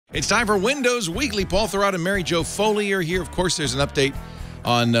It's time for Windows Weekly. Paul Thurrott and Mary Jo Foley are here. Of course, there's an update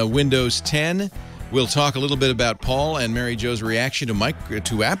on Windows 10. We'll talk a little bit about Paul and Mary Jo's reaction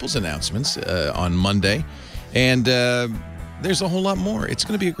to Apple's announcements on Monday. And there's a whole lot more. It's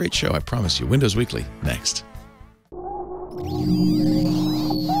going to be a great show, I promise you. Windows Weekly, next.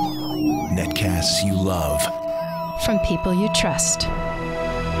 Netcasts you love. From people you trust.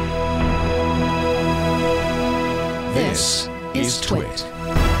 This is Twit.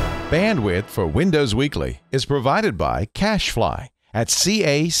 Bandwidth for Windows Weekly is provided by CacheFly at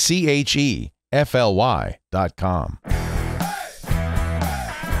CacheFly.com.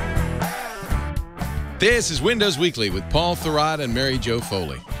 This is Windows Weekly with Paul Thurrott and Mary Jo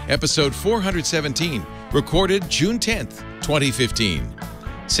Foley. Episode 417, recorded June 10th, 2015.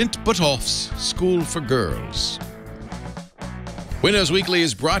 St. Butolph's School for Girls. Windows Weekly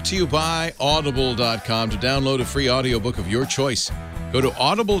is brought to you by Audible.com. To download a free audiobook of your choice, go to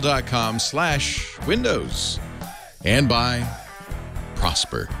audible.com/windows. And by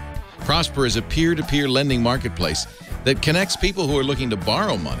Prosper. Prosper is a peer-to-peer lending marketplace that connects people who are looking to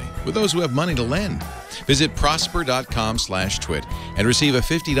borrow money with those who have money to lend. Visit prosper.com/twit and receive a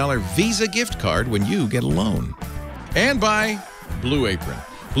 $50 Visa gift card when you get a loan. And by Blue Apron.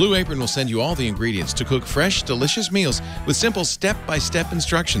 Blue Apron will send you all the ingredients to cook fresh, delicious meals with simple step-by-step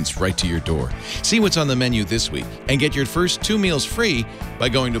instructions right to your door. See what's on the menu this week and get your first 2 meals free by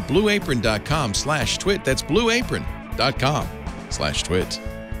going to blueapron.com/twit. That's blueapron.com/twit.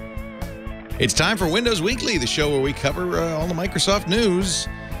 It's time for Windows Weekly, the show where we cover all the Microsoft news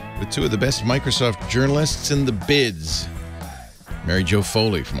with 2 of the best Microsoft journalists in the bids. Mary Jo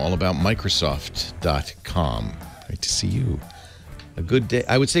Foley from allaboutmicrosoft.com. Great to see you. A good day.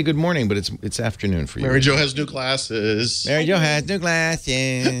 I would say good morning, but it's afternoon for you. Mary Jo has new glasses. Mary Jo has new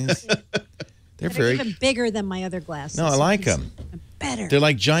glasses. They're even bigger than my other glasses. No, I like them. Better. They're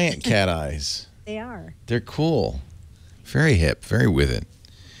like giant cat eyes. They are. They're cool. Very hip. Very with it.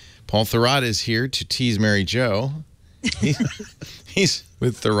 Paul Thurrott is here to tease Mary Jo. He's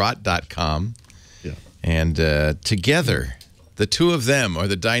with Thurrott.com. Yeah. And together, the two of them are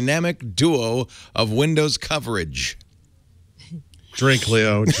the dynamic duo of Windows coverage. Drink,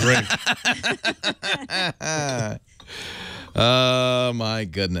 Leo, drink. Oh, my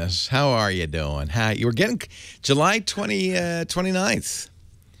goodness. How are you doing? You were getting July 29th.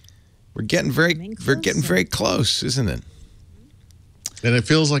 We're getting very close, isn't it? And it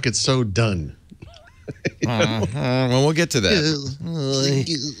feels like it's so done. Well, we'll get to that.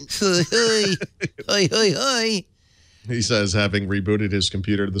 He says, having rebooted his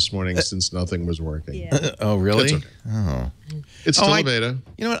computer this morning since nothing was working. Yeah. Oh, really? It's okay. Oh. It's still a beta.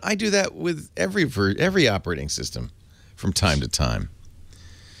 You know what? I do that with every operating system from time to time.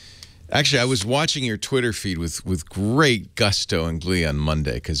 Actually, I was watching your Twitter feed with great gusto and glee on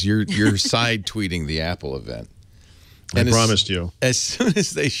Monday because you're side tweeting the Apple event. I promised you. As soon as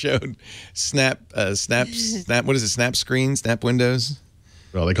they showed Snap, what is it? Snap screen, Snap Windows.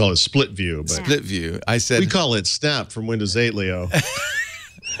 Well, they call it split view. But split view. I said we call it Snap from Windows 8, Leo.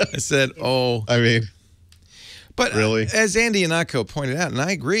 I said, oh. I mean, but really? As Andy Anako pointed out, and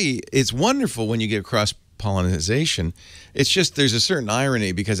I agree, it's wonderful when you get cross-pollination. It's just there's a certain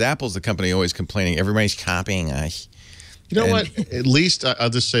irony because Apple's the company always complaining, everybody's copying us. You know what? At least I'll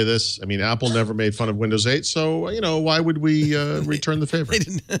just say this. I mean, Apple never made fun of Windows 8, so, you know, why would we return the favor?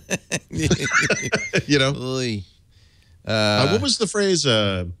 You know? What was the phrase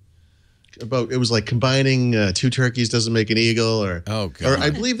about? It was like combining 2 turkeys doesn't make an eagle, or oh god! Or I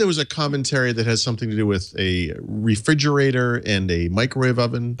believe there was a commentary that has something to do with a refrigerator and a microwave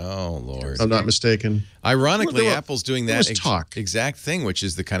oven. Oh lord! If I'm not mistaken. Ironically, Apple's doing that exact thing, which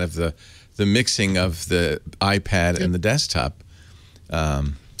is the kind of the mixing of the iPad and the desktop.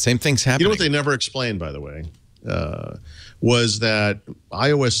 Same thing's happening. You know what they never explained, by the way, was that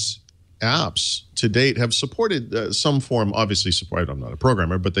iOS apps to date have supported some form, obviously supported, I'm not a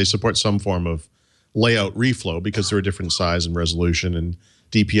programmer, but they support some form of layout reflow because they're a different size and resolution and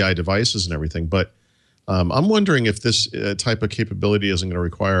DPI devices and everything. But I'm wondering if this type of capability isn't going to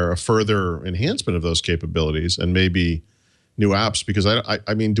require a further enhancement of those capabilities and maybe new apps, because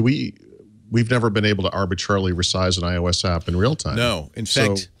I mean, we've never been able to arbitrarily resize an iOS app in real time. No, in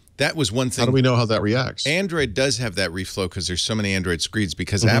fact, that was one thing. How do we know how that reacts? Android does have that reflow because there's so many Android screens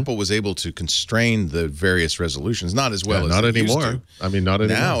because Apple was able to constrain the various resolutions, not as well as not it anymore. Used to. I mean, not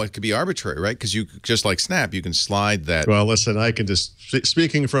anymore. Now it could be arbitrary, right? Because you just like Snap, you can slide that. Well, listen, I can just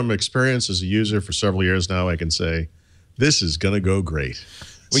speaking from experience as a user for several years now, I can say this is going to go great.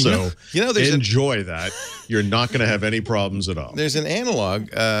 So there's enjoy that. You're not going to have any problems at all. There's an analog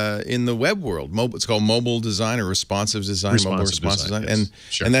in the web world. It's called mobile design or responsive design, mobile responsive design.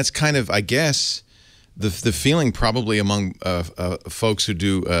 Yes. And that's kind of, I guess, the feeling probably among folks who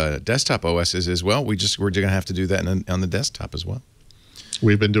do desktop OSs as well. We're going to have to do that on the desktop as well.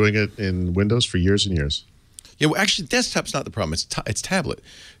 We've been doing it in Windows for years and years. Yeah, well, actually, desktop's not the problem. It's tablet.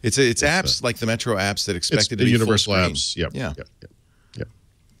 It's apps like the Metro apps that expected to be universal full screen. apps. Yep. Yeah. Yep.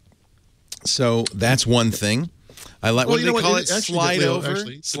 So that's one thing. I like what do they call it? Slide over.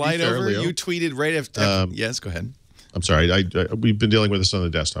 Slide over. Leo, you tweeted right after. Yes, go ahead. I'm sorry. We've been dealing with this on the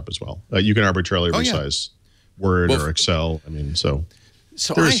desktop as well. You can arbitrarily resize Word or Excel. I mean, so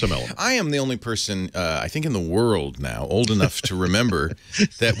there is some element. I am the only person, I think, in the world now old enough to remember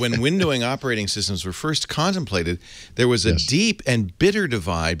that when windowing operating systems were first contemplated, there was a deep and bitter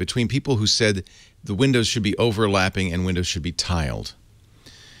divide between people who said the windows should be overlapping and windows should be tiled.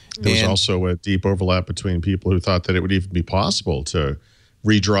 There was also a deep overlap between people who thought that it would even be possible to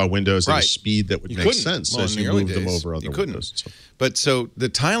redraw windows at a speed that would make sense as you move them over other windows. So. But so the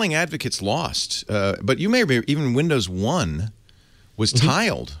tiling advocates lost. But you may remember even Windows 1 was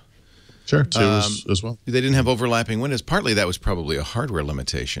tiled. Sure, 2 as well. They didn't have overlapping windows. Partly that was probably a hardware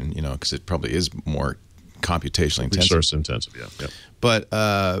limitation, because it probably is more computationally intensive. Resource intensive, yeah. But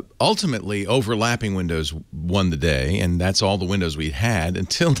ultimately, overlapping windows won the day, and that's all the windows we had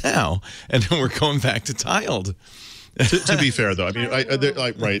until now. And then we're going back to tiled. to be fair, though, I mean,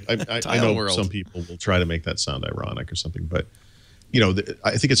 I know some people will try to make that sound ironic or something, but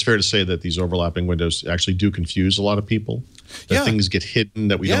I think it's fair to say that these overlapping windows actually do confuse a lot of people. That things get hidden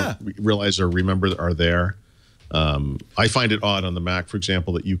that we don't realize or remember are there. I find it odd on the Mac, for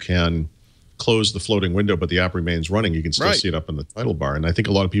example, that you can close the floating window, but the app remains running. You can still see it up in the title bar, and I think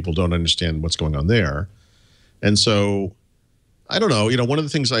a lot of people don't understand what's going on there. And so, I don't know. One of the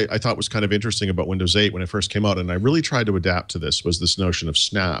things I thought was kind of interesting about Windows 8 when it first came out, and I really tried to adapt to this, was this notion of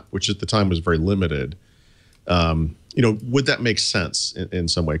snap, which at the time was very limited. Would that make sense in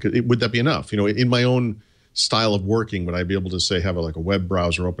some way? Would that be enough? In my own style of working, would I be able to say have a web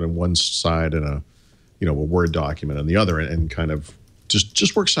browser open on one side and a Word document on the other, and kind of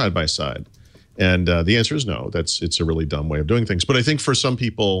just work side by side? And the answer is no. It's a really dumb way of doing things. But I think for some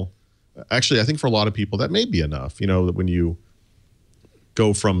people, actually, I think for a lot of people, that may be enough. That when you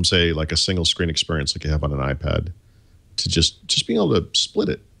go from, say, like a single screen experience like you have on an iPad to just being able to split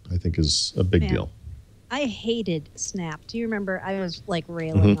it, I think is a big deal. I hated Snap. Do you remember? I was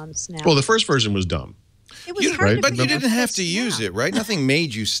railing on Snap. Well, the first version was dumb. It was hard but you didn't have to use it, right? Nothing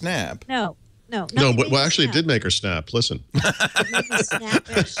made you snap. No. Well, actually, it did make her snap. Listen. It made me snap,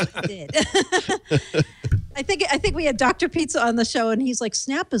 it did. I think we had Dr. Pizza on the show, and he's like,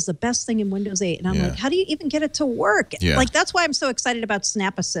 Snap is the best thing in Windows 8. And I'm like, how do you even get it to work? Yeah. That's why I'm so excited about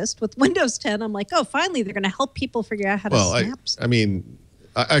Snap Assist with Windows 10. I'm like, oh, finally, they're going to help people figure out how to snap. I mean,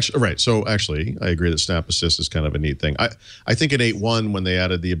 right. So actually, I agree that Snap Assist is kind of a neat thing. I think in 8.1, when they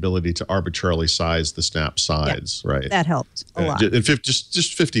added the ability to arbitrarily size the snap sides, right? That helped a lot. Just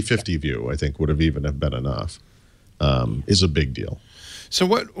 50-50 view, I think, would have even been enough, is a big deal. So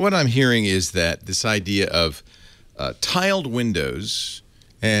what I'm hearing is that this idea of tiled windows,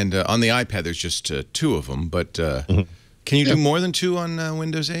 and on the iPad there's just 2 of them, but can you do more than 2 on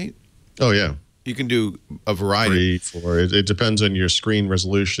Windows 8? Oh, yeah. You can do a variety. 3, 4. It depends on your screen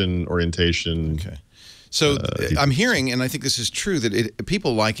resolution, orientation. Okay. So I'm hearing, and I think this is true, that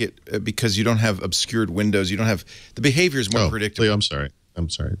people like it because you don't have obscured windows. You don't have the behavior is more predictable. Leo, I'm sorry.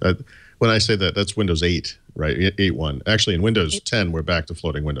 When I say that, that's Windows 8, right? 8.1. Actually, in Windows 10, we're back to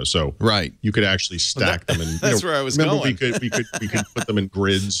floating windows. So you could actually stack them. And that's where I was going. We could put them in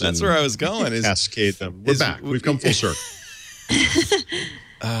grids. That's where I was going. Cascade them. We're back. We've come full circle.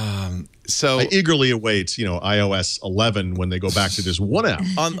 So I eagerly await, iOS 11 when they go back to this one app.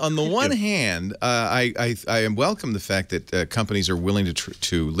 On the one hand, I welcome the fact that companies are willing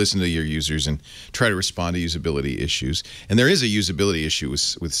to listen to your users and try to respond to usability issues. And there is a usability issue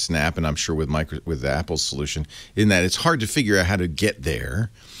with Snap, and I'm sure with Apple's solution, in that it's hard to figure out how to get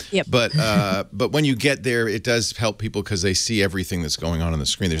there. Yep. But when you get there, it does help people because they see everything that's going on the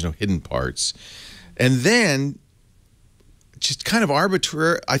screen. There's no hidden parts. And then just kind of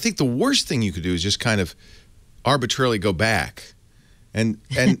arbitrary. I think the worst thing you could do is just kind of arbitrarily go back, and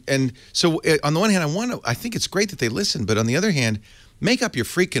so on the one hand, I think it's great that they listen, but on the other hand, make up your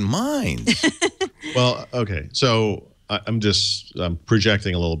freaking mind. Well, okay, so I'm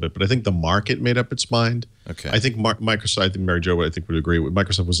projecting a little bit, but I think the market made up its mind. Okay, I think Microsoft, I think Mary Jo, would agree with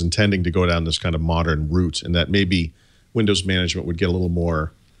Microsoft was intending to go down this kind of modern route, and that maybe Windows management would get a little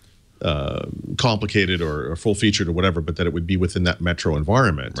more complicated or full featured or whatever, but that it would be within that metro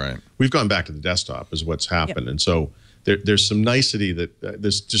environment. Right. We've gone back to the desktop is what's happened. And so there's some nicety that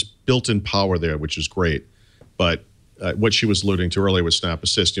there's just built-in power there, which is great. But what she was alluding to earlier with Snap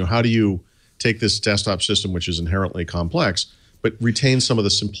Assist, how do you take this desktop system, which is inherently complex, but retain some of the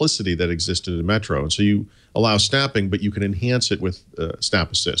simplicity that existed in Metro? And so you allow snapping, but you can enhance it with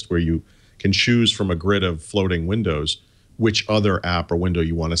Snap Assist, where you can choose from a grid of floating windows which other app or window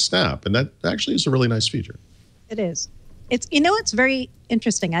you want to snap. And that actually is a really nice feature. It is. It's very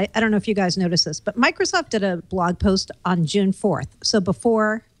interesting. I don't know if you guys noticed this, but Microsoft did a blog post on June 4th, so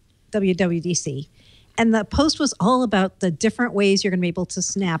before WWDC. And the post was all about the different ways you're going to be able to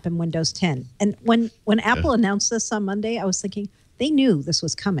snap in Windows 10. And when Apple announced this on Monday, I was thinking they knew this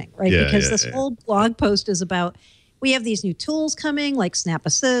was coming, right? Because this whole blog post is about, we have these new tools coming like Snap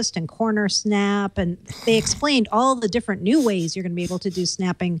Assist and Corner Snap. And they explained all the different new ways you're going to be able to do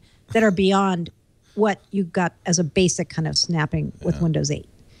snapping that are beyond what you got as a basic kind of snapping with Windows 8.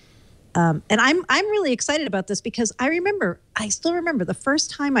 And I'm really excited about this because I still remember the first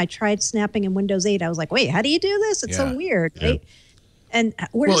time I tried snapping in Windows 8. I was like, wait, how do you do this? It's so weird, right? And it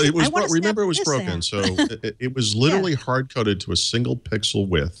was broken. So it was literally hard coded to a single pixel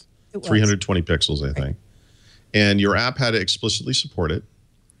width, 320 pixels, I think. And your app had to explicitly support it.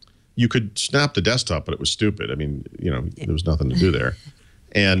 You could snap the desktop, but it was stupid. I mean, there was nothing to do there.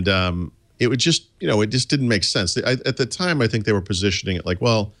 And it would just, it just didn't make sense. At the time, I think they were positioning it like,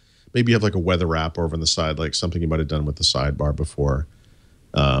 well, maybe you have like a weather app over on the side, like something you might have done with the sidebar before.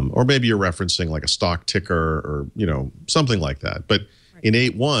 Or maybe you're referencing like a stock ticker or, something like that. But in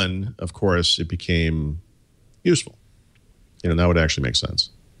 8.1, of course, it became useful. Now it actually makes sense.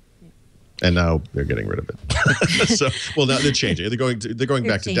 And now they're getting rid of it. Now they're changing. They're going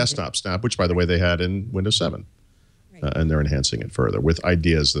back to desktop snap, which, by the way, they had in Windows 7. And they're enhancing it further with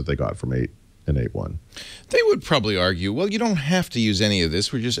ideas that they got from 8 and 8.1. They would probably argue, well, you don't have to use any of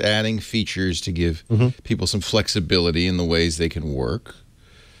this. We're just adding features to give people some flexibility in the ways they can work.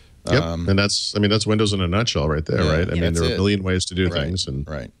 Yep, and that's Windows in a nutshell right there, right? I mean, there are a billion ways to do things. And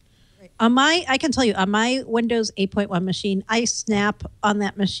I can tell you, on my Windows 8.1 machine, I snap on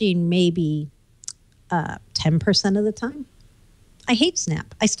that machine maybe 10% of the time. I hate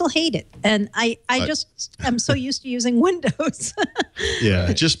Snap. I still hate it. And I'm so used to using Windows.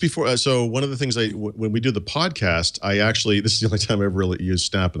 Just before, so one of the things when we do the podcast, this is the only time I ever really use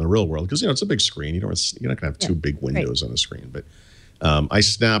Snap in the real world because, it's a big screen. You're not going to have two big windows on the screen. But I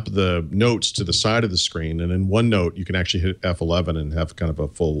snap the notes to the side of the screen. And in OneNote, you can actually hit F11 and have kind of a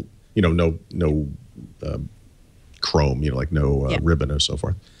full, no Chrome, like no ribbon or so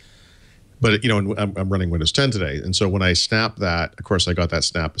forth. But, I'm running Windows 10 today. And so when I snap that, of course, I got that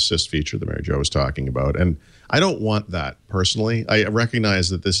Snap Assist feature that Mary Jo was talking about. And I don't want that personally. I recognize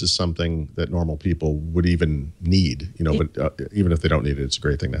that this is something that normal people would even need, but even if they don't need it, it's a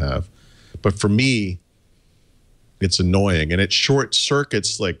great thing to have. But for me, it's annoying. And it short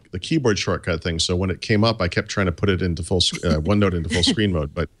circuits like the keyboard shortcut thing. So when it came up, I kept trying to put it into OneNote into full screen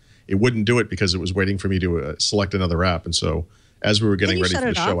mode. But it wouldn't do it because it was waiting for me to select another app. And so as we were getting ready for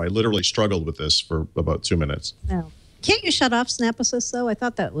the show, I literally struggled with this for about 2 minutes. No. Can't you shut off Snap Assist, though? I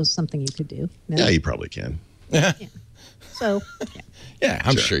thought that was something you could do. No? Yeah, you probably can. So,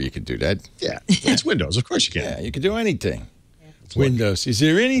 I'm sure you could do that. Yeah, it's Windows. Of course you can. Yeah, you can do anything. It's Windows. Is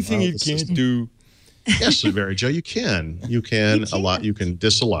there anything you can't do? Yes, Mary Jo, you can. You can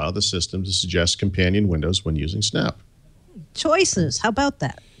disallow the system to suggest companion windows when using Snap. Choices. How about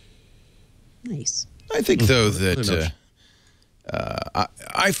that? Nice. I think, though, that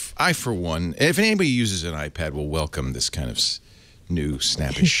I, for one, if anybody uses an iPad, will welcome this kind of new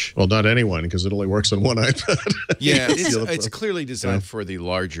snappish. Well, not anyone, because it only works on one iPad. Yeah, it's clearly designed for the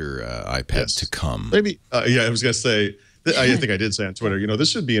larger iPad to come. Maybe, I was going to say, I think I did say on Twitter,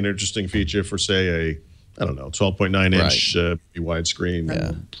 this would be an interesting feature for, say, 12.9-inch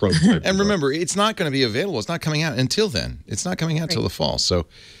widescreen prototype. And remember, it's not going to be available. It's not coming out until then. It's not coming out till the fall. So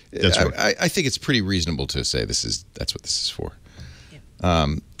I think it's pretty reasonable to say that's what this is for.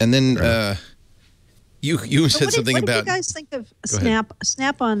 And then you said something about. What do you guys think of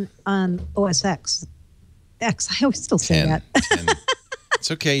Snap on OS X? I always still say that.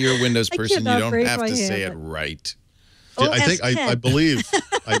 It's okay. You're a Windows person. You don't have to say it right. I believe.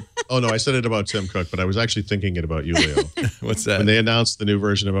 I said it about Tim Cook, but I was actually thinking it about you, Leo. What's that? When they announced the new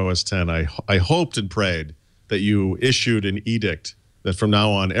version of OS 10, I hoped and prayed that you issued an edict that from now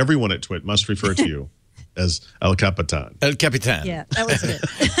on, everyone at Twit must refer to you as El Capitan. El Capitan. Yeah, that was it.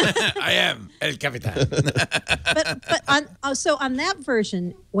 I am El Capitan. but on that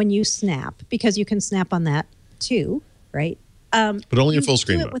version, when you snap, because you can snap on that too, right? But only in full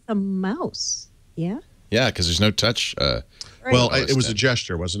screen do it mode. with a mouse. Yeah. Yeah, because there's no touch. Right. Well, OS it was a 10.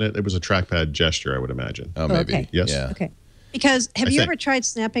 gesture, wasn't it? It was a trackpad gesture, I would imagine. Oh, maybe. Okay. Yes. Yeah. Okay. Because have I you think. ever tried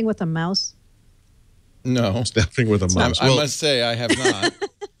snapping with a mouse? No. Snapping with a mouse. I Well, must say I have not.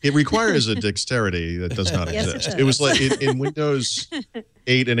 it requires a dexterity that does not Yes, it exist. does. It was like in Windows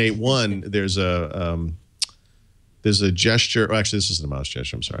 8 and 8.1, there's a gesture. Well, actually, this isn't a mouse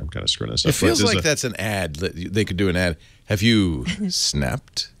gesture. I'm sorry. I'm kind of screwing this up. It feels But there's like that's an ad. They could do an ad. Have you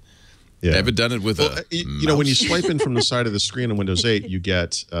snapped? yeah. Ever done it with Well, a you know, when you mouse? swipe in from the side of the screen in Windows 8, you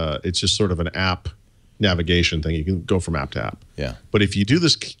get it's just sort of an app navigation thing. You can go from app to app. Yeah. But if you do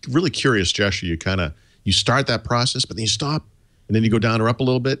this really curious gesture, you start that process, but then you stop, and then you go down or up a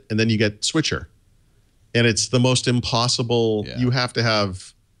little bit, and then you get switcher. And it's the most impossible. Yeah. You have to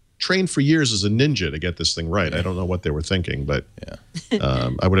have trained for years as a ninja to get this thing right. I don't know what they were thinking, but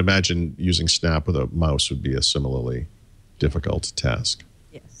I would imagine using Snap with a mouse would be a similarly difficult task.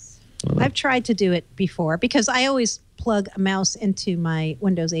 Yes. I've tried to do it before because I always plug a mouse into my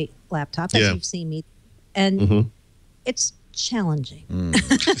Windows 8 laptop, as Yeah. you've seen me, and it's challenging.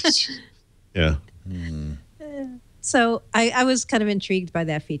 Yeah. So I was kind of intrigued by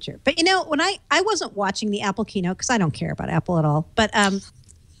that feature. But, you know, when I wasn't watching the Apple keynote because I don't care about Apple at all, but I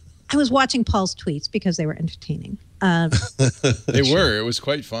was watching Paul's tweets because they were entertaining. They were. It was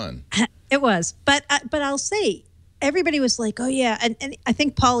quite fun. It was. But I'll say, everybody was like, oh, yeah. And I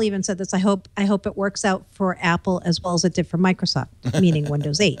think Paul even said this. I hope it works out for Apple as well as it did for Microsoft, meaning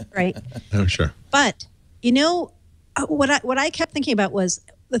Windows 8, right? Oh, sure. But, you know, what I kept thinking about was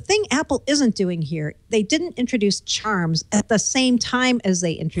the thing Apple isn't doing here. They didn't introduce Charms at the same time as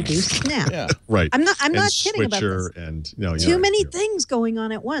they introduced Snap. Yeah. Right. I'm not And kidding about switcher this. And no, Too many things. things going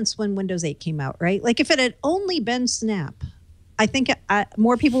on at once when Windows 8 came out, right? Like if it had only been Snap, I think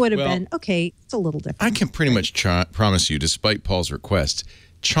more people would have been, okay, it's a little different. I can pretty much promise you, despite Paul's request,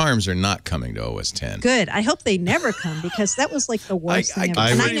 Charms are not coming to OS 10. Good. I hope they never come because that was like the worst thing ever. I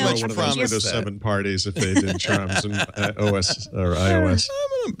And would pretty throw much one of promised those Windows that. 7 parties if they did Charms and OS or iOS.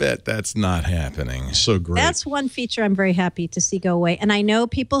 I'm going to bet that's not happening. So great. That's one feature I'm very happy to see go away. And I know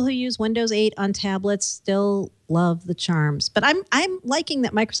people who use Windows 8 on tablets still love the Charms. But I'm liking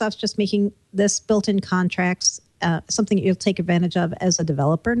that Microsoft's just making this built-in contracts something that you'll take advantage of as a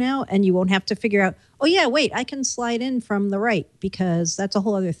developer now, and you won't have to figure out, oh yeah, wait, I can slide in from the right, because that's a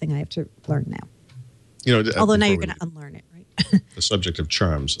whole other thing I have to learn now. You know, Although now before you're we- going to unlearn it, right? the subject of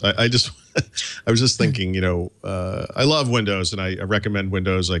Charms. I was just thinking, you know, I love Windows and I recommend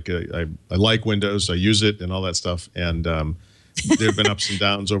Windows. Like I like Windows, I use it and all that stuff. And there have been ups and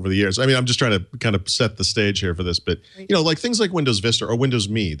downs over the years. I mean, I'm just trying to kind of set the stage here for this, but you know, like things like Windows Vista or Windows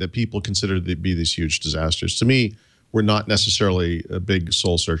Me that people consider to be these huge disasters, to me, were not necessarily big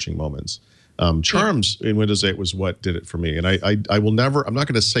soul-searching moments. Charms in Windows 8 was what did it for me. And I will never, I'm not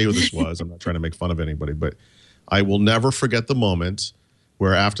going to say who this was. I'm not trying to make fun of anybody, but I will never forget the moment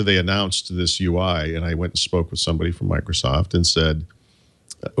where after they announced this UI and I went and spoke with somebody from Microsoft and said,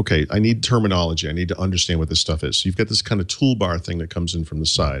 okay, I need terminology. I need to understand what this stuff is. So you've got this kind of toolbar thing that comes in from the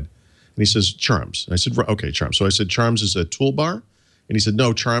side. And he says, Charms. And I said, okay, Charms. So I said, Charms is a toolbar? And he said,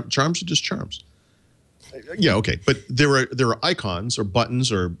 no, Charms are just Charms. Yeah, okay. But there are icons or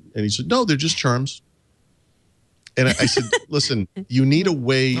buttons and he said, no, they're just Charms. And I said, listen, you need a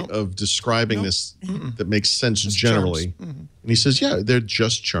way of describing this that makes sense generally. And he says, yeah, they're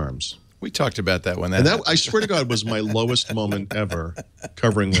just Charms. We talked about that when And that, I swear to God, was my lowest moment ever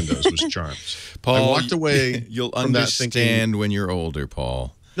covering Windows was Charms. Paul, I walked away You'll from that understand thinking, when you're older,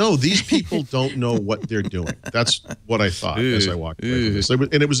 Paul. no, these people don't know what they're doing. That's what I thought as I walked away from this.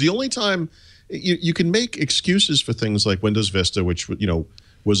 And it was the only time you can make excuses for things like Windows Vista, which, you know,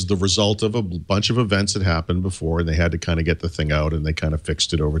 was the result of a bunch of events that happened before, and they had to kind of get the thing out, and they kind of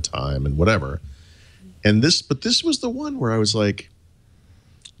fixed it over time and whatever. And this was the one where I was like,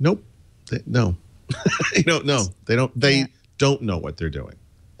 nope, no, no, they don't. They don't know what they're doing,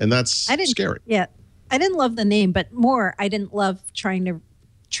 and that's scary. Yeah, I didn't love the name, but more, I didn't love trying to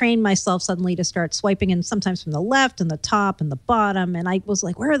train myself suddenly to start swiping in sometimes from the left and the top and the bottom, and I was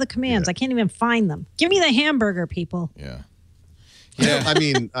like, where are the commands? I can't even find them. Give me the hamburger, people. Yeah. Yeah, I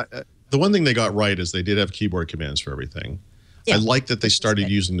mean, the one thing they got right is they did have keyboard commands for everything. Yeah. I like that they started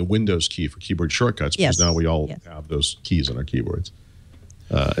using the Windows key for keyboard shortcuts because now we all have those keys on our keyboards.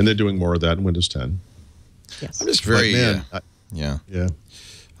 And they're doing more of that in Windows 10. Yes. I'm just very, But, yeah. Yeah.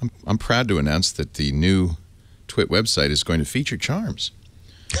 I'm proud to announce that the new Twit website is going to feature Charms.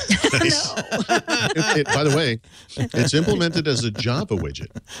 By the way, it's implemented as a Java widget.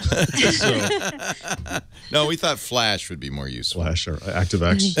 No, we thought Flash would be more useful. Flash or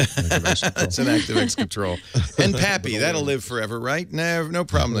ActiveX. It's an ActiveX control. And Pappy, that'll live forever, right? No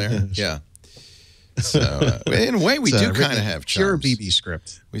problem there. Yeah. So, in a way, we do kind of have pure charms. BB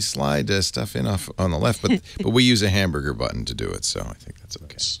script. We slide stuff in off on the left, but we use a hamburger button to do it, so I think that's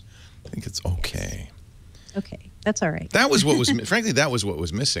okay. I think it's okay. Okay, that's all right. That was what was, frankly, that was what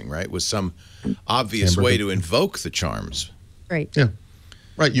was missing, right? Was some obvious way to invoke the charms. Right. Yeah.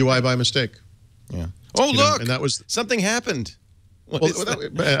 Right, UI by mistake. Yeah. Oh, You look, know, and that was something happened.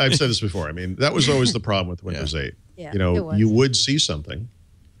 I've said this before. I mean, that was always the problem with Windows 8. Yeah, you know, it was. you would see something.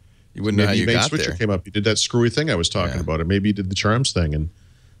 You wouldn't know how you made got Switcher there. came up. You did that screwy thing I was talking about, or maybe you did the charms thing, and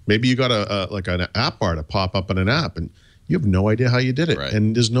maybe you got like an app bar to pop up in an app, and you have no idea how you did it, Right.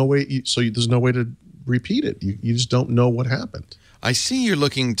 and there's no way. There's no way to repeat it. You just don't know what happened. I see you're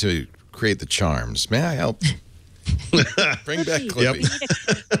looking to create the charms. May I help? Bring back Clippy.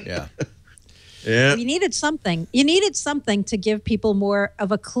 Yeah. Yeah. You needed something. You needed something to give people more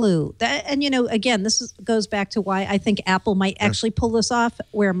of a clue. And, you know, again, goes back to why I think Apple might actually pull this off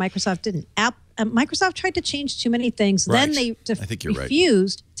where Microsoft didn't. Microsoft tried to change too many things. Right. Then they I think you're right.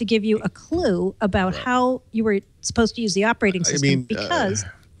 refused to give you a clue about how you were supposed to use the operating system because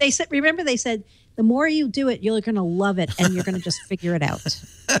they said, remember they said, the more you do it, you're going to love it and you're going to just figure it out.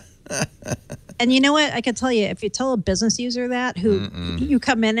 And you know what? I can tell you, if you tell a business user that, who you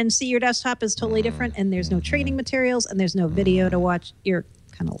come in and see your desktop is totally different and there's no training materials and there's no video to watch, you're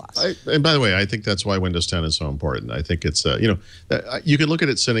kind of lost. And by the way, I think that's why Windows 10 is so important. I think it's, you could look at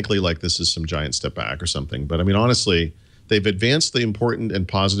it cynically like this is some giant step back or something. But I mean, honestly, they've advanced the important and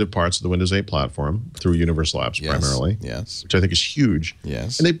positive parts of the Windows 8 platform through Universal Apps primarily. Yes. Which I think is huge.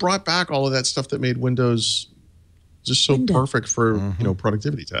 Yes. And they brought back all of that stuff that made Windows just so perfect for,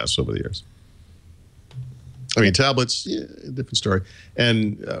 productivity tasks over the years. I mean, tablets, different story.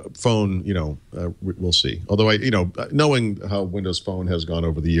 And phone, we'll see. Although knowing how Windows Phone has gone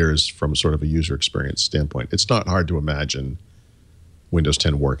over the years from sort of a user experience standpoint, it's not hard to imagine Windows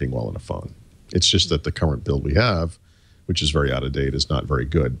 10 working well on a phone. It's just that the current build we have, which is very out of date, is not very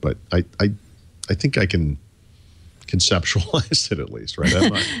good. But I think I can conceptualize it at least, right?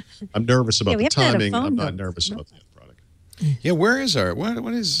 I'm nervous about the timing. I'm not nervous about the end product. Yeah, where is the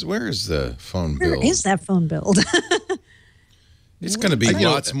phone build? Where is that phone build? It's going to be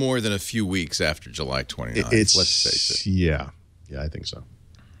lots more than a few weeks after July 29th. Let's face it. Yeah, I think so.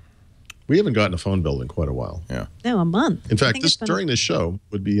 We haven't gotten a phone build in quite a while. Yeah. No, a month. In fact, during this show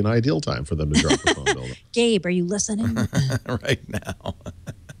would be an ideal time for them to drop a phone build. Gabe, are you listening? Right now.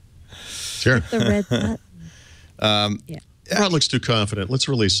 Sure. The red button. Yeah. Rod looks too confident. Let's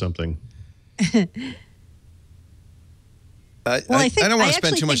release something. I don't want to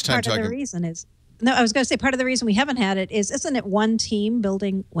spend too much time part talking. Of the reason is, no, I was going to say part of the reason we haven't had it is, isn't it one team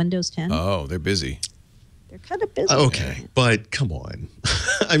building Windows 10? Oh, they're busy. They're kind of busy. Okay, but come on.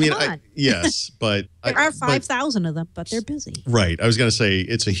 I mean, yes, but there are 5,000 of them, but they're busy. Right. I was going to say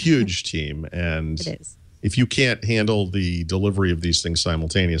it's a huge team, and it is. If you can't handle the delivery of these things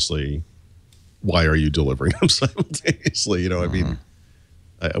simultaneously, why are you delivering them simultaneously? I mean,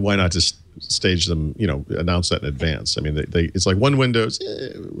 why not just stage them? Announce that in advance. I mean, it's like one Windows.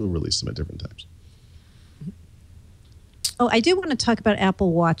 We'll release them at different times. Oh, I do want to talk about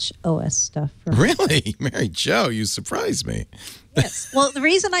Apple Watch OS stuff. Really? Mary Jo, you surprised me. Yes. Well, the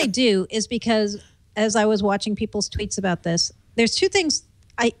reason I do is because as I was watching people's tweets about this, there's two things.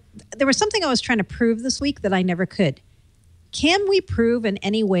 There was something I was trying to prove this week that I never could. Can we prove in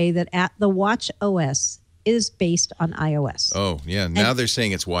any way that the Watch OS is based on iOS? Oh, yeah. Now they're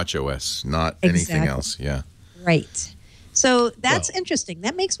saying it's Watch OS, not anything else. Yeah. Right. So that's interesting.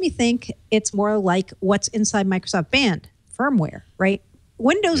 That makes me think it's more like what's inside Microsoft Band firmware, right?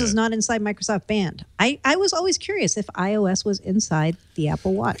 Windows is not inside Microsoft Band. I was always curious if iOS was inside the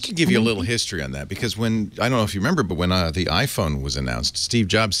Apple Watch. I can give you a little history on that because I don't know if you remember, but when the iPhone was announced, Steve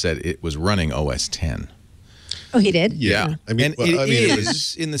Jobs said it was running OS 10. Oh, he did? Yeah. I mean, it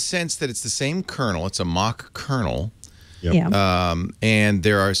is in the sense that it's the same kernel. It's a mock kernel. Yep. Yeah. And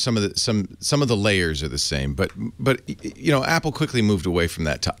there are some of the layers are the same, but Apple quickly moved away from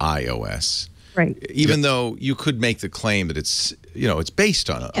that to iOS. Right. Even though you could make the claim that it's based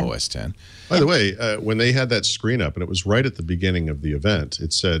on OS 10. By the way, when they had that screen up, and it was right at the beginning of the event,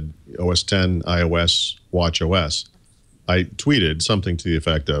 it said OS 10, iOS, Watch OS. I tweeted something to the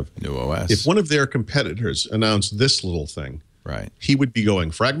effect of, New OS. If one of their competitors announced this little thing, right, he would be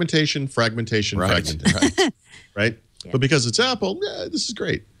going fragmentation, fragmentation, right. fragmentation. Right. Right? Yeah. But because it's Apple, this is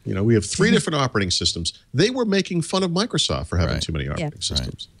great. You know, we have 3 different operating systems. They were making fun of Microsoft for having too many operating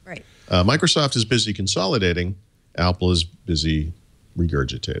systems. Right. Microsoft is busy consolidating. Apple is busy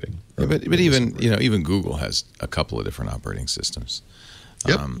regurgitating. Yeah, but even even Google has a couple of different operating systems.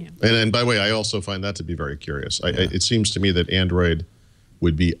 Yep. And by the way, I also find that to be very curious. It seems to me that Android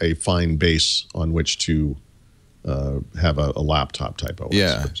would be a fine base on which to have a laptop type OS.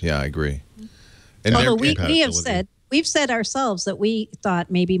 Yeah, I agree. And although we've said ourselves that we thought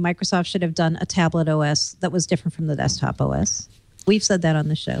maybe Microsoft should have done a tablet OS that was different from the desktop OS. We've said that on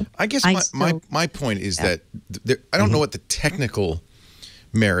the show. I guess my point is that I don't know what the technical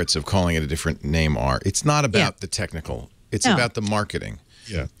merits of calling it a different name are. It's not about the technical. It's about the marketing.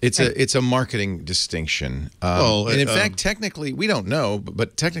 Yeah, it's a marketing distinction. And in fact, technically, we don't know,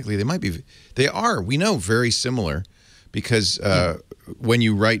 but technically they might be. They are. We know very similar, because when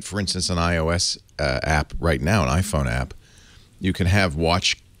you write, for instance, an iOS app right now, an iPhone app, you can have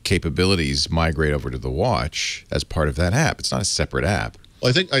watch capabilities migrate over to the watch as part of that app. It's not a separate app.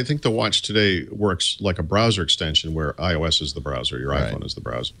 Well, I think the watch today works like a browser extension, where iOS is the browser, your iPhone is the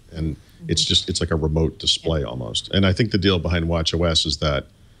browser, and it's like a remote display almost. And I think the deal behind watchOS is that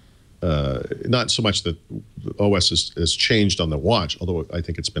not so much that OS has changed on the watch, although I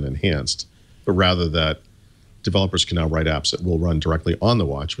think it's been enhanced, but rather that developers can now write apps that will run directly on the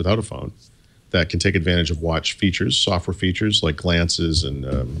watch without a phone, that can take advantage of watch features, software features like glances and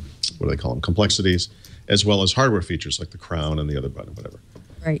what do they call them, complexities, as well as hardware features like the crown and the other button, whatever.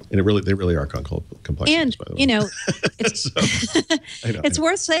 Right. And they really are called complexities, and, by the way. you know, it's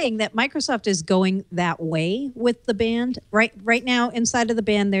worth saying that Microsoft is going that way with the band. Right now, inside of the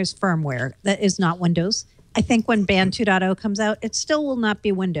band, there's firmware that is not Windows. I think when Band 2.0 comes out, it still will not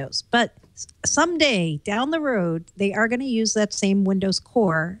be Windows. But someday down the road, they are going to use that same Windows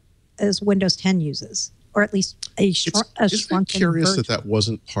core as Windows 10 uses, or at least a shrunken I'm curious version. that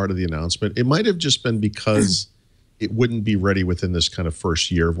wasn't part of the announcement. It might have just been because it wouldn't be ready within this kind of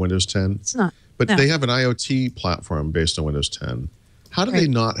first year of Windows 10. It's not. But they have an IoT platform based on Windows 10. How do they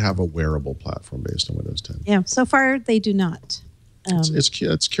not have a wearable platform based on Windows 10? Yeah, so far they do not.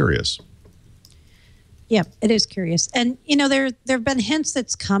 It's curious. Yeah, it is curious. And, you know, there have been hints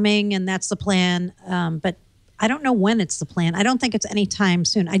that's coming and that's the plan, but I don't know when it's the plan. I don't think it's any time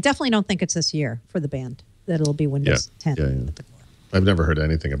soon. I definitely don't think it's this year for the band that it'll be Windows 10. Yeah. I've never heard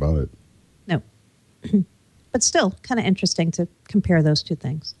anything about it. No. But still, kind of interesting to compare those two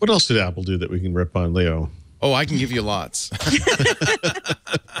things. What else did Apple do that we can rip on, Leo? Oh, I can give you lots.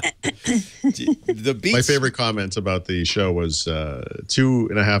 My favorite comment about the show was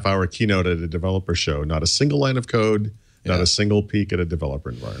 2.5-hour keynote at a developer show. Not a single line of code, not a single peek at a developer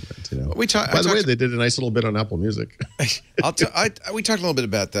environment. You know. By the way, they did a nice little bit on Apple Music. We talked a little bit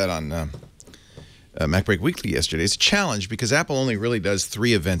about that on MacBreak Weekly yesterday. It's a challenge because Apple only really does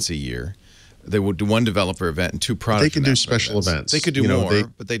 3 events a year. They would do 1 developer event and 2 product. They can do special events. They could do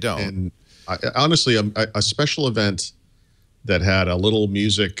more, but they don't. And honestly, a special event that had a little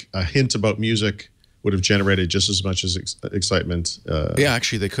music, a hint about music, would have generated just as much as excitement. Yeah,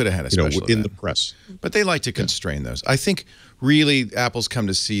 actually, they could have had a special event in the press. But they like to constrain those. I think really Apple's come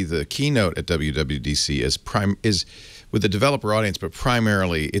to see the keynote at WWDC as with the developer audience, but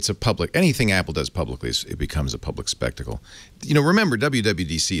primarily it's a public. Anything Apple does publicly, it becomes a public spectacle. You know, remember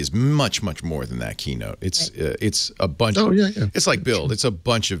WWDC is much more than that keynote. It's a bunch. Oh yeah. It's like Build. It's a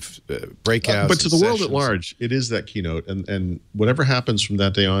bunch of breakouts. But to the world at large, it is that keynote, and whatever happens from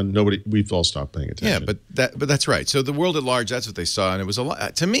that day on, we've all stopped paying attention. Yeah, but that's right. So the world at large, that's what they saw, and it was a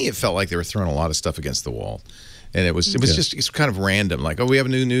lot. To me, it felt like they were throwing a lot of stuff against the wall, and it was it's kind of random. Like, oh, we have a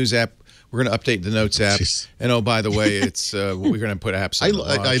new news app. We're going to update the Notes app, and oh, by the way, it's we're going to put apps on the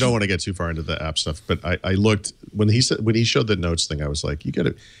watch. I don't want to get too far into the app stuff, but I looked when he showed the Notes thing. I was like, you got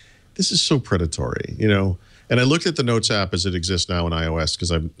to. This is so predatory, you know. And I looked at the Notes app as it exists now in iOS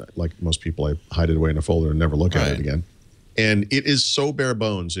because I'm like most people, I hide it away in a folder and never look at it again. And it is so bare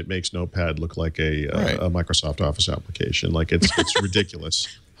bones. It makes Notepad look like a Microsoft Office application. Like it's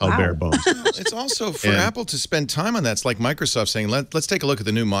ridiculous. How bare bones. It's also for Apple to spend time on that. It's like Microsoft saying, let's take a look at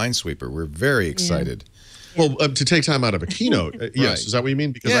the new Minesweeper. We're very excited. Well, to take time out of a keynote, yes. Is that what you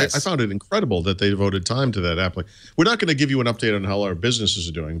mean? Because I found it incredible that they devoted time to that app. We're not going to give you an update on how our businesses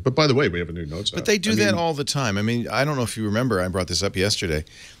are doing. But by the way, we have a new Notes app. But they do that all the time. I mean, I don't know if you remember, I brought this up yesterday.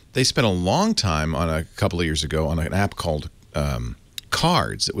 They spent a long time on a couple of years ago on an app called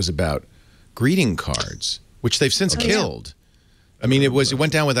Cards. It was about greeting cards, which they've since killed. I mean, it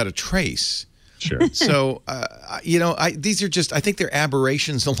went down without a trace. Sure. So, you know, these are just, I think they're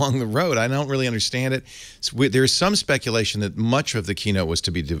aberrations along the road. I don't really understand it. There's some speculation that much of the keynote was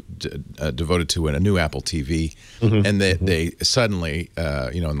to be devoted to a new Apple TV, and that they suddenly,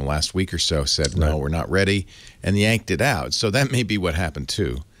 you know, in the last week or so said, no, we're not ready, and yanked it out. So that may be what happened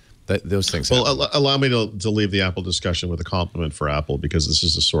too. Those things happen. Well, allow me to leave the Apple discussion with a compliment for Apple, because this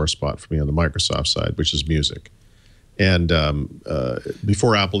is a sore spot for me on the Microsoft side, which is music. And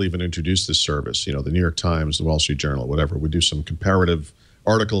before Apple even introduced this service, you know, the New York Times, the Wall Street Journal, whatever, would do some comparative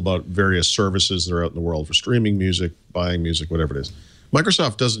article about various services that are out in the world for streaming music, buying music, whatever it is.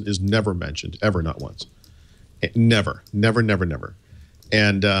 Microsoft is never mentioned, ever, not once. Never.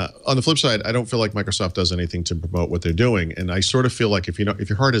 And on the flip side, I don't feel like Microsoft does anything to promote what they're doing. And I sort of feel like if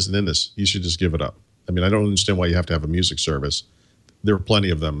your heart isn't in this, you should just give it up. I mean, I don't understand why you have to have a music service. There are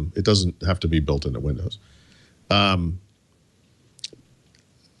plenty of them. It doesn't have to be built into Windows.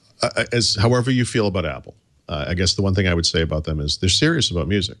 However you feel about Apple, I guess the one thing I would say about them is they're serious about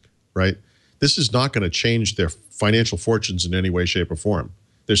music, right? This is not going to change their financial fortunes in any way, shape, or form.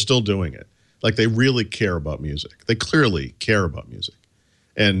 They're still doing it. Like, they really care about music. They clearly care about music.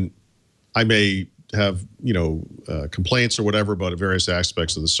 And I may have, you know, complaints or whatever about various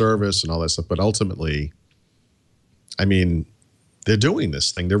aspects of the service and all that stuff, but ultimately, I mean, they're doing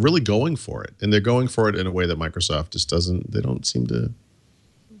this thing. They're really going for it. And they're going for it in a way that Microsoft just doesn't, they don't seem to,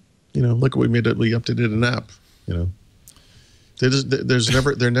 you know, look what we made it, we updated an app, you know.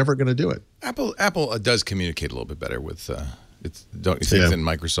 They're never going to do it. Apple does communicate a little bit better with, don't you think, than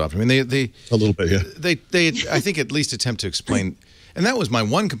Microsoft? I mean, they a little bit, yeah. They I think at least attempt to explain, and that was my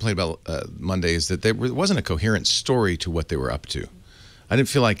one complaint about Monday, is that there wasn't a coherent story to what they were up to. I didn't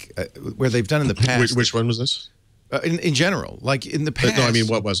feel like, where they've done in the past. Which one was this? In general, like in the past. No, I mean,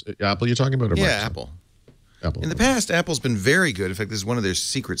 what was it? Apple you're talking about? Or yeah, Microsoft? Apple. In the past, Apple's been very good. In fact, this is one of their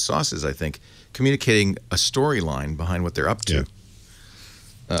secret sauces, I think, communicating a storyline behind what they're up to.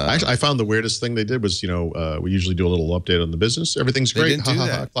 Yeah. I found the weirdest thing they did was, you know, we usually do a little update on the business. Everything's great. They didn't do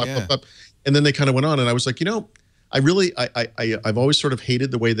that. Clap, clap, clap. And then they kind of went on, and I was like, you know, I've always sort of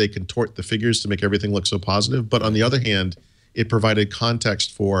hated the way they contort the figures to make everything look so positive. But on the other hand, it provided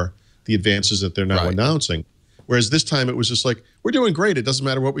context for the advances that they're now announcing. Whereas this time it was just like, we're doing great. It doesn't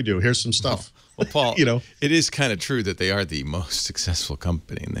matter what we do. Here's some stuff. Well, Paul, you know, it is kind of true that they are the most successful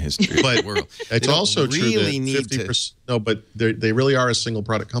company in the history of the world. It's also true that 50%. No, but they really are a single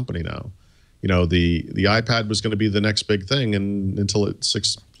product company now. You know, the iPad was going to be the next big thing, and until it's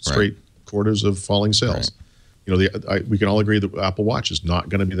 6 straight quarters of falling sales. You know, we can all agree that Apple Watch is not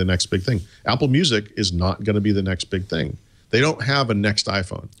going to be the next big thing. Apple Music is not going to be the next big thing. They don't have a next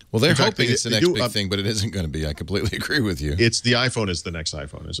iPhone. Well, they're hoping it's the next big thing, but it isn't going to be. I completely agree with you. It's the iPhone is the next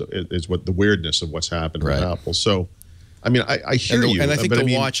iPhone. Is what the weirdness of what's happened with Apple. So, I mean, I hear you. And I think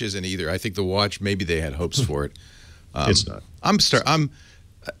the Watch isn't either. I think the Watch, maybe they had hopes for it. It's not.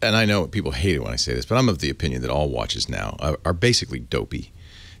 And I know people hate it when I say this, but I'm of the opinion that all watches now are basically dopey.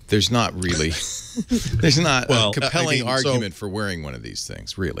 There's not really, a compelling argument for wearing one of these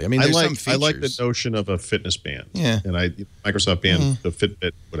things, really. I mean, there's some features. I like the notion of a fitness band. Yeah. And Microsoft band, the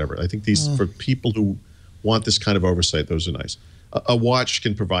Fitbit, whatever. I think these, for people who want this kind of oversight, those are nice. A watch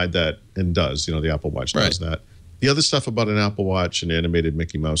can provide that, and does. You know, the Apple Watch does that. The other stuff about an Apple Watch, an animated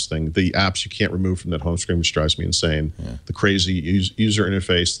Mickey Mouse thing, the apps you can't remove from that home screen, which drives me insane. Yeah. The crazy user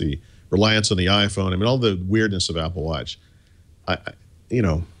interface, the reliance on the iPhone. I mean, all the weirdness of Apple Watch. You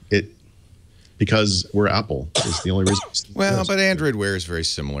know, because we're Apple is the only reason. Well, but Android Wear is very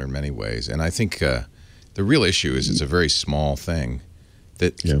similar in many ways, and I think the real issue is it's a very small thing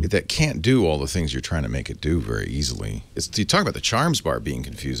that can't do all the things you're trying to make it do very easily. You talk about the Charms bar being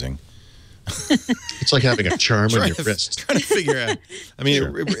confusing. It's like having a charm on your wrist. Trying to figure out. I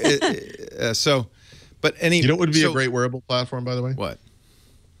mean, but any. You know what would be a great wearable platform, by the way? What?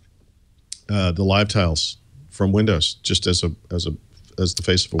 The Live Tiles from Windows, just as the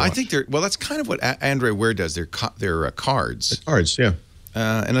face of a watch. I think that's kind of what Android Wear does. They're cards. The cards, yeah.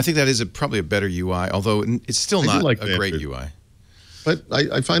 And I think that is probably a better UI, although it's still not a great UI. But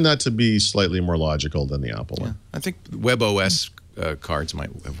I find that to be slightly more logical than the Apple one. I think WebOS cards might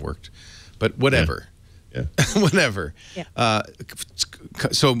have worked, but whatever. Yeah. Whatever. Yeah.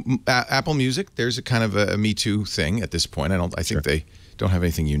 So Apple Music, there's a kind of a Me Too thing at this point. I think they don't have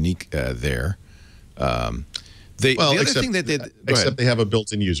anything unique there. The other thing that except they have a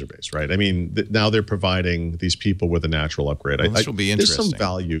built-in user base, right? I mean, now they're providing these people with a natural upgrade. This will be interesting. There's some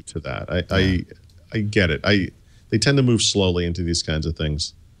value to that. I get it. They tend to move slowly into these kinds of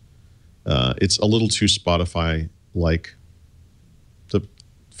things. It's a little too Spotify-like. The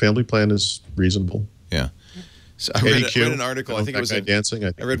family plan is reasonable. Yeah. So I read an article. I think it was dancing.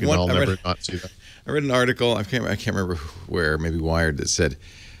 I think we can all never not see that. I read an article. I can't remember where, maybe Wired, that said,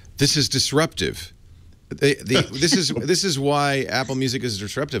 "This is disruptive. This is why Apple Music is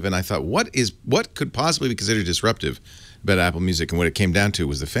disruptive." And I thought, what could possibly be considered disruptive about Apple Music? And what it came down to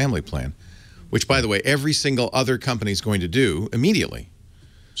was the family plan, which, by the way, every single other company is going to do immediately.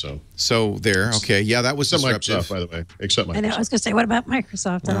 So there, okay, yeah, that was disruptive. Microsoft, by the way, except Microsoft. I know. I was going to say, what about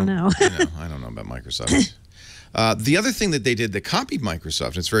Microsoft? I don't know. I don't know about Microsoft. The other thing that they did that copied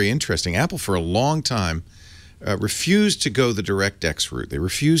Microsoft, it's very interesting. Apple, for a long time, refused to go the DirectX route. They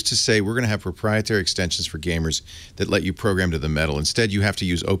refused to say, we're going to have proprietary extensions for gamers that let you program to the metal. Instead, you have to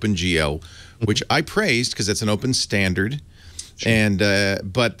use OpenGL, which I praised because it's an open standard. Sure. And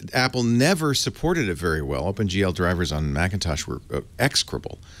but Apple never supported it very well. OpenGL drivers on Macintosh were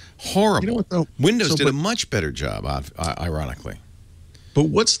execrable, horrible. You know what, though? Windows did a much better job, ironically. But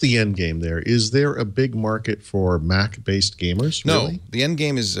what's the end game there? Is there a big market for Mac-based gamers? Really? No, the end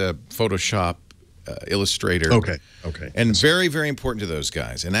game is Photoshop, Illustrator. Okay. And very, very important to those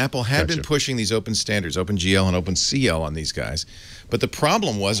guys. And Apple had been pushing these open standards, OpenGL and OpenCL on these guys. But the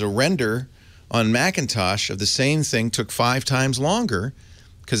problem was a render on Macintosh of the same thing took 5 times longer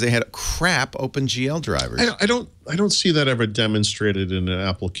because they had crap OpenGL drivers. I don't see that ever demonstrated in an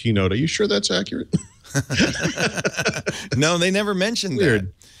Apple keynote. Are you sure that's accurate? No, they never mentioned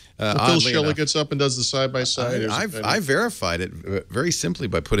Weird. that. Phil Schiller gets up and does the side-by-side. I verified it very simply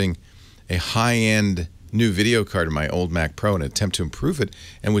by putting a high-end new video card in my old Mac Pro in an attempt to improve it,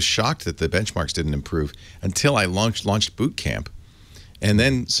 and was shocked that the benchmarks didn't improve until I launched Boot Camp. And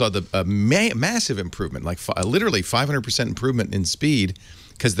then saw the massive improvement, like literally 500% improvement in speed,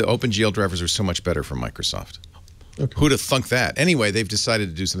 because the OpenGL drivers are so much better from Microsoft. Okay. Who'd have thunk that? Anyway, they've decided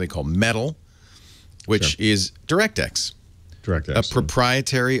to do something called Metal, which is DirectX. A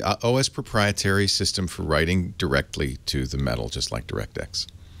proprietary, OS proprietary system for writing directly to the Metal, just like DirectX.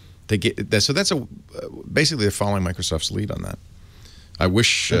 So that's basically they're following Microsoft's lead on that. I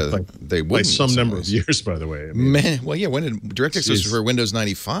wish they would. By some number of years, by the way. I mean, well, yeah, when did DirectX was for Windows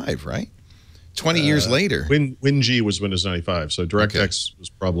 95, right? 20 years later. WinG was Windows 95, so DirectX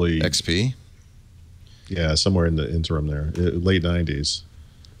was probably XP. Yeah, somewhere in the interim there, late 90s.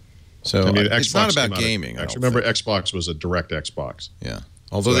 So I mean, it's not about gaming. Actually, remember, Xbox was a direct Xbox. Yeah.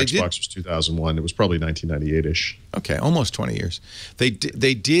 Although Xbox was 2001, it was probably 1998-ish. Okay, almost 20 years. They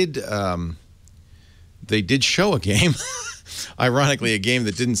did show a game. Ironically, a game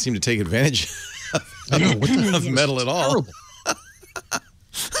that didn't seem to take advantage of Metal at all.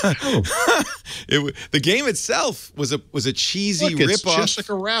 The game itself was a cheesy ripoff.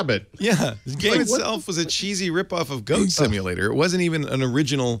 Jessica Rabbit. Yeah, the game itself was a cheesy ripoff of Goat Simulator. It wasn't even an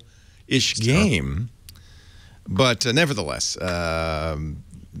original-ish game. But nevertheless,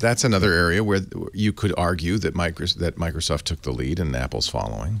 that's another area where you could argue that Microsoft took the lead and Apple's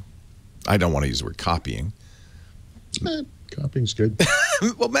following. I don't want to use the word copying. Copying's good.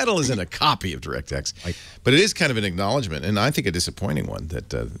 Well, Metal isn't a copy of DirectX, but it is kind of an acknowledgement, and I think a disappointing one,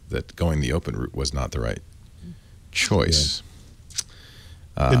 that going the open route was not the right choice.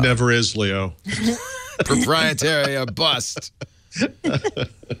 Yeah. It never is, Leo. Proprietary or bust.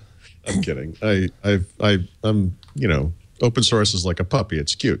 I'm kidding. I'm open source is like a puppy.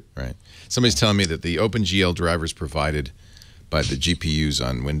 It's cute. Right. Somebody's telling me that the OpenGL drivers provided by the GPUs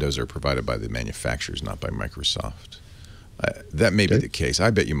on Windows are provided by the manufacturers, not by Microsoft. That may be the case. I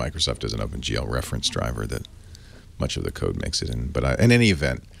bet you Microsoft has an OpenGL reference driver that much of the code makes it in. But in any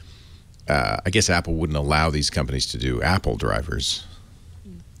event, I guess Apple wouldn't allow these companies to do Apple drivers.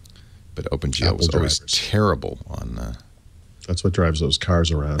 But OpenGL was always terrible on... That's what drives those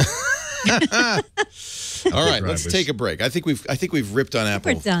cars around. All right, let's take a break. I think we've ripped on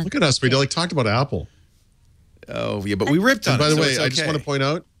Apple. We're done. Look at us. We talked about Apple. Oh, yeah, but we ripped on it. By the way, I just want to point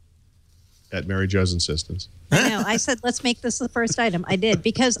out, at Mary Jo's insistence. I know. I said, let's make this the first item. I did,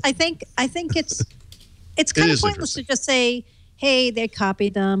 because I think it's kind of pointless to just say, hey, they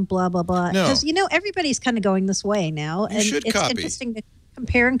copied them, blah, blah, blah. Because, everybody's kind of going this way now. And it's interesting to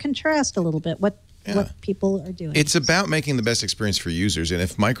compare and contrast a little bit what people are doing. It's about making the best experience for users. And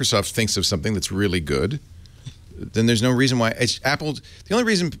if Microsoft thinks of something that's really good, then there's no reason why Apple. The only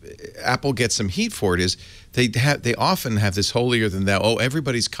reason Apple gets some heat for it is they often have this holier than thou. Oh,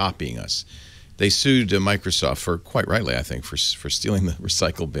 everybody's copying us. They sued Microsoft for, quite rightly, I think, for stealing the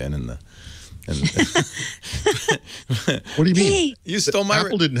recycle bin and the. What do you mean? Hey, you stole my.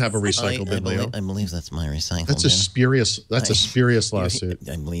 Apple didn't have a recycle bin, Leo. I believe that's my recycle bin. That's a spurious lawsuit.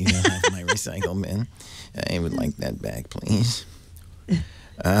 I believe I have my recycle bin. I would like that back, please.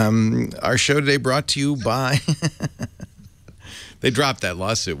 Our show today brought to you by... They dropped that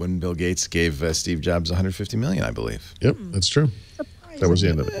lawsuit when Bill Gates gave Steve Jobs $150 million, I believe. Yep, that's true. That was the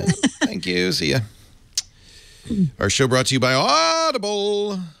end of it. Thank you. See ya. Our show brought to you by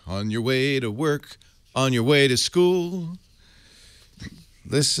Audible. On your way to work, on your way to school.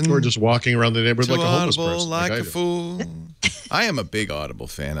 Listen. Or just walking around the neighborhood to like a homeless Audible person. like I a do. fool. I am a big Audible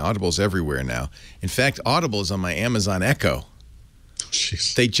fan. Audible's everywhere now. In fact, Audible is on my Amazon Echo.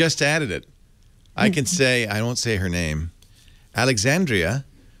 Jeez. They just added it. I can say, I won't say her name, Alexandria,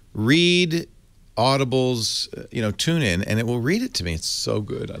 read Audible's, tune in, and it will read it to me. It's so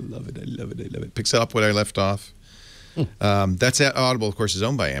good. I love it. I love it. I love it. Picks up where I left off. That's at Audible, of course, is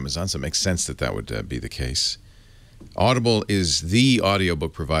owned by Amazon, so it makes sense that that would be the case. Audible is the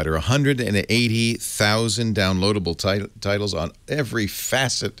audiobook provider. 180,000 downloadable titles on every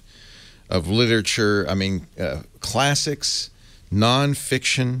facet of literature. I mean, classics,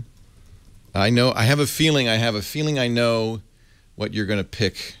 nonfiction. I have a feeling I know what you're going to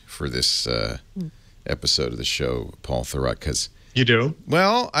pick for this episode of the show, Paul Thurrott, because... You do?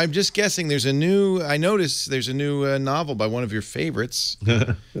 Well, I'm just guessing I noticed there's a new novel by one of your favorites.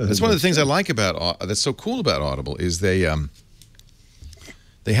 That's one of the things I like that's so cool about Audible is they have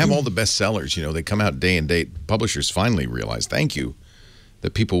all the bestsellers. They come out day and date. Publishers finally realize, thank you,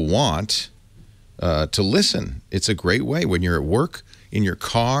 that people want to listen. It's a great way when you're at work, in your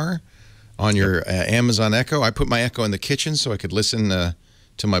car, on your Amazon Echo. I put my Echo in the kitchen so I could listen to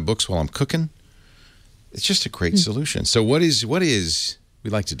my books while I'm cooking. It's just a great solution. So what is we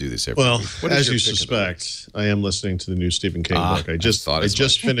like to do this every week. What is as your you pick of the suspect, I am listening to the new Stephen King book. I just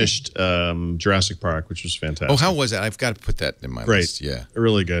finished Jurassic Park, which was fantastic. Oh, how was that? I've got to put that in my list. Yeah.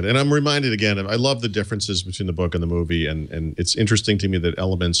 Really good. And I'm reminded again, I love the differences between the book and the movie, and it's interesting to me that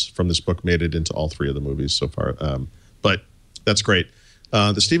elements from this book made it into all three of the movies so far. But that's great.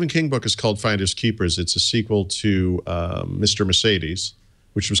 The Stephen King book is called Finders Keepers. It's a sequel to Mr. Mercedes,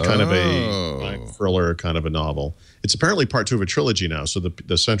 which was kind of a thriller, kind of a novel. It's apparently part 2 of a trilogy now, so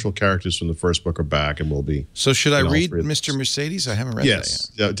the central characters from the first book are back and will be. So should I read Mr. Mercedes? I haven't read that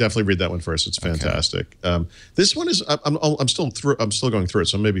yet. Definitely read that one first. It's fantastic. Okay. This one is I'm still going through it,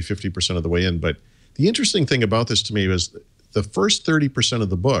 so I'm maybe 50% of the way in. But the interesting thing about this to me is the first 30% of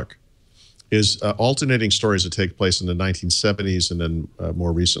the book is alternating stories that take place in the 1970s and then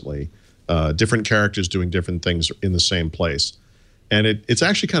more recently, different characters doing different things in the same place. And it's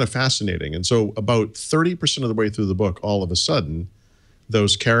actually kind of fascinating. And so about 30% of the way through the book, all of a sudden,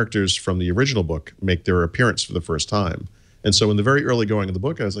 those characters from the original book make their appearance for the first time. And so in the very early going of the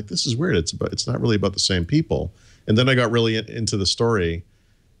book, I was like, this is weird. It's not really about the same people. And then I got really into the story.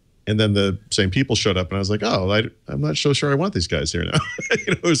 And then the same people showed up. And I was like, oh, I'm not so sure I want these guys here now.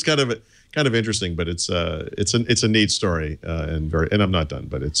 It was kind of interesting. But it's a neat story. And I'm not done.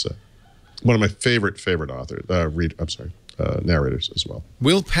 But it's one of my favorite authors. Narrators as well.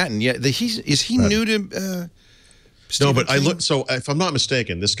 Will Patton, yeah, is he new to? No, but King? So if I'm not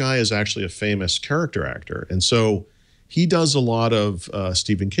mistaken, this guy is actually a famous character actor, and so he does a lot of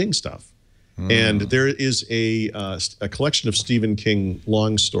Stephen King stuff. And there is a collection of Stephen King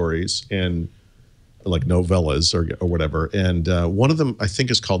long stories and like novellas or whatever, and one of them I think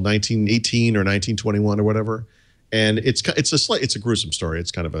is called 1918 or 1921 or whatever, and it's a gruesome story.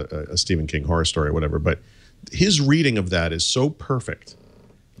 It's kind of a Stephen King horror story or whatever, but his reading of that is so perfect.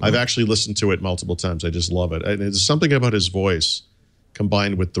 I've actually listened to it multiple times. I just love it. And there's something about his voice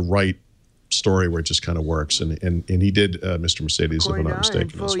combined with the right story where it just kind of works. And he did Mr. Mercedes, if I'm not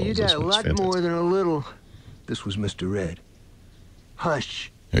mistaken, as well. You got a lot more than a little. This was Mr. Red.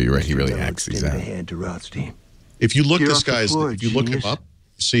 Hush. Oh, you're right. He really acts these out. If you look if you look him up,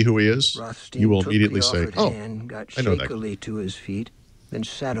 see who he is, you will immediately say, "Oh, I know that guy." To his feet, then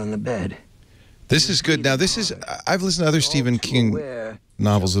sat on the bed. This is good. Now, I've listened to other Stephen King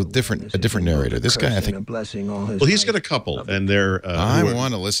novels with a different narrator. This guy, I think. Well, he's got a couple, and they're. I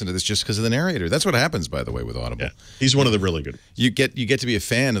want to listen to this just because of the narrator. That's what happens, by the way, with Audible. Yeah, he's one of the really good. You get to be a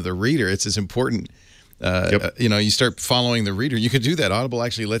fan of the reader. It's as important. You start following the reader. You can do that. Audible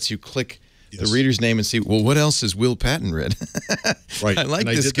actually lets you click the reader's name and see. Well, what else has Will Patton read? Right. I like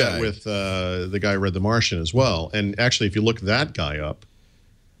this guy. I did that with the guy who read The Martian as well. And actually, if you look that guy up.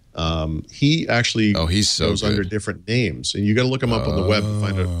 He actually goes under different names, and you got to look him up on the web to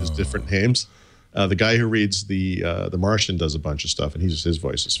find out his different names. The guy who reads the Martian does a bunch of stuff, and his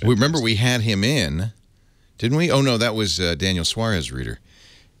voice is fantastic. Remember we had him in, didn't we? Oh no, that was Daniel Suarez reader.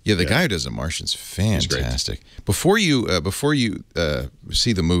 Yeah, the guy who does the Martian's fantastic. Before you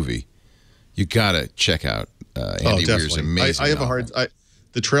see the movie, you got to check out Andy Weir's amazing. I have novel.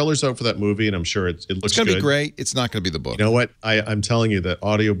 The trailer's out for that movie, and I'm sure it looks good. It's going to be great. It's not going to be the book. You know what? I'm telling you, that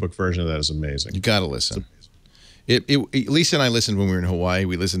audiobook version of that is amazing. You got to listen. Lisa and I listened when we were in Hawaii.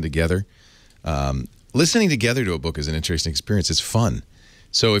 We listened together. Listening together to a book is an interesting experience. It's fun.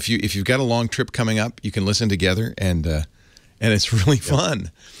 So if you've got a long trip coming up, you can listen together, and it's really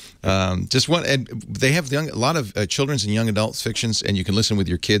fun. And they have a lot of children's and young adults fictions, and you can listen with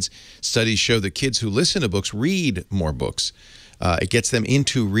your kids. Studies show that kids who listen to books read more books. It gets them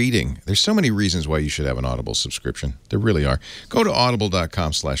into reading. There's so many reasons why you should have an Audible subscription. There really are. Go to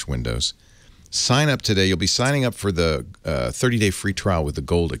audible.com/windows. Sign up today. You'll be signing up for the 30-day free trial with the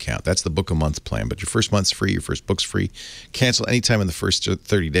Gold account. That's the book a month plan. But your first month's free. Your first book's free. Cancel anytime in the first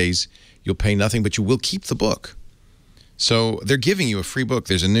 30 days. You'll pay nothing, but you will keep the book. So they're giving you a free book.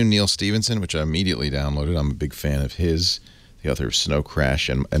 There's a new Neil Stephenson, which I immediately downloaded. I'm a big fan of his. The author of Snow Crash,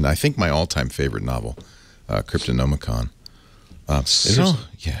 and I think my all-time favorite novel, Cryptonomicon.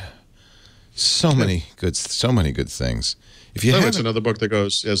 So many good things. If you it's another book that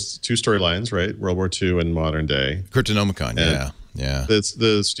has 2 storylines, right? World War II and modern day. Cryptonomicon, yeah.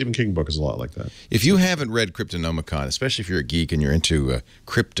 The Stephen King book is a lot like that. If you haven't read Cryptonomicon, especially if you're a geek and you're into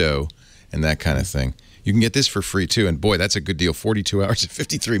crypto and that kind of thing, you can get this for free too. And boy, that's a good deal. 42 hours and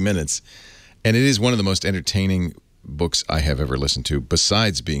 53 minutes. And it is one of the most entertaining books I have ever listened to,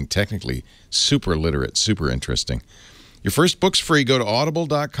 besides being technically super literate, super interesting. Your first book's free. Go to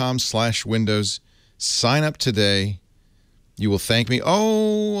audible.com/windows. Sign up today. You will thank me.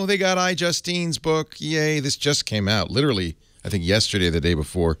 Oh, they got Justine's book. Yay, this just came out. Literally, I think yesterday or the day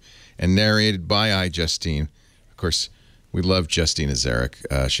before, and narrated by Justine. Of course, we love Justine Azaric.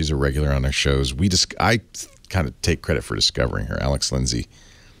 She's a regular on our shows. I kind of take credit for discovering her. Alex Lindsay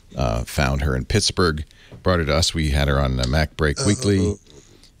found her in Pittsburgh, brought her to us. We had her on Mac Break Weekly,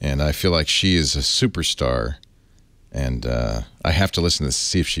 and I feel like she is a superstar. And I have to listen to this to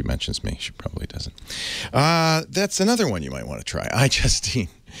see if she mentions me. She probably doesn't. That's another one you might want to try. Justine.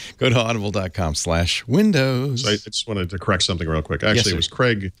 Go to audible.com/windows. So I just wanted to correct something real quick. Actually, Yes, it was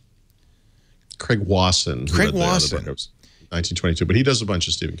Craig Wasson. Craig Wasson. It was 1922, but he does a bunch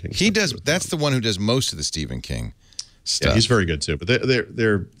of Stephen King. He does. That's the one who does most of the Stephen King stuff. Yeah, he's very good too. But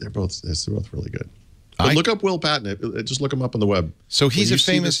they're both really good. But look up Will Patton. Just look him up on the web. So he's a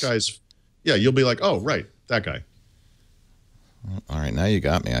famous guy's. Yeah, you'll be like, oh right, that guy. All right, now you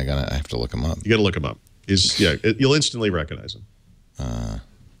got me. I have to look him up. You got to look him up. You'll instantly recognize him. Let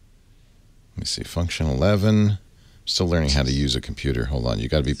me see. Function 11. Still learning how to use a computer. Hold on. You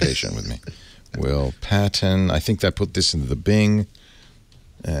got to be patient with me. Will Patton. I think I put this into the Bing.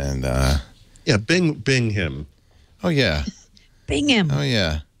 And Bing him. Oh yeah. Bing him. Oh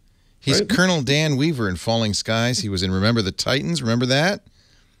yeah. He's right? Colonel Dan Weaver in Falling Skies. He was in Remember the Titans. Remember that?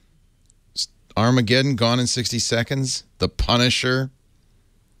 Armageddon, Gone in 60 Seconds, The Punisher.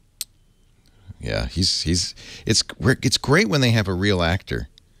 Yeah, it's great when they have a real actor.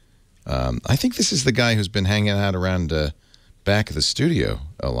 I think this is the guy who's been hanging out around back of the studio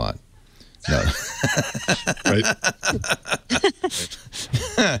a lot. No. Right.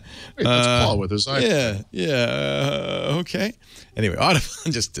 Wait, that's Paul with his iPhone. Yeah. Okay. Anyway, Audible.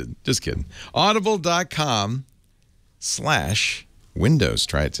 Just kidding. Audible.com/windows.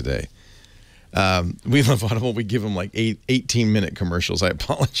 Try it today. We love Audible. We give them like 18-minute commercials. I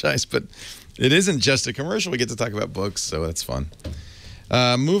apologize, but it isn't just a commercial. We get to talk about books, so that's fun.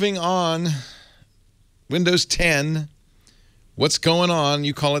 Moving on, Windows 10. What's going on?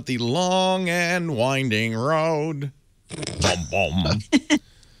 You call it the long and winding road.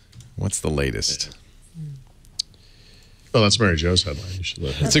 What's the latest? Oh, that's Mary Jo's headline. You should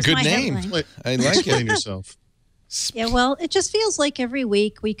look. It's a good name. Headline. I like it. Yourself. Yeah, well, it just feels like every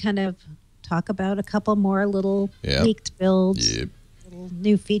week we kind of talk about a couple more little leaked builds, a little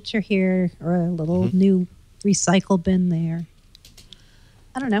new feature here, or a little new recycle bin there.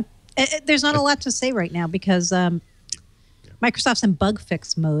 I don't know. There's not a lot to say right now because Microsoft's in bug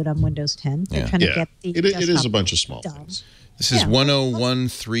fix mode on Windows 10. They're trying to get the it is a bunch of small things. This is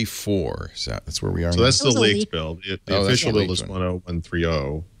 10134. That's where we are. So now. that's the leaked build. The official build is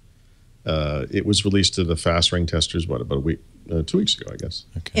 10130. It was released to the fast ring testers, about a week, 2 weeks ago, I guess.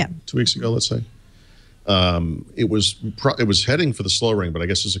 Okay. Yeah. 2 weeks ago, let's say. It was heading for the slow ring, but I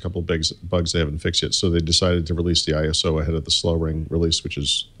guess there's a couple of bugs they haven't fixed yet. So they decided to release the ISO ahead of the slow ring release, which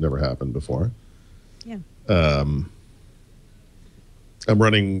has never happened before. Yeah. I'm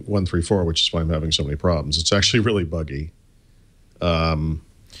running 134, which is why I'm having so many problems. It's actually really buggy.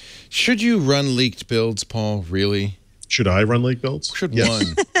 Should you run leaked builds, Paul? Really? Should I run leaked builds? Should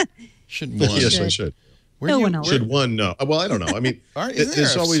one? Should one? Yes, I should. No one else. Should one? No. Well, I don't know. I mean, isn't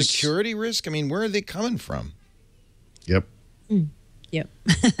there always security risk? I mean, where are they coming from? Yep. Yep.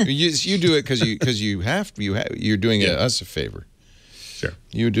 you do it because you have to. You're doing us a favor. Sure.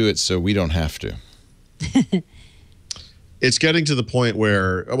 You do it so we don't have to. It's getting to the point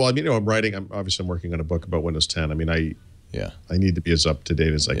where, well, I mean, I'm working on a book about Windows 10. I mean, Yeah. I need to be as up to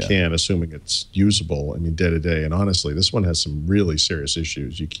date as I can, assuming it's usable. I mean, day to day. And honestly, this one has some really serious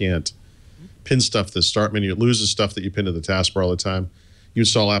issues. You can't pin stuff to the start menu. It loses stuff that you pin to the taskbar all the time. You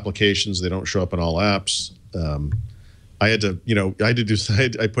install applications; they don't show up in all apps. I had to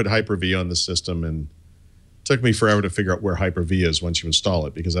I put Hyper-V on the system, and it took me forever to figure out where Hyper-V is once you install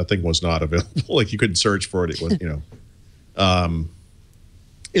it, because that thing was not available. Like, you couldn't search for it. It was,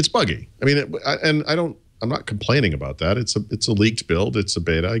 it's buggy. I mean, I'm not complaining about that. It's a leaked build. It's a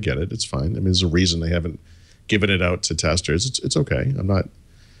beta. I get it. It's fine. I mean, there's a reason they haven't given it out to testers. It's okay. I'm not,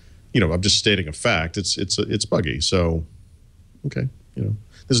 I'm just stating a fact. It's buggy. So, okay.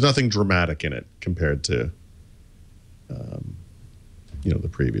 There's nothing dramatic in it compared to, the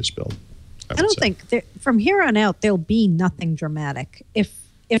previous build. I don't think from here on out there'll be nothing dramatic if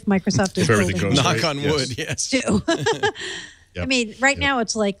Microsoft is everything goes knock on wood. Yes. I mean, right now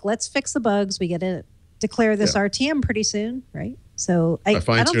it's like, let's fix the bugs. We get to declare this RTM pretty soon, right? So I don't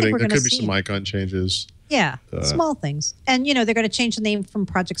think we're going to see. There could be some icon changes. Yeah, small things. And, they're going to change the name from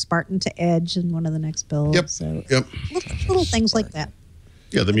Project Spartan to Edge in one of the next builds. Yep. So yep. Little things like that.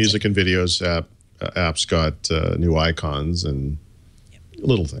 Yeah, the music and videos app's got new icons and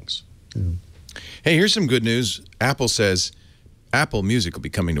little things. Yeah. Hey, here's some good news. Apple says Apple Music will be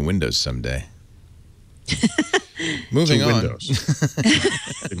coming to Windows someday. Moving on.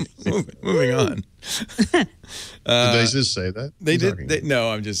 Moving on. Did they just say that? They did.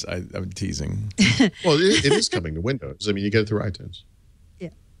 No, I'm teasing. Well, it is coming to Windows. I mean, you get it through iTunes. Yeah.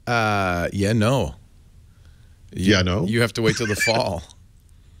 No. No. You have to wait till the fall.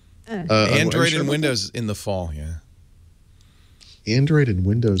 Android and Windows in the fall. Yeah. Android and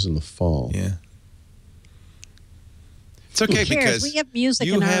Windows in the fall. Yeah. It's okay because we have music.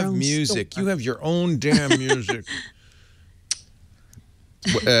 You have music. You have your own damn music.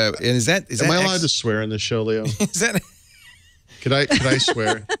 And is that? Am I allowed to swear on this show, Leo? Is that? Could I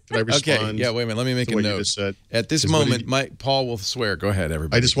swear? Could I respond? Okay. Yeah. Wait a minute. Let me make a note. At this moment, Paul will swear. Go ahead,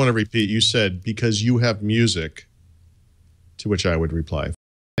 everybody. I just want to repeat. You said because you have music. To which I would reply,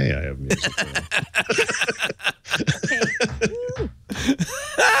 "Hey, I have music."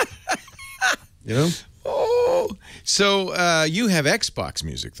 Oh, so you have Xbox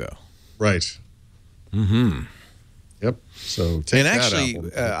music, though, right? Mm-hmm. Yep. So take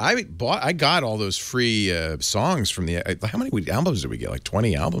I got all those free songs from the. How many albums did we get? Like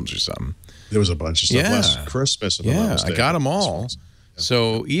 20 albums or something. There was a bunch of stuff last Christmas. I got them all.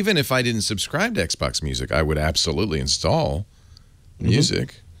 So even if I didn't subscribe to Xbox Music, I would absolutely install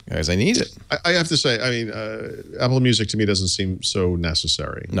music because I need it. I have to say, I mean, Apple Music to me doesn't seem so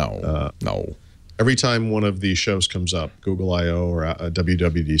necessary. No, no. Every time one of these shows comes up, Google I/O or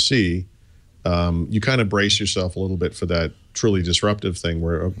WWDC, you kind of brace yourself a little bit for that truly disruptive thing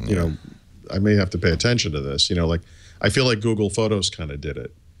where, I may have to pay attention to this. Like I feel like Google Photos kind of did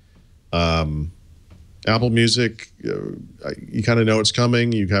it. Apple Music, you kind of know it's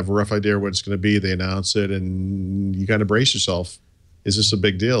coming. You have a rough idea what it's going to be. They announce it, and you kind of brace yourself. Is this a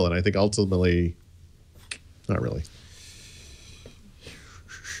big deal? And I think ultimately, not really.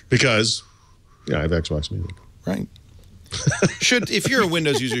 Because, I have Xbox Music. Right. If you're a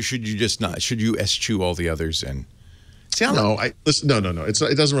Windows user, should you just not? Should you eschew all the others and? No. It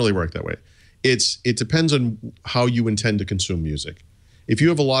doesn't really work that way. It depends on how you intend to consume music. If you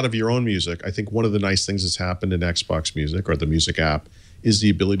have a lot of your own music, I think one of the nice things that's happened in Xbox Music or the Music app is the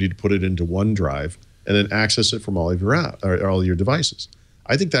ability to put it into OneDrive and then access it from all of your all your devices.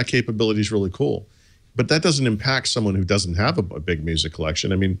 I think that capability is really cool, but that doesn't impact someone who doesn't have a big music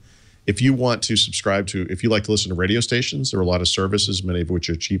collection. I mean, if you want to subscribe to, if you like to listen to radio stations, there are a lot of services, many of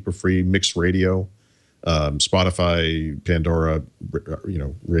which are cheap or free, mixed radio, Spotify, Pandora,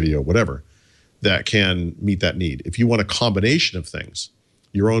 radio, whatever, that can meet that need. If you want a combination of things,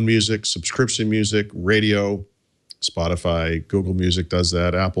 your own music, subscription music, radio, Spotify, Google Music does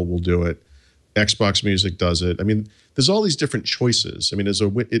that, Apple will do it, Xbox Music does it. I mean, there's all these different choices. I mean,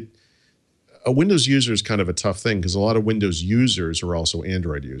 a Windows user is kind of a tough thing because a lot of Windows users are also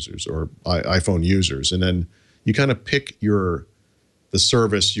Android users or iPhone users. And then you kind of pick the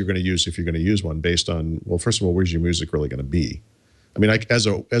service you're going to use if you're going to use one based on, well, first of all, where's your music really going to be? I mean, I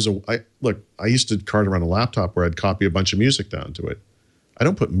used to cart around a laptop where I'd copy a bunch of music down to it. I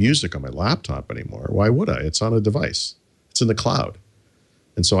don't put music on my laptop anymore. Why would I? It's on a device. It's in the cloud.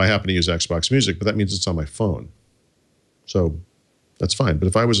 And so I happen to use Xbox Music, but that means it's on my phone. So that's fine. But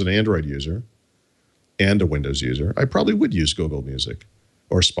if I was an Android user and a Windows user, I probably would use Google Music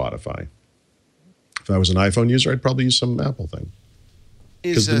or Spotify. If I was an iPhone user, I'd probably use some Apple thing.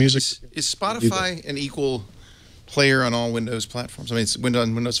 Is Spotify an equal player on all Windows platforms? I mean, it's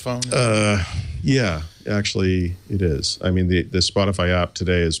on Windows Phone? Yeah, actually, it is. I mean, the Spotify app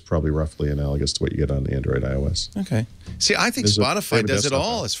today is probably roughly analogous to what you get on Android, iOS. Okay. See, I think There's Spotify a does it desktop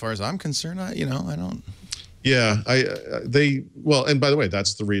all, app. as far as I'm concerned. I don't. Yeah, well, and by the way,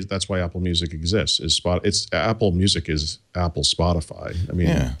 that's the reason. That's why Apple Music exists. It's Apple Music is Apple Spotify. I mean,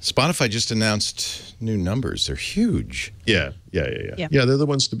 Yeah. Spotify just announced new numbers. They're huge. yeah. Yeah. Yeah, they're the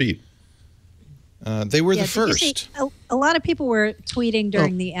ones to beat. They were the did you see- first. a lot of people were tweeting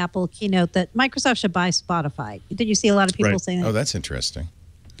during the Apple keynote that Microsoft should buy Spotify. Did you see a lot of people Right. saying that? Oh, that's interesting.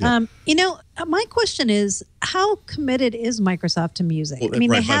 My question is, how committed is Microsoft to music? Well, I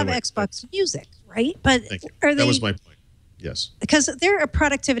mean, right, they by the have way, Xbox Music, right? But Thank you. are they? That was my point. Yes. Because they're a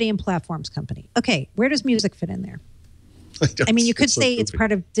productivity and platforms company. Okay, where does music fit in there? I mean, you could say it's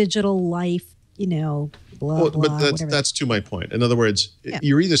part of digital life, blah, blah, But whatever. that's to my point. In other words, Yeah.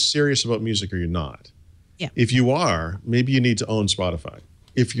 you're either serious about music or you're not. Yeah. If you are, maybe you need to own Spotify.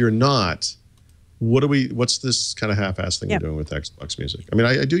 If you're not, what's this kind of half-ass thing Yeah. we're doing with Xbox Music? I mean,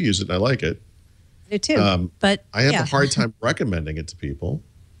 I do use it and I like it. I do too. But I have yeah. a hard time recommending it to people.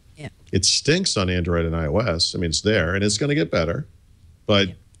 Yeah. It stinks on Android and iOS. I mean, it's there and it's going to get better. But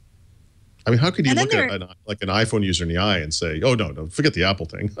I mean, how could you And then look at an iPhone user in the eye and say, "Oh no, forget the Apple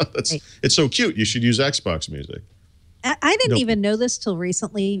thing. Right. It's so cute. You should use Xbox Music." I didn't No. even know this till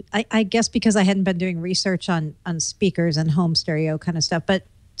recently. I guess because I hadn't been doing research on speakers and home stereo kind of stuff. But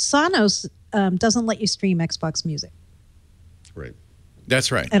Sonos doesn't let you stream Xbox Music Right.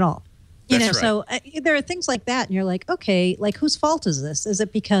 That's right. at all. That's right. So there are things like that, and you're like, okay, like whose fault is this? Is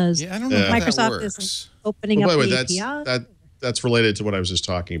it because Yeah, I don't know how that Microsoft works. isn't opening Well, up by the the way, API? that's related to what I was just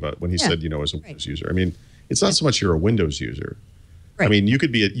talking about when he Yeah. said, as a Windows user. I mean, it's not so much you're a Windows user. I Right. mean, you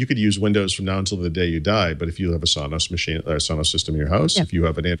could use Windows from now until the day you die, but if you have a Sonos machine or a Sonos system in your house, Yeah. if you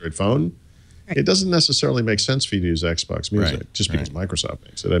have an Android phone, Right. it doesn't necessarily make sense for you to use Xbox Music Right, just because Microsoft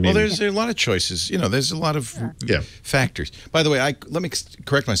makes it. I mean, Well, there's a lot of choices. There's a lot of Yeah. factors. By the way, let me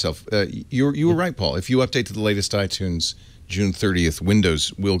correct myself. You were right, Paul. If you update to the latest iTunes June 30th,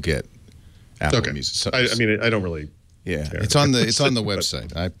 Windows will get Apple okay. Music. So, I mean, I don't really. yeah, care. it's on the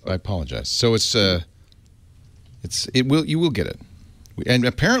website. I apologize. So you will get it, and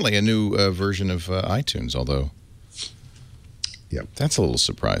apparently a new version of iTunes. Although, yeah, that's a little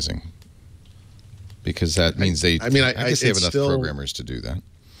surprising. Because that means I guess they have enough programmers to do that.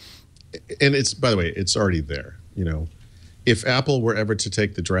 And it's, by the way, it's already there. If Apple were ever to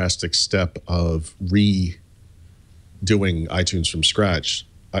take the drastic step of redoing iTunes from scratch,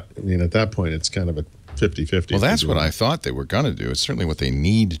 I mean, at that point, it's kind of a 50-50. Well, that's what I thought they were going to do. It's certainly what they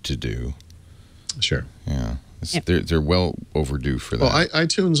need to do. Sure. Yeah. They're well overdue for that. Well,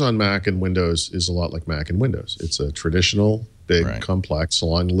 iTunes on Mac and Windows is a lot like Mac and Windows. It's a traditional, big, Right. complex,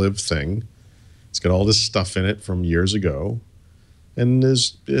 long-lived thing. It's got all this stuff in it from years ago, and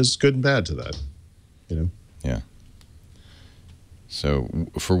is good and bad to that. Yeah. So,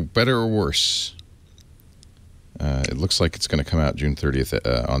 for better or worse, it looks like it's going to come out June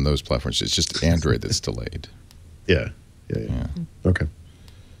 30th on those platforms. It's just Android that's delayed. Yeah. Okay.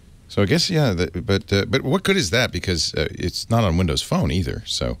 So I guess but what good is that? Because it's not on Windows Phone either.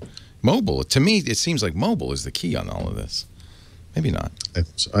 So mobile, to me, it seems like mobile is the key on all of this. Maybe not.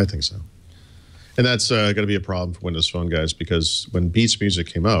 I think so. And that's going to be a problem for Windows Phone guys, because when Beats Music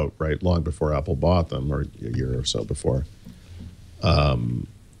came out, right, long before Apple bought them, or a year or so before,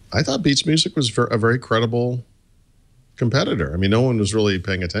 I thought Beats Music was a very credible competitor. I mean, no one was really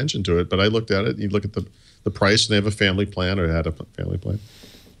paying attention to it, but I looked at it. You look at the price, and they have a family plan, or had a family plan,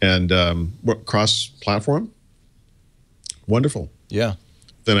 and cross-platform, wonderful. Yeah.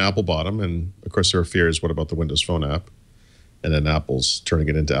 Then Apple bought them, and of course there are fears. What about the Windows Phone app? And then Apple's turning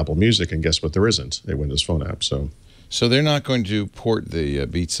it into Apple Music, and guess what? There isn't a Windows Phone app. So they're not going to port the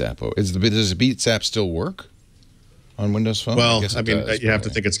Beats app. Does the Beats app still work on Windows Phone? well, guess I it mean, does, you have to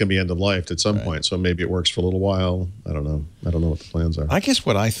probably. think it's going to be end of life at some point. So maybe it works for a little while. I don't know. I don't know what the plans are. I guess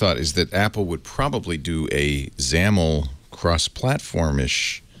what I thought is that Apple would probably do a XAML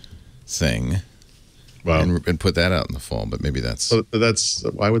cross-platform-ish thing Wow. and put that out in the fall. But maybe that's So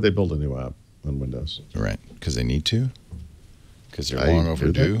why would they build a new app on Windows? right, because they need to. Because they're I long do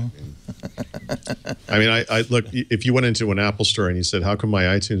overdue. I mean, I look. If you went into an Apple store and you said, "How come my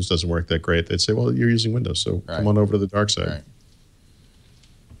iTunes doesn't work that great?" They'd say, "Well, you're using Windows, so Right. come on over to the dark side." Right.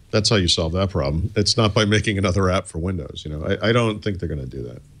 That's how you solve that problem. It's not by making another app for Windows. I don't think they're going to do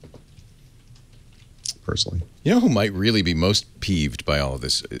that. Personally, You know who might really be most peeved by all of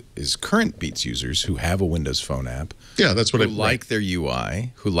this is current Beats users who have a Windows Phone app, yeah, that's what who I like their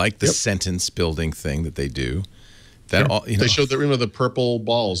UI, who like the Yep. sentence building thing that they do. That all They showed the purple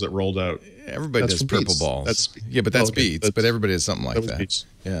balls that rolled out. Everybody That's does from purple Beats. balls. That's but that's okay. Beats. But everybody has something like was that. Beats.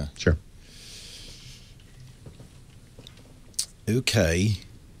 Yeah. Sure. Okay.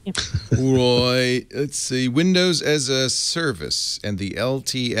 Yep. Right. Let's see. Windows as a Service and the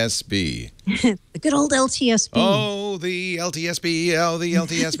LTSB. The good old LTSB. Oh, the LTSB. Oh, the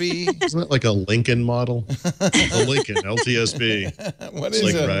LTSB. Isn't that like a Lincoln model? A Lincoln LTSB. What It's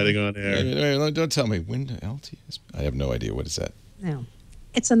is like it? riding on air. Wait, don't tell me. Windows LTSB. I have no idea. What is that? No.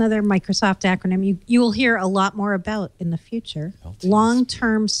 It's another Microsoft acronym you will hear a lot more about in the future. LTSB.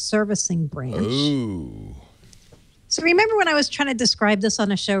 Long-term servicing branch. Ooh. So remember when I was trying to describe this on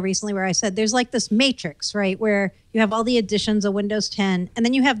a show recently where I said there's like this matrix, right, where you have all the additions of Windows 10, and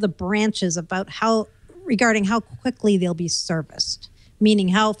then you have the branches regarding how quickly they'll be serviced, meaning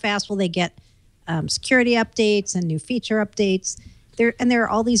how fast will they get security updates and new feature updates. There are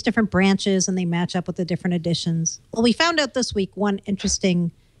all these different branches, and they match up with the different additions. Well, we found out this week one interesting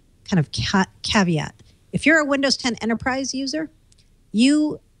kind of caveat. If you're a Windows 10 Enterprise user,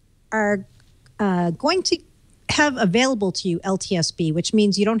 you are going to have available to you LTSB, which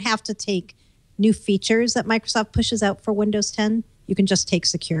means you don't have to take new features that Microsoft pushes out for Windows 10. You can just take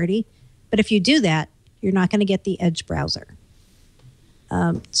security. But if you do that, you're not going to get the Edge browser.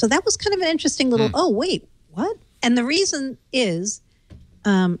 So that was kind of an interesting little, oh, wait, what? And the reason is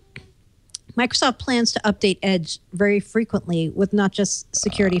Microsoft plans to update Edge very frequently with not just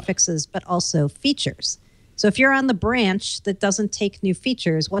security fixes, but also features. So if you're on the branch that doesn't take new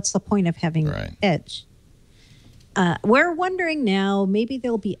features, what's the point of having Edge? We're wondering now, maybe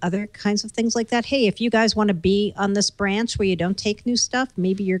there'll be other kinds of things like that. Hey, if you guys want to be on this branch where you don't take new stuff,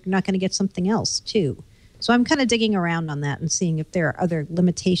 maybe you're not going to get something else too. So I'm kind of digging around on that and seeing if there are other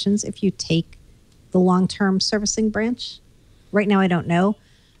limitations if you take the long-term servicing branch. Right now, I don't know.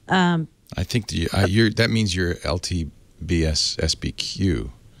 I think that means you're LTBS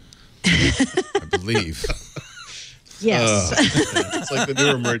SBQ, I believe. Yes. It's like the new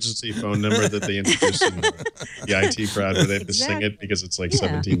emergency phone number that they introduced in the IT crowd where they have to sing it because it's like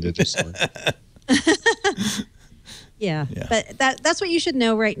 17 digits long. Yeah, but that's what you should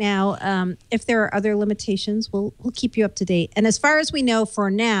know right now. If there are other limitations, we'll keep you up to date. And as far as we know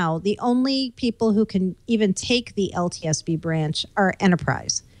for now, the only people who can even take the LTSB branch are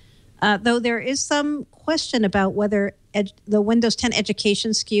Enterprise. Though there is some question about whether the Windows 10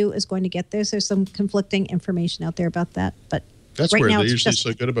 Education SKU is going to get this. There's some conflicting information out there about that. But that's right where now they're it's usually just,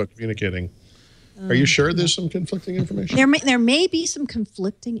 so good about communicating. Are you sure there's some conflicting information? There may be some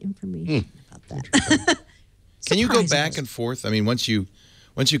conflicting information about that. Can you go back and forth? I mean, once you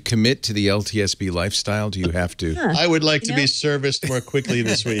commit to the LTSB lifestyle, do you have to? I would like to be serviced more quickly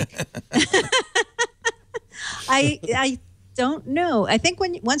this week. I don't know. I think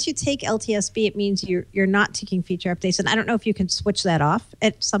once you take LTSB, it means you're not taking feature updates, and I don't know if you can switch that off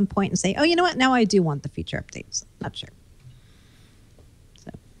at some point and say, oh, you know what? Now I do want the feature updates. Not sure.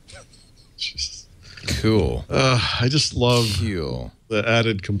 So. Cool. I just love the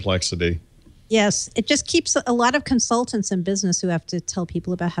added complexity. Yes, it just keeps a lot of consultants in business who have to tell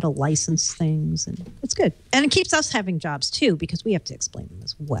people about how to license things, and it's good. And it keeps us having jobs too because we have to explain them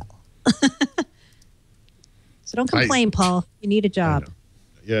as well. So don't complain, Paul. You need a job.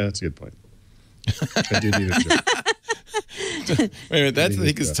 Yeah, that's a good point. I do need a job. Wait a minute, that's I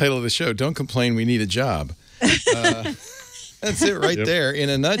think is the title of the show. Don't complain, we need a job. That's it right there in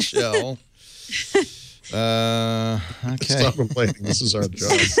a nutshell. Okay. Stop complaining. This is our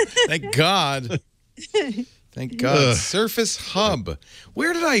job. Thank God. Thank God. Surface Hub.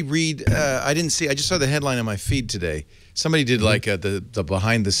 Where did I read? I didn't see. I just saw the headline on my feed today. Somebody did like the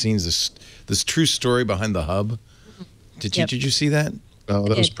behind the scenes, this true story behind the hub. Did you see that? Oh,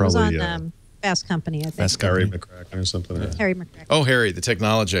 that was probably on Fast Company, I think. Fast Harry Company. McCracken or something. Harry McCracken. Oh, Harry, the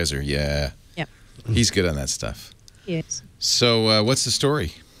technologizer. Yeah. Yep. He's good on that stuff. Yes. So what's the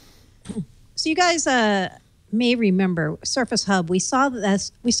story? So you guys may remember Surface Hub. We saw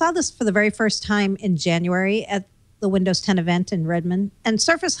this for the very first time in January at the Windows 10 event in Redmond. And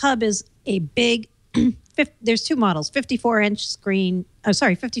Surface Hub is a big. There's two models: 55-inch screen,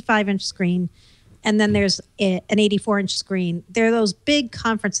 and then there's an 84-inch screen. They're those big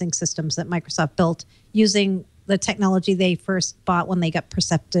conferencing systems that Microsoft built using the technology they first bought when they got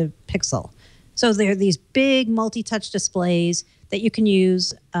Perceptive Pixel. So they're these big multi-touch displays that you can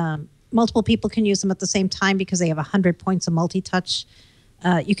use. Multiple people can use them at the same time because they have 100 points of multi-touch.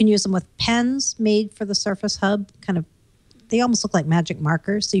 You can use them with pens made for the Surface Hub. They almost look like magic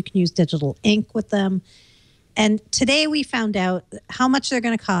markers, so you can use digital ink with them. And today we found out how much they're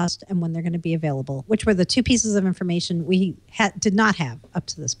going to cost and when they're going to be available, which were the two pieces of information we did not have up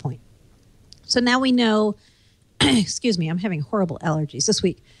to this point. So now we know excuse me, I'm having horrible allergies this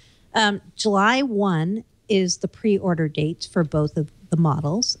week. July 1 is the pre-order date for both of the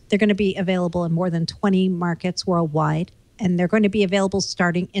models. They're going to be available in more than 20 markets worldwide, and they're going to be available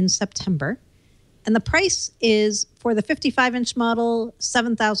starting in September. And the price is, for the 55-inch model,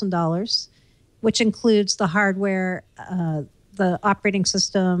 $7,000, which includes the hardware, the operating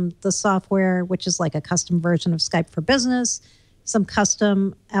system, the software, which is like a custom version of Skype for Business, some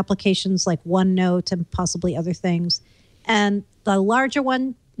custom applications like OneNote and possibly other things. And the larger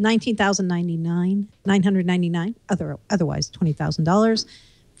one, $999, otherwise $20,000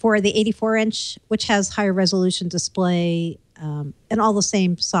 for the 84-inch, which has higher resolution display and all the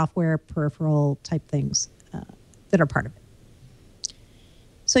same software peripheral type things that are part of it.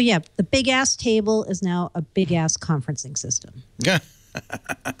 So yeah, the big ass table is now a big ass conferencing system. Yeah.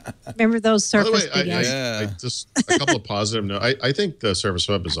 Remember those Surface By the way, big ass? I just a couple of positive notes. I think the Surface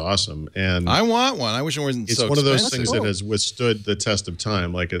Web is awesome, and I want one. I wish it wasn't it's so one of those expensive. things that has withstood the test of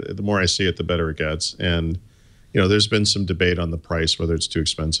time. Like the more I see it, the better it gets. And there's been some debate on the price, whether it's too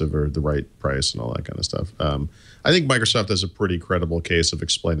expensive or the right price, and all that kind of stuff. I think Microsoft has a pretty credible case of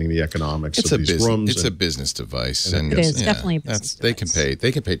explaining the economics of these rooms. It's a business device, and it is definitely a business device.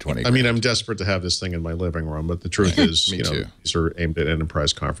 They can pay 20. I mean, I'm desperate to have this thing in my living room, but the truth is, these are aimed at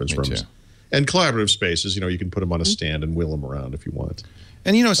enterprise conference rooms and collaborative spaces. You can put them on a stand and wheel them around if you want.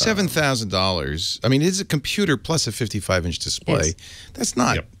 And $7,000. I mean, it's a computer plus a 55-inch display. That's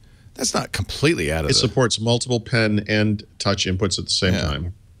not completely out of it supports multiple pen and touch inputs at the same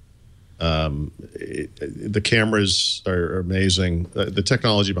time. The cameras are amazing. The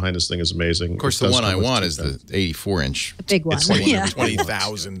technology behind this thing is amazing. Of course, the one I want is the 84-inch. The big one. It's like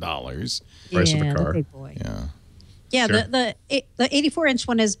 $20,000. Price of the car. The big boy. Yeah. Yeah, Sure. the 84-inch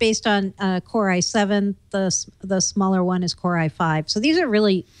one is based on Core i7. The smaller one is Core i5. So these are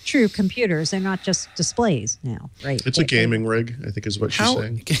really true computers. They're not just displays now, right? It's a gaming rig, I think is what she's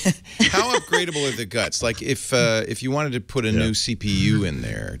saying. How upgradable are the guts? Like if you wanted to put a new CPU in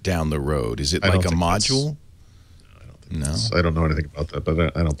there down the road, is it like a module? No, I don't know anything about that,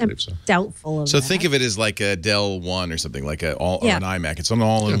 but I don't believe so. Doubtful of So that. think of it as like a Dell 1 or something, like or an iMac. It's an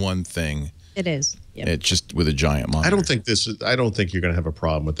all-in-one thing. It is. Yep. It's just with a giant monitor. I don't think you're going to have a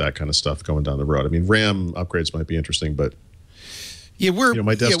problem with that kind of stuff going down the road. I mean, RAM upgrades might be interesting, but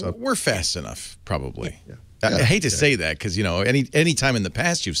my desktop. we're fast enough, probably. I hate to say that because any time in the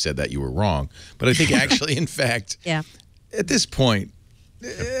past you've said that you were wrong, but I think actually, in fact, at this point,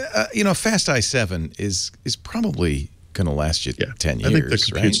 fast i7 is probably going to last you 10 years. I think the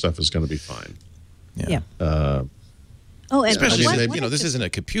compute stuff is going to be fine. Yeah. And especially this isn't a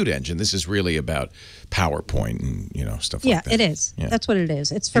compute engine. This is really about PowerPoint and stuff like that. Yeah, it is. Yeah. That's what it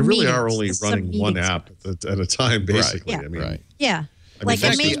is. It's for you really meetings. are only running one app at a time, basically. Right. I mean, Yeah. In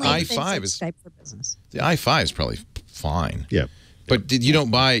fact, the i5 is Skype for Business. The i5 is probably fine. Yeah. But you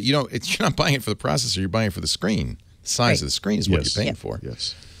don't buy you're not buying it for the processor. You're buying it for the screen. The size of the screen is what you're paying for.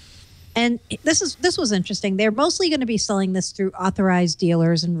 Yes. And this was interesting. They're mostly going to be selling this through authorized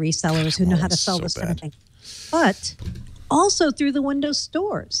dealers and resellers who know how to sell this kind of thing, but also through the Windows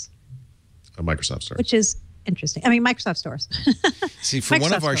stores. A Microsoft store. Which is interesting. I mean, Microsoft stores. See, for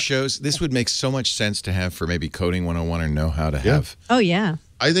one of our shows, this would make so much sense to have for maybe Coding 101 or Know How to have. Oh, yeah.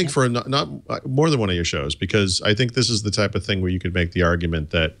 I think for not more than one of your shows, because I think this is the type of thing where you could make the argument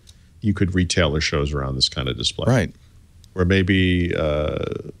that you could retailer shows around this kind of display. Right. Where maybe,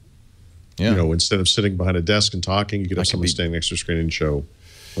 instead of sitting behind a desk and talking, you could have someone standing next to a screen and show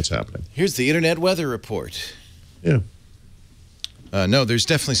what's happening. Here's the Internet Weather Report. Yeah. No, there's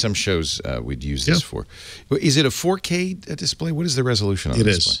definitely some shows we'd use this for. Is it a 4K display? What is the resolution on the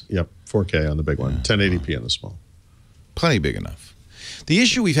display? It is. Yep. 4K on the big one. 1080p on the small. Plenty big enough. The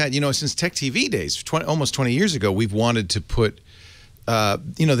issue we've had, since Tech TV days, almost 20 years ago, we've wanted to put,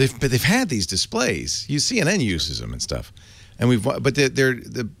 they've had these displays. CNN uses them and stuff, but they're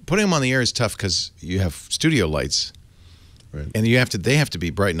putting them on the air is tough because you have studio lights. Right. And they have to be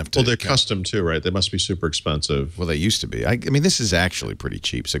bright enough to. Well, they're custom too, right? They must be super expensive. Well, they used to be. I mean, this is actually pretty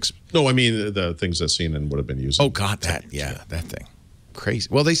cheap. No, I mean the things that CNN would have been using. Oh God, that thing, crazy.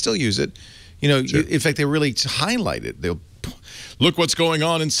 Well, they still use it. In fact, they really highlight it. They'll look what's going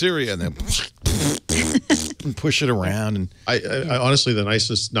on in Syria, and they'll push it around. And I honestly,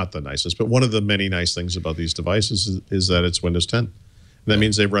 not the nicest, but one of the many nice things about these devices is that it's Windows 10. And that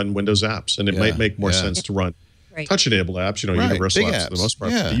means they run Windows apps, and it might make more sense to run. Right. Touch-enabled apps, universal apps for the most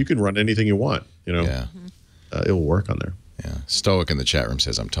part. You can run anything you want, it will work on there. Yeah. Stoic in the chat room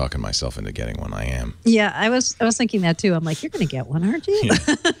says, I'm talking myself into getting one. I am. Yeah, I was thinking that too. I'm like, you're going to get one, aren't you?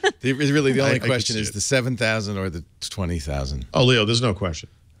 Really, the only question is the 7,000 or the 20,000. Oh, Leo, there's no question.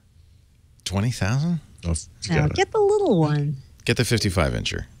 20,000? Oh, Now, get the little one. Get the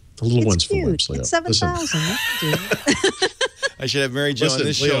 55-incher. The little It's one's for cute. wimps, Leo. It's 7,000. I should have Mary Jo on Listen,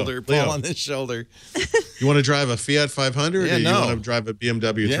 this Leo, shoulder, Paul Leo. on this shoulder. You want to drive a Fiat 500 Yeah, or you no. want to drive a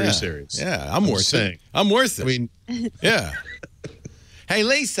BMW 3 Series? Yeah, I'm worth it. I'm worth it. I mean, yeah. Hey,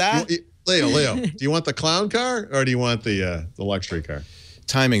 Lisa. Leo, do you want the clown car or do you want the luxury car?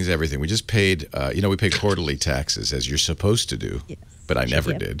 Timing's everything. We just paid, we pay quarterly taxes as you're supposed to do, but I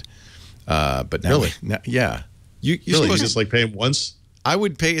never did. But now, Really? Yeah. You're Really? You supposed just like pay them once? I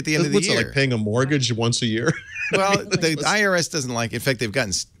would pay at the end of the What's year. it like paying a mortgage once a year? Well, the IRS doesn't like. In fact, they've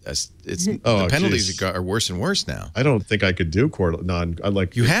gotten the penalties are worse and worse now. I don't think I could do quarterly. I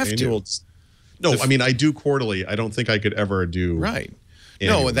like you have annual. to. No, I mean I do quarterly. I don't think I could ever do right.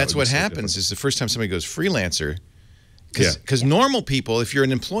 Annual. No, and that's what happens. Is the first time somebody goes freelancer, because normal people, if you're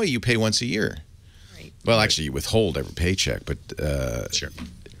an employee, you pay once a year. Right. Well, actually, you withhold every paycheck, but sure.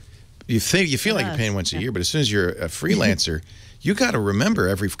 You feel like you're paying once a year, but as soon as you're a freelancer. You got to remember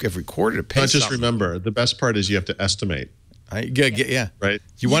every quarter to pay. Not just remember. The best part is you have to estimate. Yeah. Right.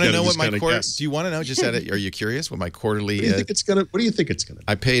 You want to know what my quarter? Do you want to know? Just at it. Are you curious what my quarterly? What do you think it's gonna? What do you think it's gonna?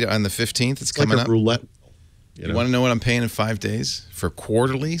 I paid on the 15th. It's coming like a up. Roulette. You want to know what I'm paying in 5 days for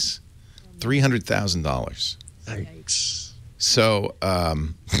quarterlies? $300,000. Yikes. So.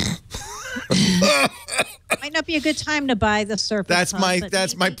 Might not be a good time to buy the Surface.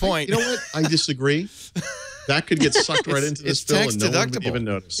 That's my point. You know what? I disagree. That could get sucked right into this bill and no one would even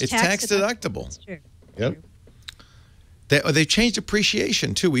notice. It's tax deductible. That's true. Yep. They changed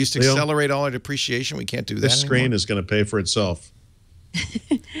depreciation too. We used to accelerate all our depreciation. We can't do that. This screen is going to pay for itself.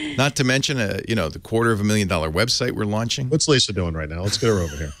 Not to mention, the $250,000 website we're launching. What's Lisa doing right now? Let's get her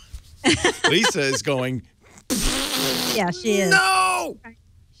over here. Lisa is going. Yeah, she is. No.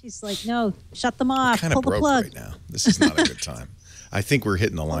 She's like, no, shut them off. Kind Pull of the broke plug. right now. This is not a good time. I think we're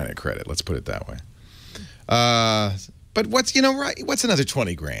hitting the line of credit. Let's put it that way. But what's another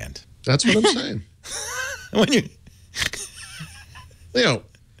 20 grand? That's what I'm saying. When you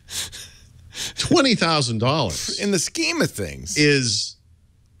 $20,000 in the scheme of things is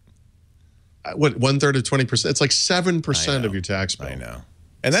what 1/3 of 20%. It's like 7% of your tax bill. I know,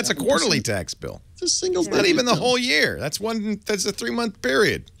 and that's 7%. A quarterly tax bill. It's a single. Not even the whole year. That's a 3-month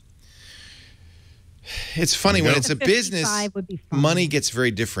period. It's funny when it's a business. Money gets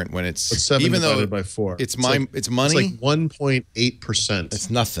very different when it's 7 even though by 4. It's money. It's like 1.8%. It's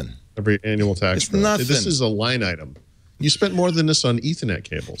nothing. Every annual tax bill. Nothing. This is a line item. You spent more than this on Ethernet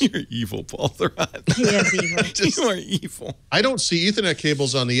cables. You're evil, Paul Thurrott. He is evil. You are evil. I don't see Ethernet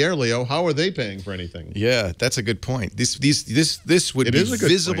cables on the air, Leo. How are they paying for anything? Yeah, that's a good point. This would be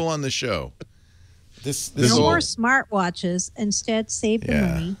visible on the show. No more smartwatches. Instead, save the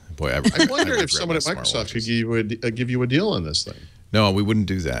money. Boy, I wonder if someone at Microsoft could give you a deal on this thing. No, we wouldn't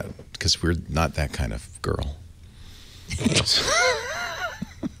do that because we're not that kind of girl.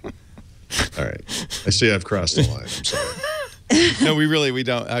 All right. I see I've crossed the line. I'm sorry. No, we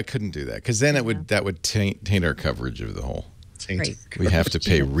don't. I couldn't do that because then that would taint our coverage of the whole. We have to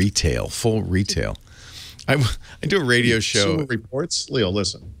pay full retail. I do a radio show. Consumer Reports? Leo,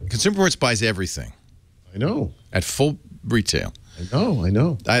 listen. Consumer Reports buys everything. I know. At full retail. I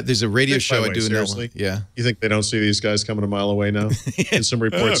know. There's a radio show I do. Seriously? Yeah. You think they don't see these guys coming a mile away now? Consumer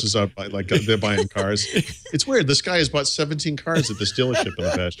Reports is up like they're buying cars. It's weird. This guy has bought 17 cars at this dealership in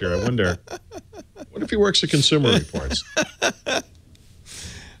the past year. I wonder, what if he works at Consumer Reports?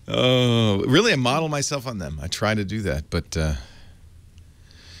 Oh, really? I model myself on them. I try to do that, but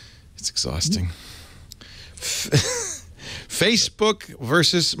it's exhausting. Facebook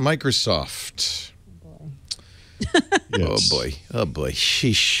versus Microsoft. Yes. Oh boy,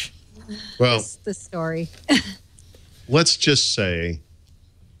 sheesh. Well, the story. Let's just say,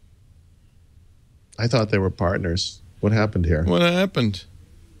 I thought they were partners. What happened here? What happened?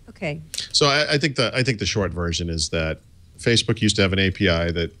 Okay. So I think the short version is that Facebook used to have an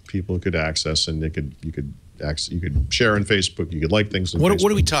API that people could access, and you could share on Facebook. You could like things. What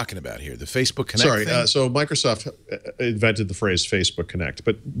are we talking about here? The Facebook Connect thing? So Microsoft invented the phrase Facebook Connect,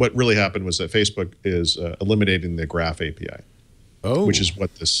 but what really happened was that Facebook is eliminating the Graph API, which is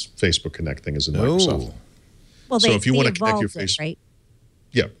what this Facebook Connect thing is in Microsoft. Well, so if you want to connect your Facebook, right?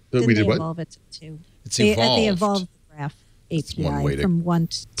 Yeah, we did what? Evolve it too. It's evolved. They evolved the Graph API from 1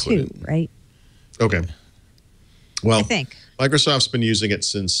 to 2, right? Okay. Well, I think Microsoft's been using it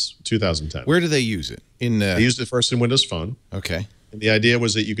since 2010. Where do they use it? They used it first in Windows Phone. Okay. And the idea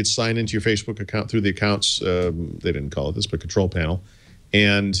was that you could sign into your Facebook account through the accounts, they didn't call it this, but control panel.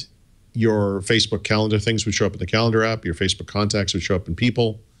 And your Facebook calendar things would show up in the calendar app. Your Facebook contacts would show up in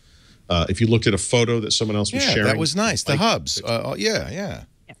People. If you looked at a photo that someone else was sharing. That was nice. The hubs. Yeah.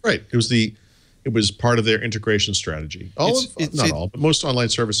 Right. It was the It was part of their integration strategy. Not all, but most online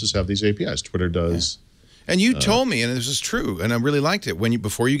services have these APIs. Twitter does. Yeah. And you told me, and this is true, and I really liked it.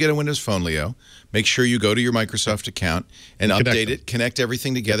 Before you get a Windows Phone, Leo, make sure you go to your Microsoft account and update it, connect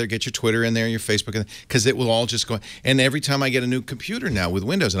everything together, get your Twitter in there, your Facebook, because it will all just go. And every time I get a new computer now with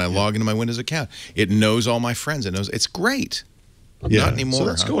Windows and I log into my Windows account, it knows all my friends. It knows it's great. Not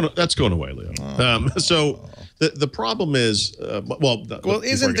anymore. So that's going away, Leo. So the problem is,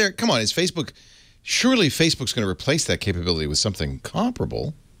 isn't there? Come on, is Facebook? Surely Facebook's going to replace that capability with something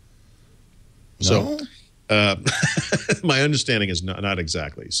comparable. No? So. My understanding is not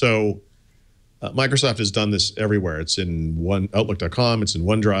exactly. So Microsoft has done this everywhere. It's in Outlook.com. It's in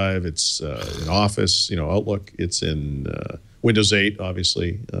OneDrive. It's in Office, Outlook. It's in Windows 8,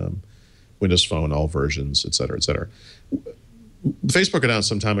 obviously, Windows Phone, all versions, et cetera, et cetera. Facebook announced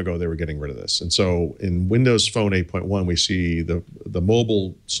some time ago they were getting rid of this. And so in Windows Phone 8.1, we see the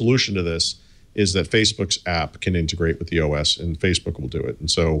mobile solution to this is that Facebook's app can integrate with the OS, and Facebook will do it.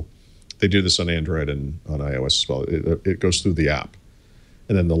 And so they do this on Android and on iOS as well. It goes through the app.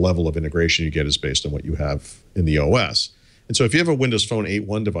 And then the level of integration you get is based on what you have in the OS. And so if you have a Windows Phone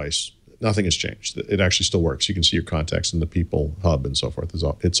 8.1 device, nothing has changed. It actually still works. You can see your contacts in the People hub and so forth.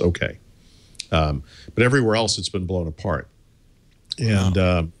 It's okay. But everywhere else, it's been blown apart. And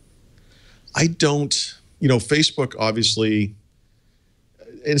I don't, Facebook obviously,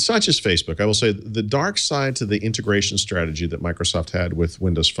 and it's not just Facebook. I will say the dark side to the integration strategy that Microsoft had with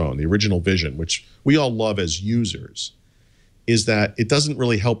Windows Phone, the original vision, which we all love as users, is that it doesn't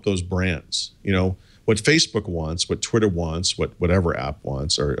really help those brands. What Facebook wants, what Twitter wants, whatever app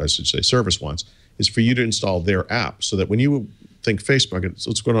wants, or I should say service wants, is for you to install their app so that when you think Facebook,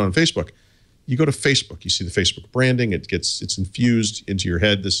 what's going on Facebook, you go to Facebook, you see the Facebook branding, it's infused into your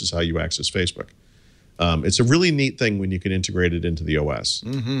head. This is how you access Facebook. It's a really neat thing when you can integrate it into the OS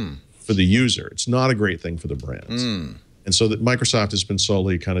for the user. It's not a great thing for the brands. And so that Microsoft has been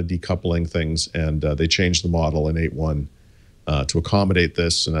slowly kind of decoupling things, and they changed the model in 8.1 to accommodate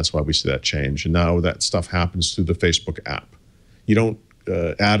this, and that's why we see that change. And now that stuff happens through the Facebook app. You don't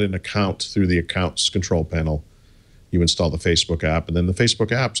add an account through the accounts control panel. You install the Facebook app, and then the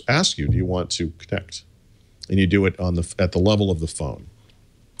Facebook app asks you, do you want to connect? And you do it at the level of the phone.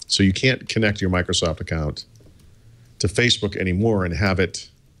 So you can't connect your Microsoft account to Facebook anymore and have it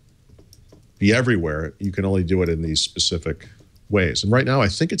be everywhere. You can only do it in these specific ways. And right now, I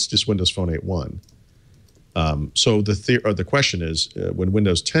think it's just Windows Phone 8.1. So the question is, when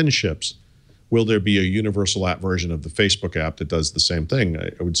Windows 10 ships, will there be a universal app version of the Facebook app that does the same thing?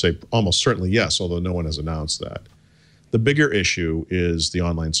 I would say almost certainly yes, although no one has announced that. The bigger issue is the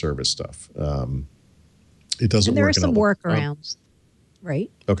online service stuff. It doesn't work. And there are some workarounds. Right.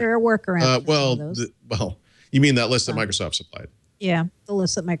 Okay. There are workarounds. You mean that list that Microsoft supplied? Yeah, the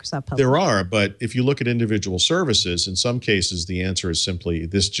list that Microsoft published. There are, but if you look at individual services, in some cases, the answer is simply,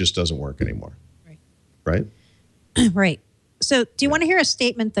 this just doesn't work anymore. Right? Right. So do you want to hear a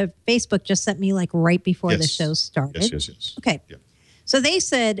statement that Facebook just sent me right before the show started? Yes. Okay. Yeah. So they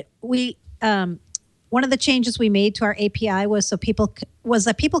said one of the changes we made to our API was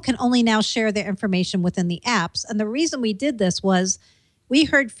that people can only now share their information within the apps. And the reason we did this was we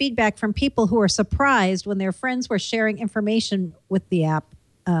heard feedback from people who were surprised when their friends were sharing information with the app,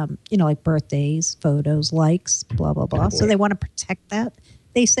 like birthdays, photos, likes, blah, blah, blah. So they want to protect that,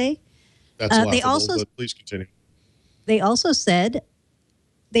 they say. That's laughable, but please continue. They also said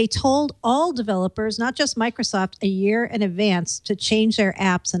they told all developers, not just Microsoft, a year in advance to change their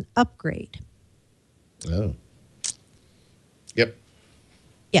apps and upgrade. Oh. Yep.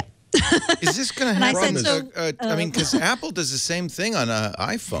 Yeah. Is this going to happen? Because Apple does the same thing on an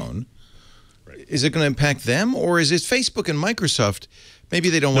iPhone. Right. Is it going to impact them, or is it Facebook and Microsoft? Maybe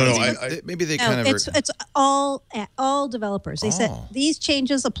they don't want to. Maybe they kind of. It's all developers. They said these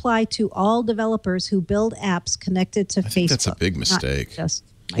changes apply to all developers who build apps connected to Facebook. I think that's a big mistake.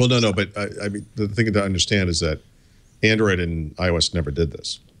 Well, no, but I mean, the thing to understand is that Android and iOS never did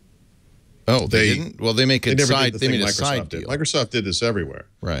this. Oh, they didn't? Well, they made a side deal. Microsoft did this everywhere.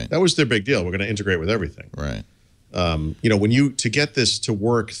 Right. That was their big deal. We're going to integrate with everything. Right. To get this to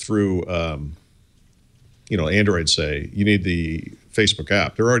work through, Android, say, you need the Facebook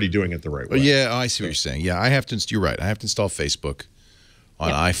app. They're already doing it the right way. Yeah, I see what you're saying. Yeah, you're right. I have to install Facebook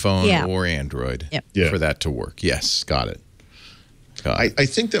on iPhone or Android for that to work. Yes, got it. I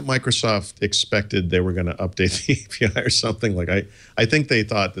think that Microsoft expected they were going to update the API or something. I think they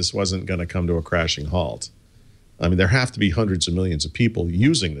thought this wasn't going to come to a crashing halt. I mean, there have to be hundreds of millions of people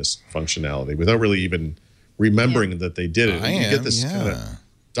using this functionality without really even remembering that they did it. You get this kind of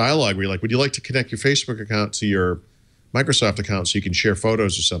dialogue where you're like, would you like to connect your Facebook account to your Microsoft account so you can share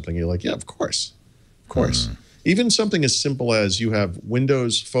photos or something. You're like, yeah, of course. Of course. Even something as simple as you have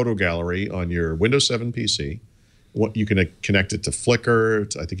Windows Photo Gallery on your Windows 7 PC. You can connect it to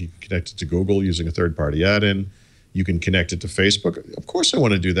Flickr. I think you can connect it to Google using a third-party add-in. You can connect it to Facebook. Of course I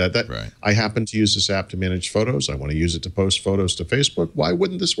want to do that. Right. I happen to use this app to manage photos. I want to use it to post photos to Facebook. Why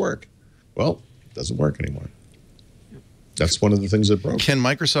wouldn't this work? Well, it doesn't work anymore. That's one of the things that broke. Can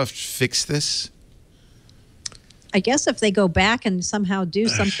Microsoft fix this? I guess if they go back and somehow do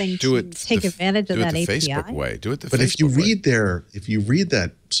something to take advantage of that API. Do it the Facebook way. Do it the but Facebook way. if you read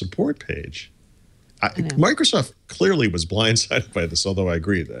that support page, Microsoft clearly was blindsided by this, although I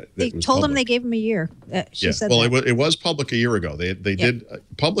agree that they told them they gave them a year. She said that. It was public a year ago. They did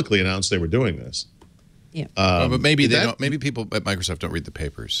publicly announce they were doing this. Yeah. But maybe they don't. Maybe people at Microsoft don't read the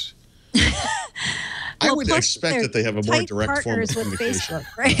papers. I would expect that they have a more direct form of communication.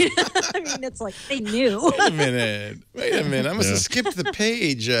 Facebook, right? I mean, it's like they knew. Wait a minute. I must have skipped the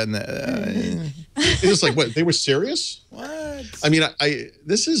page on that. It's just like, what? They were serious? What? I mean,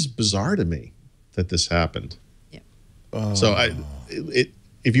 this is bizarre to me that this happened. Yeah. So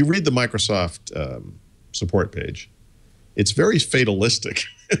if you read the Microsoft support page, it's very fatalistic.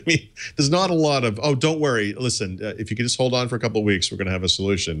 I mean, there's not a lot of, oh, don't worry. Listen, if you could just hold on for a couple of weeks, we're going to have a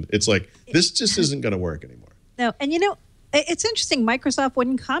solution. It's like, this just isn't going to work anymore. No, and it's interesting. Microsoft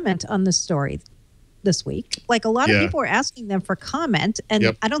wouldn't comment on this story this week. Like a lot of people were asking them for comment,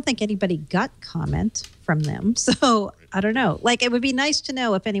 and I don't think anybody got comment from them. So I don't know. Like it would be nice to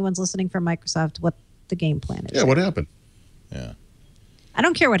know if anyone's listening from Microsoft what the game plan is. Yeah, what happened? Yeah. I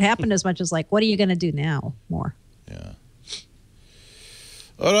don't care what happened as much as like, what are you going to do now more? Yeah.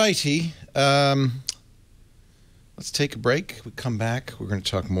 All righty. Let's take a break. We come back. We're going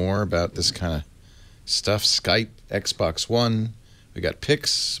to talk more about this kind of stuff. Skype, Xbox One. We got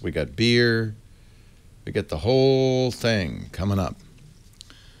picks. We got beer. We got the whole thing coming up.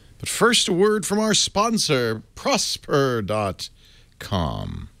 But first, a word from our sponsor, Prosper.com.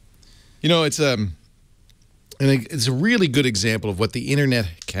 You know, it's a really good example of what the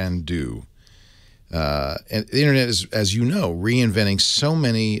Internet can do. And the Internet is, as you know, reinventing so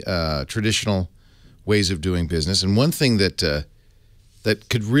many traditional ways of doing business. And one thing that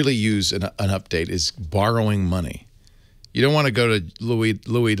could really use an update is borrowing money. You don't want to go to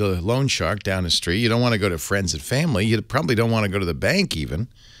Louis the Loan Shark down the street. You don't want to go to friends and family. You probably don't want to go to the bank even.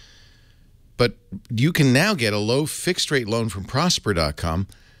 But you can now get a low fixed-rate loan from Prosper.com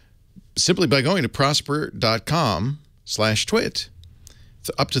simply by going to Prosper.com/twit.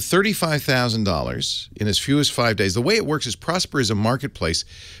 Up to $35,000 in as few as 5 days. The way it works is Prosper is a marketplace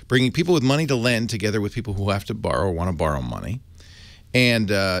bringing people with money to lend together with people who have to borrow or want to borrow money.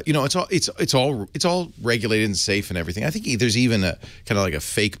 And it's all regulated and safe and everything. I think there's even a kind of like a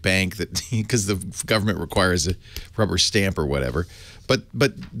fake bank that because the government requires a rubber stamp or whatever. But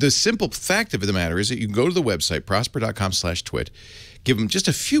the simple fact of the matter is that you can go to the website prosper.com/twit, give them just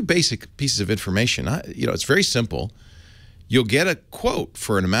a few basic pieces of information. It's very simple. You'll get a quote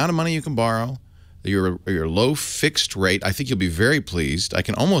for an amount of money you can borrow, your low fixed rate. I think you'll be very pleased. I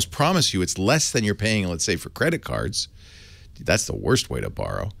can almost promise you it's less than you're paying, let's say, for credit cards. That's the worst way to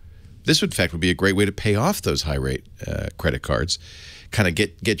borrow. This, in fact, would be a great way to pay off those high-rate credit cards, kind of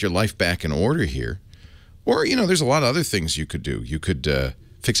get your life back in order here. Or, there's a lot of other things you could do. You could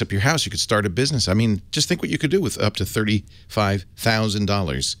fix up your house. You could start a business. I mean, just think what you could do with up to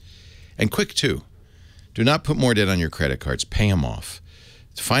 $35,000. And quick, too. Do not put more debt on your credit cards. Pay them off.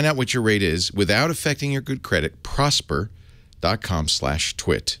 To find out what your rate is without affecting your good credit,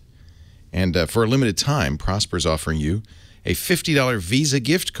 Prosper.com/twit. And for a limited time, Prosper is offering you a $50 Visa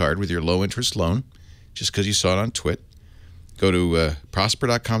gift card with your low-interest loan, just because you saw it on Twit. Go to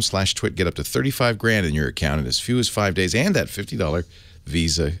Prosper.com/twit. Get up to $35,000 in your account in as few as 5 days, and that $50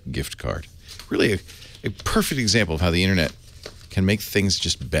 Visa gift card. Really a perfect example of how the Internet can make things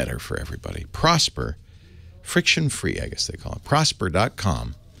just better for everybody. Prosper. Friction-free, I guess they call it.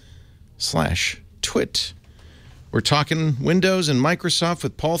 Prosper.com/twit. We're talking Windows and Microsoft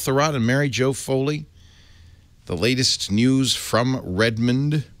with Paul Thurrott and Mary Jo Foley. The latest news from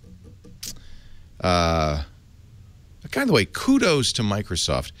Redmond. By the way, kudos to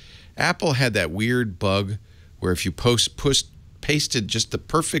Microsoft. Apple had that weird bug where if you pasted just the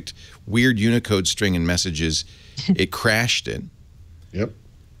perfect weird Unicode string in messages, it crashed it. Yep.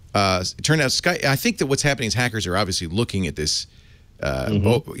 It turned out Skype. I think that what's happening is hackers are obviously looking at this,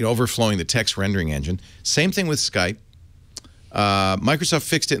 overflowing the text rendering engine. Same thing with Skype. Microsoft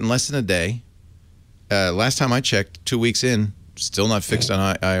fixed it in less than a day. Last time I checked, 2 weeks in, still not fixed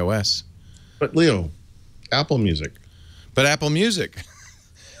on iOS. But Leo, Apple Music. But Apple Music.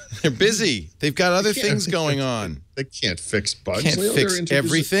 They're busy. They've got other things going on. They can't fix bugs. Can't fix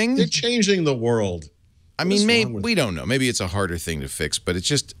everything. They're changing the world. I mean, maybe we don't know. Maybe it's a harder thing to fix, but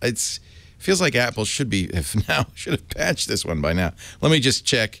it feels like Apple should have patched this one by now. Let me just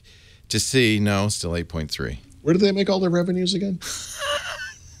check to see. No, still 8.3. Where do they make all their revenues again?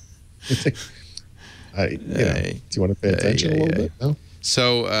 Do you want to pay attention a little bit? No.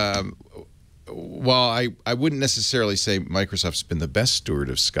 So, while I wouldn't necessarily say Microsoft's been the best steward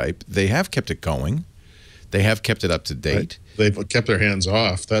of Skype, they have kept it going. They have kept it up to date. Right. They've kept their hands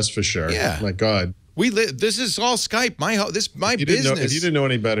off. That's for sure. Yeah. My God. This is all Skype. My business. If you didn't know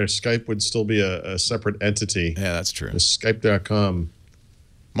any better, Skype would still be a separate entity. Yeah, that's true. It's Skype.com.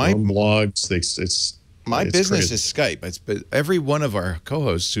 My blogs. My business is Skype. But every one of our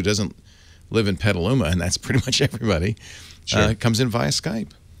co-hosts who doesn't live in Petaluma, and that's pretty much everybody, comes in via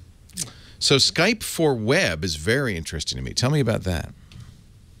Skype. So Skype for Web is very interesting to me. Tell me about that.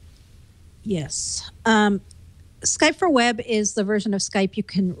 Yes. Skype for Web is the version of Skype you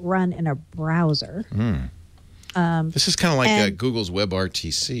can run in a browser. This is kind of like Google's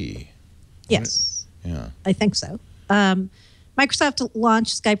WebRTC. Yes. Yeah. I think so. Microsoft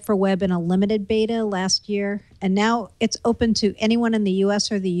launched Skype for Web in a limited beta last year, and now it's open to anyone in the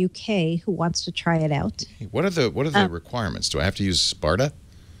U.S. or the U.K. who wants to try it out. What are the requirements? Do I have to use Sparta?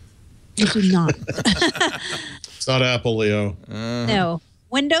 You do not. It's not Apple, Leo. No.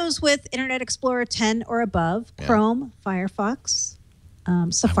 Windows with Internet Explorer 10 or above, Chrome, Firefox,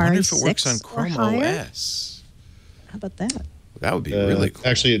 Safari I wonder if 6 it works on Chrome OS. How about that? That would be really cool.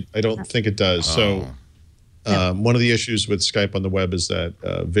 Actually, I don't think it does. So one of the issues with Skype on the web is that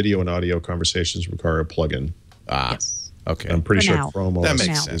video and audio conversations require a plugin. Yes. Okay. I'm pretty For sure now. Chrome That OS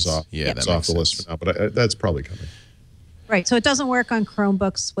makes sense. is off. Yeah, it's that off makes the list sense. for now, but that's probably coming. Right. So it doesn't work on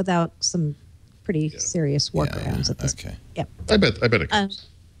Chromebooks without some pretty serious workarounds at this point. Yep. I bet it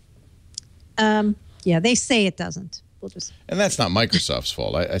can. Yeah, they say it doesn't. We'll just. And that's not Microsoft's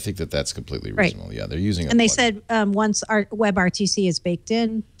fault. I think that's completely reasonable. Yeah, they're using And they said once our WebRTC is baked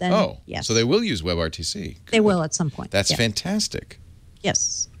in, then yes. So they will use WebRTC. They will at some point. That's fantastic.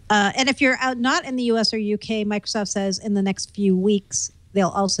 Yes. And if you're not in the U.S. or U.K., Microsoft says in the next few weeks, they'll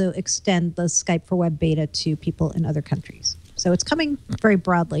also extend the Skype for Web beta to people in other countries. So it's coming very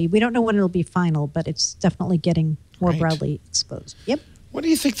broadly. We don't know when it'll be final, but it's definitely getting more broadly exposed. Yep. What do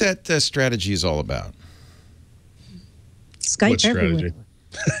you think that strategy is all about? Skype everywhere.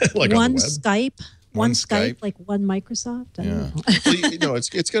 Like one on the web? Skype. One Skype, like one Microsoft. I don't know. Well,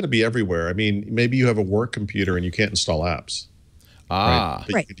 it's got to be everywhere. I mean, maybe you have a work computer and you can't install apps.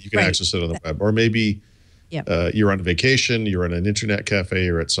 Right. You can access it on the web. Or maybe you're on vacation, you're in an internet cafe,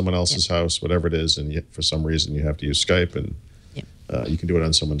 or at someone else's house, whatever it is, and for some reason you have to use Skype, and you can do it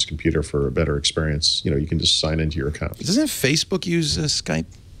on someone's computer for a better experience. You can just sign into your account. Doesn't Facebook use Skype?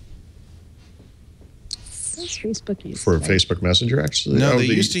 Facebook use for Facebook Messenger, actually? No, they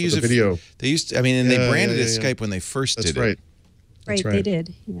used to use it. Video. They used to, and they branded it Skype when they first did it. Right, they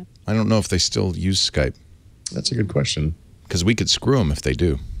did. Yeah. I don't know if they still use Skype. That's a good question. Because we could screw them if they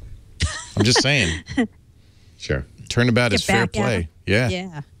do. I'm just saying. Sure. Turnabout is fair play. Yeah.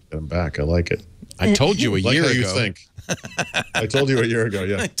 Get them back. I like it. I told you a year ago. You think. I told you a year ago,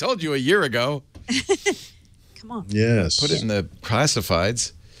 yeah. I told you a year ago. Come on. Yes. Put it in the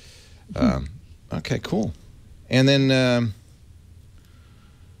classifieds. Okay, cool. And then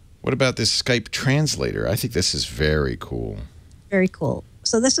what about this Skype translator? I think this is very cool. Very cool.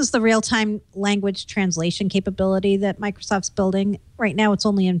 So this is the real-time language translation capability that Microsoft's building. Right now it's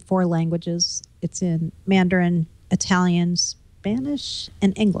only in 4 languages. It's in Mandarin, Italian, Spanish,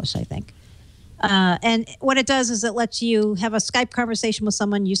 and English, I think. And what it does is it lets you have a Skype conversation with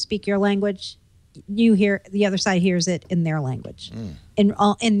someone, you speak your language, you hear, the other side hears it in their language in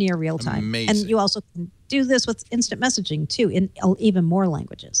near real time. Amazing. And you also can do this with instant messaging too, in even more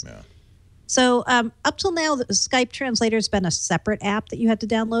languages. Yeah. So up till now, the Skype translator has been a separate app that you had to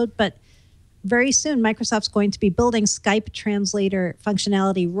download, but very soon Microsoft's going to be building Skype translator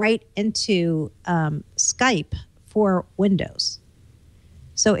functionality right into Skype for Windows.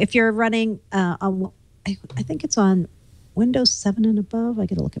 So if you're running on, I think it's on Windows 7 and above. I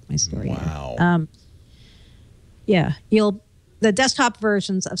got to look at my story. Wow. Yeah, the desktop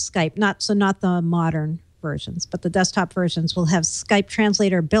versions of Skype, not the modern versions, but the desktop versions will have Skype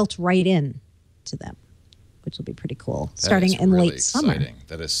translator built right in to them, which will be pretty cool. Starting in really late summer.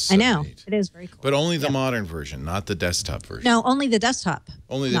 That is so I know. neat. It is very cool. But only the modern version, not the desktop version. No, only the desktop.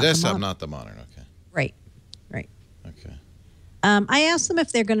 Only the desktop, not the modern. Okay. Right. Okay. I asked them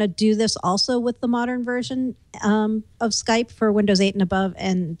if they're going to do this also with the modern version of Skype for Windows 8 and above,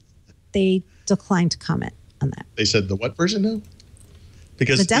 and they declined to comment on that. They said the what version now?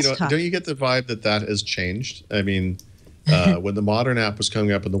 Because the desktop. don't you get the vibe that that has changed? I mean, when the modern app was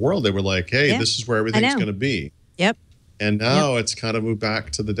coming up in the world, they were like, "Hey, this is where everything's going to be." Yep. And now it's kind of moved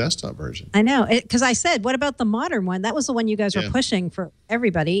back to the desktop version. I know, because I said, "What about the modern one?" That was the one you guys were pushing for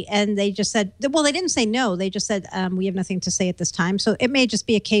everybody, and they just said, "Well, they didn't say no. They just said we have nothing to say at this time." So it may just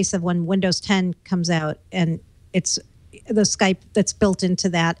be a case of when Windows 10 comes out, and it's the Skype that's built into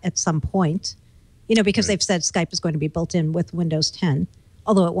that at some point. Because they've said Skype is going to be built in with Windows 10,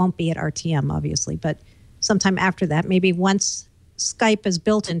 although it won't be at RTM, obviously. But sometime after that, maybe once Skype is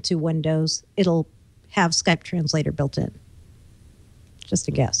built into Windows, it'll have Skype Translator built in. Just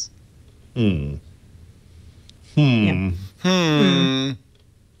a guess. I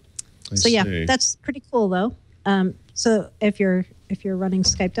So see. that's pretty cool though. So if you're running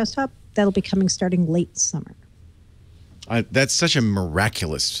Skype Desktop, that'll be coming starting late summer. That's such a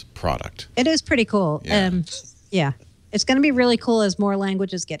miraculous product. It is pretty cool. Yeah. It's going to be really cool as more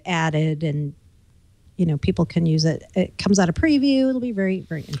languages get added and people can use it. It comes out of preview. It'll be very,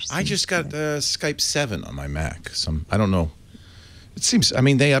 very interesting. I just got Skype 7 on my Mac. I don't know. It seems. I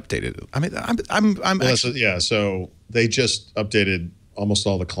mean, they updated it. I mean, I'm actually. So they just updated almost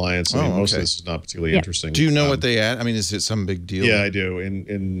all the clients. I mean, most of this is not particularly interesting. Do you know what they add? I mean, is it some big deal? Yeah, I do.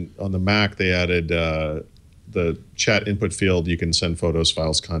 On the Mac, they added the chat input field. You can send photos,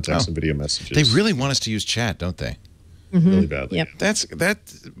 files, contacts, and video messages. They really want us to use chat, don't they? Really badly. Yep.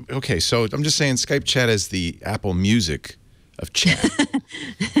 Okay, so I'm just saying Skype chat is the Apple Music of chat.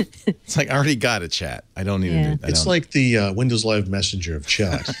 It's like I already got a chat. I don't need to do that. It's like the Windows Live Messenger of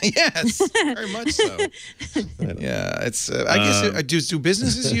chat. Yes, very much so. Yeah, it's. I guess do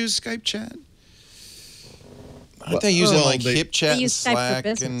businesses use Skype chat? Aren't they using HipChat and Slack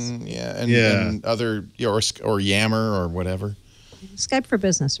and other or Yammer or whatever? Skype for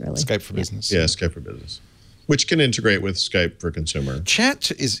Business, really. Skype for Business. Yeah, Skype for Business, which can integrate with Skype for Consumer. Chat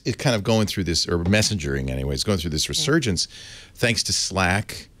is kind of going through this, or messengering anyway, is going through this resurgence, thanks to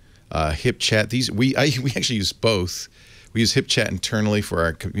Slack, HipChat. We actually use both. We use HipChat internally for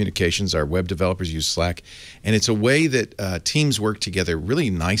our communications. Our web developers use Slack. And it's a way that teams work together really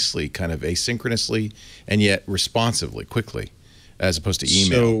nicely, kind of asynchronously, and yet responsively, quickly, as opposed to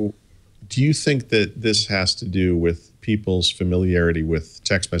email. So do you think that this has to do with people's familiarity with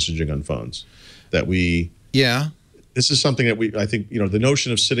text messaging on phones? That this is something that I think, the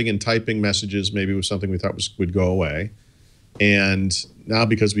notion of sitting and typing messages maybe was something we thought would go away. And now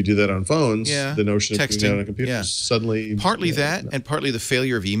because we do that on phones, the notion of doing that on computers suddenly... Partly that, and partly the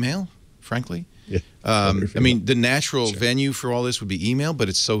failure of email, frankly. Yeah. I mean, the natural venue for all this would be email, but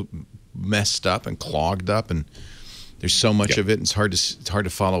it's so messed up and clogged up, and there's so much of it, and it's hard to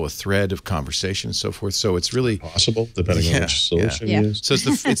follow a thread of conversation and so forth. So it's really... possible, depending on which solution you use. So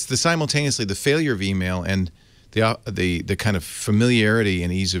it's the simultaneously the failure of email and the kind of familiarity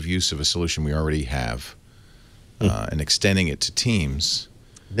and ease of use of a solution we already have. And extending it to Teams.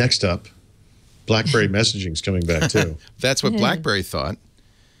 Next up, BlackBerry messaging is coming back too. That's what BlackBerry thought.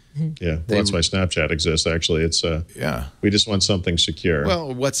 Yeah, well, that's why Snapchat exists. Actually, it's we just want something secure.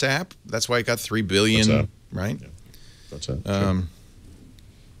 Well, WhatsApp. That's why it got 3 billion, right? Yeah. WhatsApp.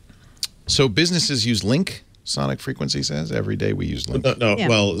 So businesses use Link. Sonic Frequency says every day we use Link. No.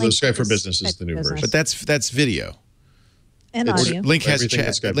 Well, the Skype for Business is the new version, but that's video. And audio. Link has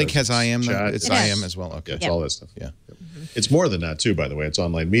chat. Link has IM. It's IM as well. Okay, it's all that stuff. Yeah, it's more than that too. By the way, it's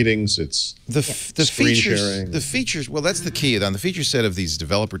online meetings. It's the screen features. sharing. The features. Well, that's the key. On the feature set of these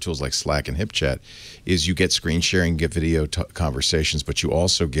developer tools like Slack and HipChat, is you get screen sharing, get video conversations, but you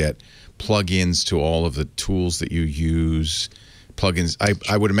also get plugins to all of the tools that you use. Plugins.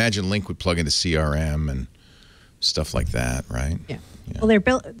 I would imagine Link would plug into CRM and stuff like that, right? Yeah. Well, they're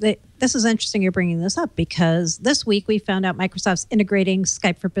built. This is interesting you're bringing this up because this week we found out Microsoft's integrating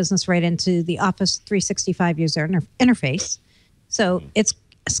Skype for Business right into the Office 365 user interface. So it's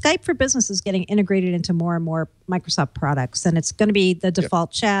Skype for Business is getting integrated into more and more Microsoft products, and it's going to be the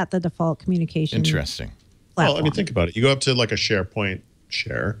default chat, the default communication. Interesting. Platform. Well, I mean, think about it. You go up to like a SharePoint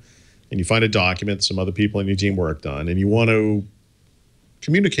share, and you find a document some other people in your team worked on, and you want to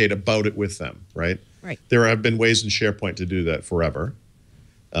communicate about it with them, right? Right. There have been ways in SharePoint to do that forever.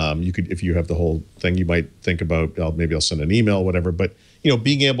 You could, if you have the whole thing, you might think about maybe I'll send an email, whatever. But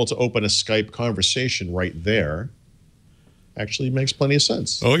being able to open a Skype conversation right there actually makes plenty of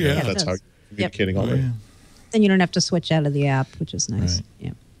sense. Oh yeah, that's how you're communicating already. Then you don't have to switch out of the app, which is nice. Right.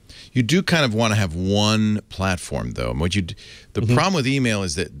 Yeah. You do kind of want to have one platform, though. The problem with email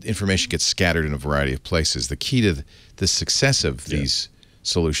is that information gets scattered in a variety of places. The key to the success of these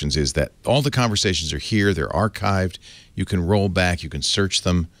solutions is that all the conversations are here, they're archived, you can roll back, you can search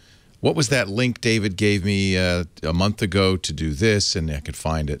them, What was that link David gave me a month ago to do this, and I could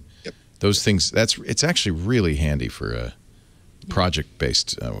find it. Yep. Those things, it's actually really handy for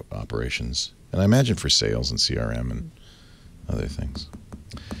project-based operations. And I imagine for sales and CRM and other things.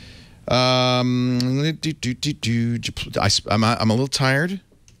 I'm a little tired.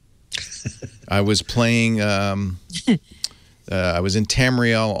 I was playing, I was in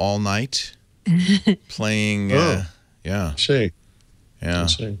Tamriel all night playing, yeah. Shay. Yeah.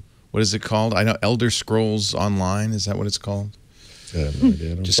 What is it called? I know Elder Scrolls Online. Is that what it's called? I have no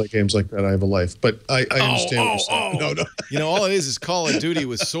idea. I don't play games like that. I have a life. But I understand what you're saying. No. You know, all it is Call of Duty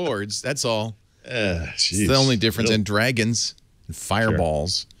with swords. That's all. It's the only difference. And dragons and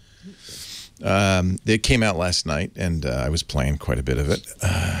fireballs. Sure. It came out last night, and I was playing quite a bit of it.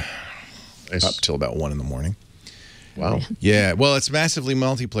 Nice. Up till about 1 in the morning. Wow. Yeah. Well, it's massively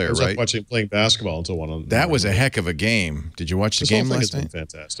multiplayer, I was right? playing basketball until 1 on. That was a heck of a game. Did you watch the game last night?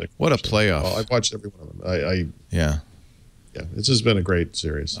 Fantastic. What a playoff! I've watched every one of them. Yeah. This has been a great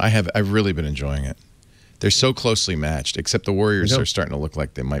series. I've really been enjoying it. They're so closely matched, except the Warriors are starting to look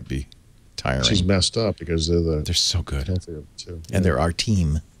like they might be tiring. She's messed up because they're so good. Too. And they're our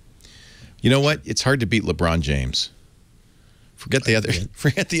team. You know what? It's hard to beat LeBron James. Forget the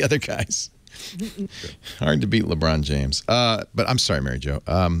other guys. Hard to beat LeBron James. But I'm sorry, Mary Jo.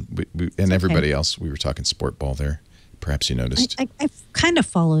 And everybody else, we were talking sport ball there. Perhaps you noticed. I kind of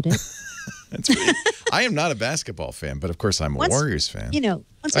followed it. That's I am not a basketball fan, but of course I'm a Warriors fan. You know,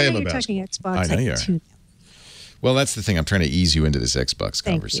 once I know you're talking Xbox, I know you are. Well, that's the thing. I'm trying to ease you into this Xbox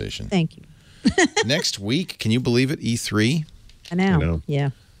conversation. Thank you. Next week, can you believe it? E3. I know.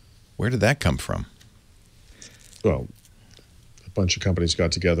 Yeah. Where did that come from? Well, a bunch of companies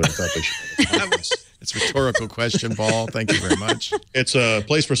got together and thought they should. It's a rhetorical question, Paul. Thank you very much. It's a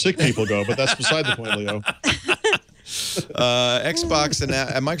place where sick people go, but that's beside the point, Leo. Xbox and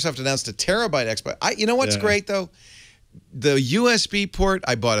Microsoft announced a terabyte Xbox. You know what's great though? The USB port.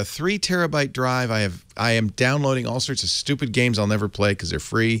 I bought a 3 terabyte drive. I am downloading all sorts of stupid games I'll never play because they're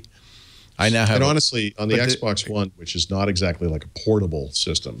free. I now have. And honestly, on the Xbox One, which is not exactly like a portable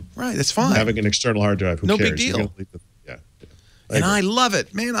system, right? That's fine. Having an external hard drive, who no cares? Big deal. And I love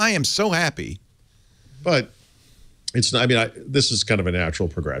it, man. I am so happy. But it's not. I mean, this is kind of a natural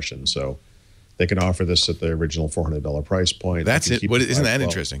progression. So they can offer this at the original $400 price point. That's it. Isn't that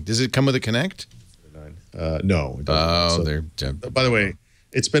interesting? Does it come with a Kinect? No. It doesn't. By the way,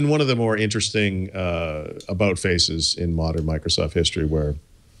 it's been one of the more interesting about faces in modern Microsoft history, where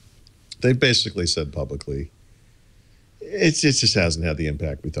they've basically said publicly, it just hasn't had the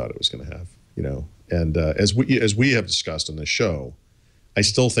impact we thought it was going to have. You know, and as we have discussed on this show, I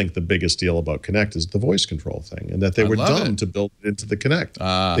still think the biggest deal about Kinect is the voice control thing, and that they were dumb to build it into the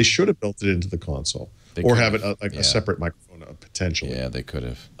Kinect. They should have built it into the console, or have it a separate microphone potentially. Yeah, they could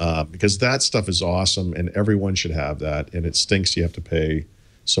have. Because that stuff is awesome, and everyone should have that. And it stinks you have to pay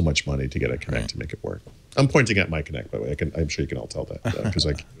so much money to get a Kinect to make it work. I'm pointing at my Kinect, by the way. I'm sure you can all tell that because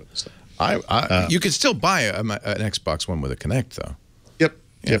I keep doing this stuff. You could still buy an Xbox One with a Kinect, though.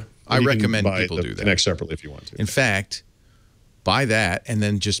 Yep. I recommend people do that. Kinect separately if you want to. In fact, buy that and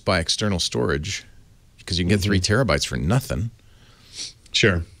then just buy external storage because you can get 3 terabytes for nothing.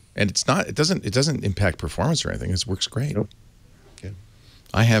 Sure. And it doesn't impact performance or anything. It works great. Nope. Yeah.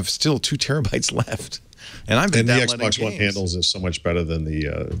 I have still 2 terabytes left, and I've been downloading the Xbox One handles this so much better than the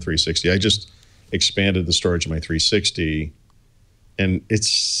 360. I just expanded the storage of my 360, and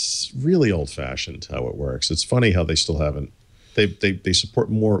it's really old-fashioned how it works. It's funny how they still haven't. They support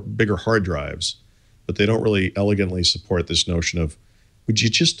bigger hard drives, but they don't really elegantly support this notion of, would you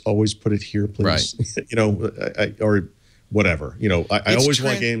just always put it here, please? Right. You know, or whatever. You know, I always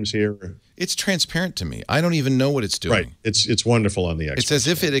want games here. It's transparent to me. I don't even know what it's doing. Right. It's wonderful on the Xbox. It's as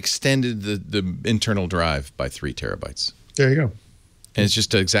if it extended the internal drive by 3 terabytes. There you go. And it's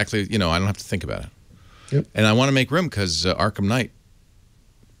just exactly, I don't have to think about it. Yep. And I want to make room because Arkham Knight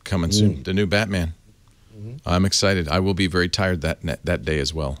coming soon, the new Batman. I'm excited. I will be very tired that day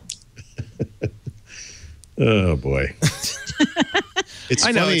as well. Oh, boy.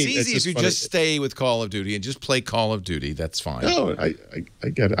 I know it's easy if you just stay with Call of Duty and just play Call of Duty. That's fine. No, I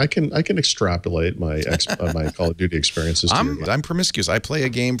get it. I can extrapolate my my Call of Duty experiences. I'm promiscuous. I play a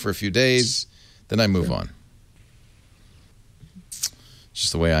game for a few days, then I move on. It's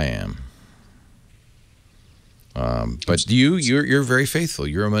just the way I am. But you're very faithful.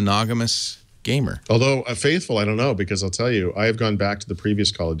 You're a monogamous gamer. Although faithful, I don't know, because I'll tell you, I have gone back to the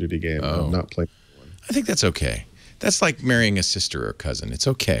previous Call of Duty game. And I'm not playing one. I think that's okay. That's like marrying a sister or a cousin. It's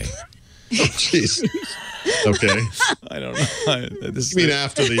okay. Oh, jeez. Okay. I don't know. You mean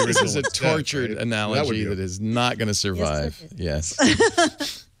after the original? This is a tortured analogy that is not going to survive. Yes.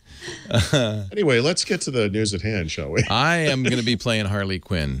 Anyway, let's get to the news at hand, shall we? I am going to be playing Harley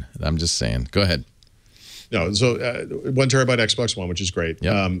Quinn. I'm just saying. Go ahead. No, so 1 terabyte Xbox One, which is great.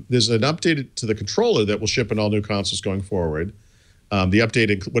 Yep. There's an update to the controller that will ship in all new consoles going forward. The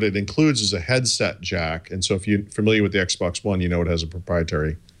update, what it includes is a headset jack. And so if you're familiar with the Xbox One, you know it has a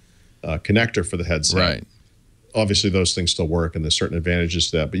proprietary connector for the headset. Right. Obviously, those things still work, and there's certain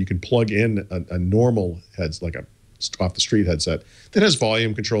advantages to that. But you can plug in a normal headset, like a off-the-street headset, that has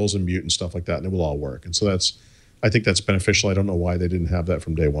volume controls and mute and stuff like that, and it will all work. And so I think that's beneficial. I don't know why they didn't have that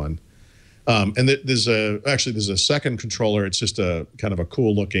from day one. And there's a second controller. It's just a kind of a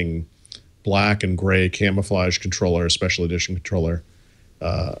cool looking black and gray camouflage controller, a special edition controller.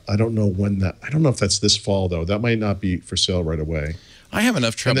 I don't know if that's this fall though. That might not be for sale right away. I have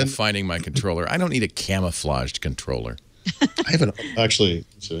enough trouble finding my controller. I don't need a camouflaged controller. I have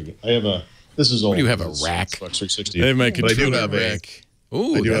this is old. What do you have, a rack? Xbox 360. I have my But I do controller have rack.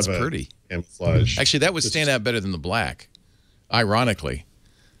 Ooh, that's pretty. Camouflage. Actually, that would stand out better than the black, ironically.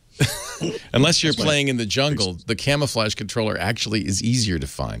 Unless you're playing in the jungle, the camouflage controller actually is easier to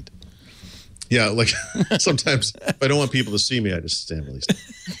find. Yeah, like sometimes if I don't want people to see me, I just stand really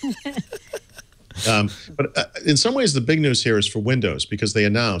still. But in some ways, the big news here is for Windows, because they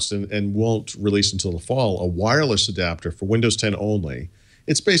announced and won't release until the fall a wireless adapter for Windows 10 only.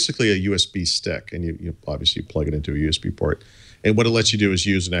 It's basically a USB stick, and you obviously plug it into a USB port. And what it lets you do is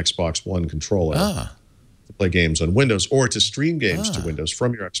use an Xbox One controller to play games on Windows, or to stream games to Windows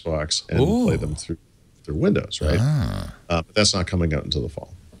from your Xbox and play them through Windows, right? But that's not coming out until the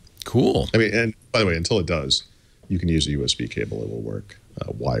fall. Cool. I mean, and by the way, until it does, you can use a USB cable. It will work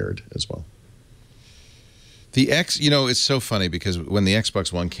wired as well. It's so funny because when the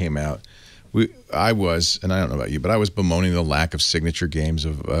Xbox One came out, I was, and I don't know about you, but I was bemoaning the lack of signature games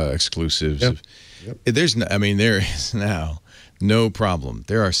of exclusives. Yep. There is now no problem.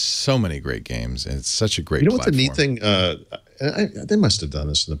 There are so many great games, and it's such a great platform. What the neat thing, they must have done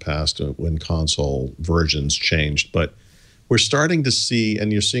this in the past when console versions changed, but we're starting to see,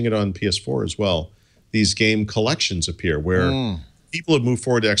 and you're seeing it on PS4 as well, these game collections appear where people have moved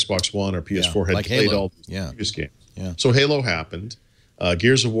forward to Xbox One or PS4 had played Halo. all these previous games. Yeah. So Halo happened.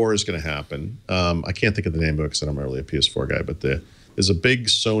 Gears of War is going to happen. I can't think of the name of it because I'm not really a PS4 guy, but there's a big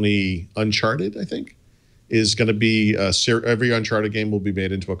Sony Uncharted, I think, is going to be every Uncharted game will be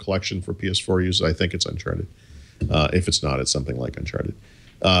made into a collection for PS4 users. I think it's Uncharted. If it's not, it's something like Uncharted.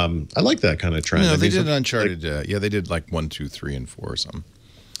 I like that kind of trend. No, they did Uncharted. They did like 1, 2, 3, and 4 or something.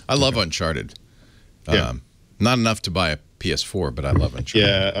 I love Uncharted. Not enough to buy a PS4, but I love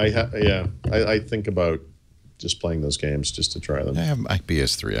Uncharted. I think about just playing those games just to try them. I have my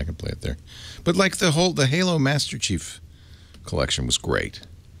PS3. I can play it there. But like the Halo Master Chief collection was great.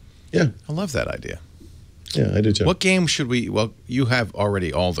 Yeah. I love that idea. Yeah, I do too. What game should we... Well, you have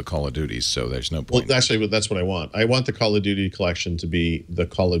already all the Call of Duties, so there's no point. Well, actually, that's what I want. I want the Call of Duty collection to be the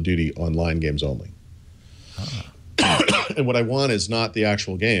Call of Duty online games only. And what I want is not the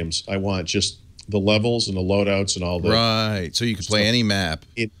actual games. I want just the levels and the loadouts and all the... Right, so you can play any map.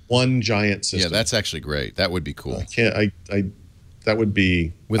 In one giant system. Yeah, that's actually great. That would be cool. That would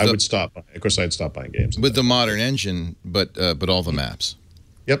be... I would stop. Of course, I'd stop buying games. With the modern engine, but all the maps.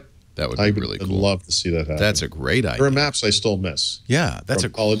 Yep. That would be really cool. I'd love to see that happen. That's a great idea. There are maps I still miss. Yeah, that's a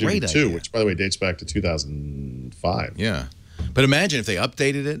Call of Duty great 2, idea. which, by the way, dates back to 2005. Yeah. But imagine if they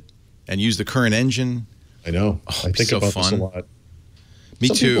updated it and used the current engine. I know. Oh, I think so about fun. this a lot. Me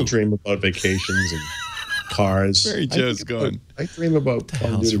Some too. people dream about vacations and cars. Mary Jo's going. I dream about What the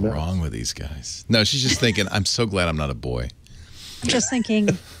hell's wrong with these guys? No, she's just thinking, I'm so glad I'm not a boy. I'm just thinking,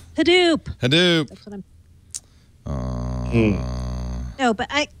 Hadoop. Hadoop. That's what No, but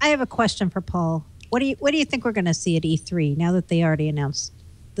I have a question for Paul. What do you think we're going to see at E3 now that they already announced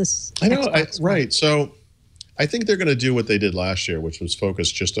this? I know, right. So I think they're going to do what they did last year, which was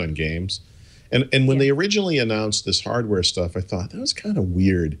focus just on games. And when they originally announced this hardware stuff, I thought that was kind of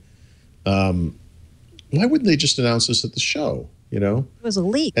weird. Why wouldn't they just announce this at the show? You know, it was a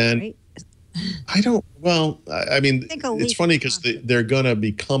leak, right? I don't. Well, I mean, it's funny because they're going to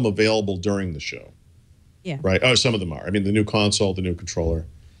become available during the show. Yeah. Right. Oh, some of them are. I mean, the new console, the new controller.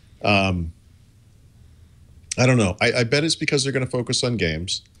 I don't know. I bet it's because they're going to focus on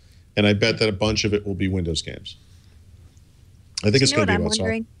games, and I bet that a bunch of it will be Windows games. I think it's going to be about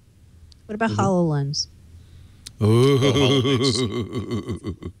software. What about HoloLens?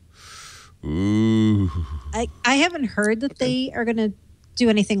 Ooh. I haven't heard that they are going to do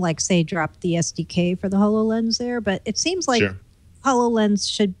anything like, say, drop the SDK for the HoloLens there, but it seems like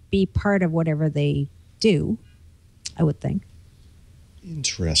HoloLens should be part of whatever they do, I would think.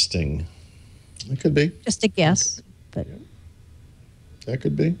 Interesting. It could be. Just a guess, but that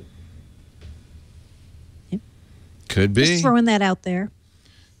could be. Could be. Just throwing that out there.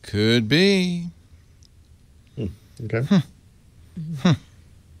 Could be. Okay. I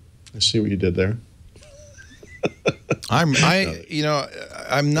see what you did there. I'm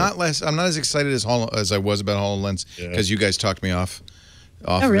not as excited as I was about HoloLens because you guys talked me off.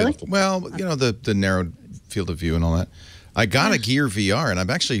 Oh, really? Of it. Well, you know, the narrowed field of view and all that. I got a Gear VR, and I've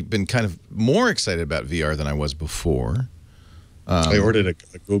actually been kind of more excited about VR than I was before. I ordered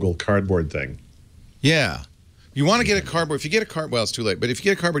a Google Cardboard thing. Yeah. You want to get a cardboard. If you get a cardboard, well, it's too late. But if you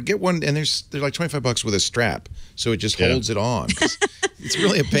get a cardboard, get one, and they're like $25 with a strap, so it just holds it on. It's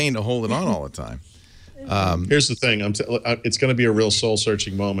really a pain to hold it on all the time. Here's the thing. It's going to be a real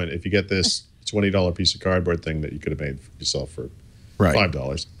soul-searching moment if you get this $20 piece of cardboard thing that you could have made for yourself for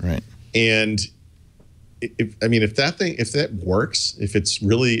 $5. Right. And if that works, if it's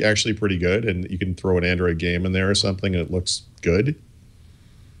really actually pretty good, and you can throw an Android game in there or something, and it looks good,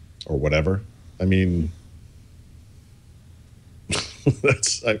 or whatever. I mean,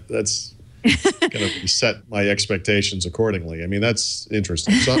 that's going to set my expectations accordingly. I mean, that's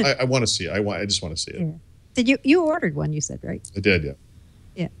interesting. So I want to see it. I just want to see it. Yeah. Did you ordered one? You said, right? I did, yeah.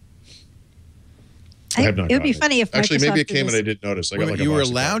 Yeah. I have not. It would be funny if actually Microsoft maybe it came and I didn't notice. I got you were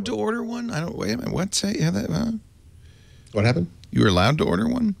allowed to order one? I don't. Wait a minute. What say? What happened? You were allowed to order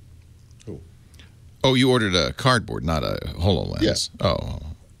one? Who? Oh, you ordered a cardboard, not a HoloLens. Yes. Oh.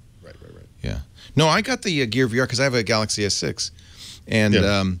 Right. Yeah. No, I got the Gear VR because I have a Galaxy S6, and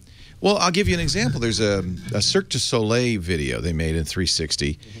well, I'll give you an example. There's a Cirque du Soleil video they made in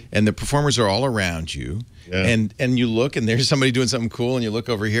 360, and the performers are all around you. Yeah. And you look, and there's somebody doing something cool, and you look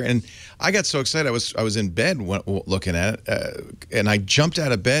over here, and I got so excited. I was in bed looking at it, and I jumped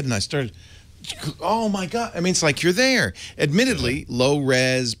out of bed, and I started, oh my God! I mean, it's like you're there. Admittedly, low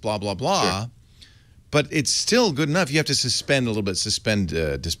res, blah blah blah, sure. But it's still good enough. You have to suspend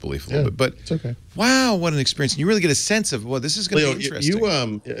disbelief a little bit. But it's okay. Wow, what an experience! And you really get a sense of, well, this is going to be interesting.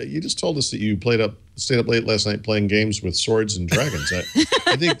 You just told us that you stayed up late last night playing games with swords and dragons.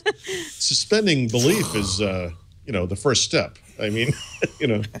 I think suspending belief is, the first step. I mean,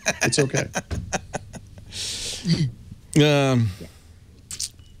 it's okay.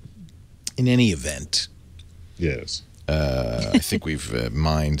 In any event, yes. I think we've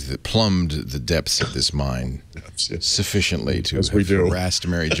plumbed the depths of this mine sufficiently to have harassed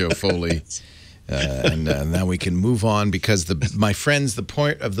Mary Jo Foley. And now we can move on because my friends, the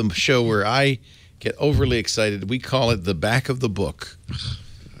point of the show where I get overly excited, we call it the back of the book.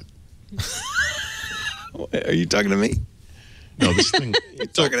 Are you talking to me? No, this thing. You're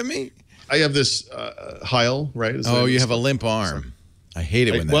talking to me? I have this Heil, right? You have a limp arm. I hate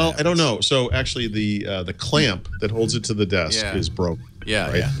it when that happens. I don't know. So actually, the clamp that holds it to the desk is broken.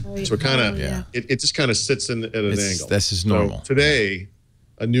 Yeah, right? So it kind of it just kind of sits at an angle. This is normal. So today,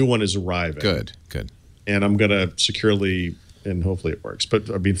 a new one is arriving. Good. And I'm gonna securely, and hopefully it works. But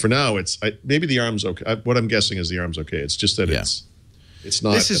I mean, for now, maybe the arm's okay. What I'm guessing is the arm's okay. It's just that it's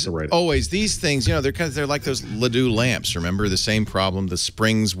not. This is at the right always these things. They're like those Ledoux lamps. Remember the same problem. The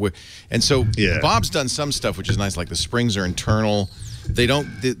springs and so Bob's done some stuff which is nice. Like the springs are internal.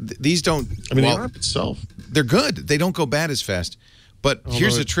 These don't. I mean, the arm itself. They're good. They don't go bad as fast. But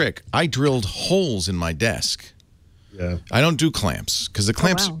here's the trick. I drilled holes in my desk. Yeah. I don't do clamps because the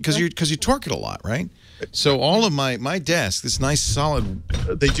clamps because you torque it a lot, right? So all of my desk, this nice solid.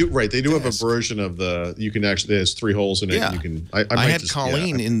 They do They do have a version of you can actually. There's 3 holes in it. Yeah. You can. I had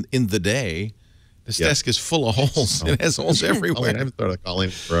Colleen in the day. This desk is full of holes. It has holes everywhere. I haven't thought of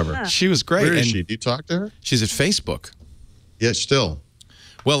Colleen forever. Yeah. She was great. Where is she? Do you talk to her? She's at Facebook. Yeah, still.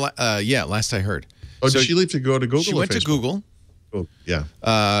 Well, last I heard. Oh, did she leave to go to Google? She went to Google. Oh, yeah.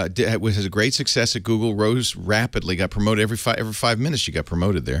 Has a great success at Google. Rose rapidly. Got promoted every 5 minutes. She got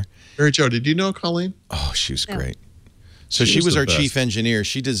promoted there. Mary Jo, did you know Colleen? Oh, she was great. So she was our chief engineer.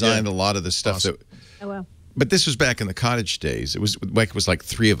 She designed a lot of the stuff that. Oh wow. But this was back in the cottage days. It was like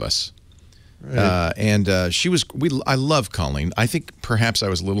 3 of us. Right. And she was. I love Colleen. I think perhaps I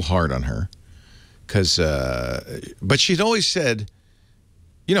was a little hard on her. But she'd always said,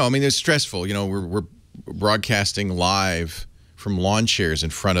 I mean, it's stressful. We're broadcasting live from lawn chairs in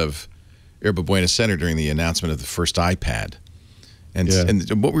front of Yerba Buena Center during the announcement of the first iPad. And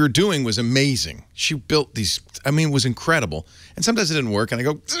what we were doing was amazing. She built these, I mean, it was incredible. And sometimes it didn't work, and I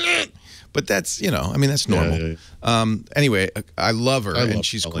go, "Ugh!" But that's, that's normal. Anyway, I love her, and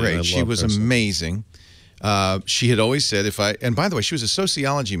she's great. She was amazing. She had always said and by the way, she was a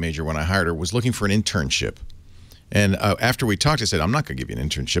sociology major when I hired her, was looking for an internship. And after we talked, I said, I'm not going to give you an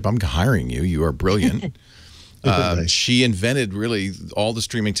internship. I'm hiring you. You are brilliant. She invented really all the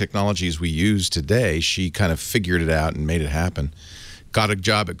streaming technologies we use today. She kind of figured it out and made it happen. got a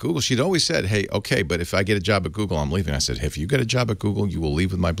job at Google, she'd always said, hey, okay, but if I get a job at Google, I'm leaving. I said, if you get a job at Google, you will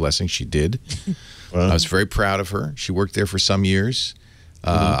leave with my blessing. She did. Wow. I was very proud of her. She worked there for some years.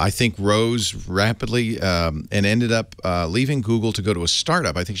 I think rose rapidly and ended up leaving Google to go to a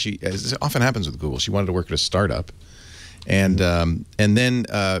startup. I think as often happens with Google, she wanted to work at a startup. And then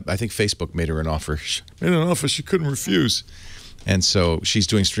I think Facebook made her an offer. She made an offer she couldn't refuse. And so she's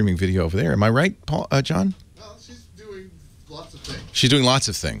doing streaming video over there. Am I right, Paul, John? Well, she's doing lots of things. She's doing lots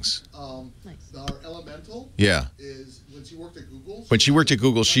of things. Nice. Our Elemental is when she worked at Google. When she worked at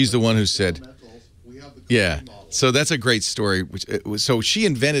Google, she's the one who said, we have the model. So that's a great story. So she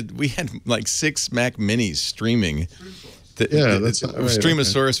invented, we had like 6 Mac Minis streaming. That's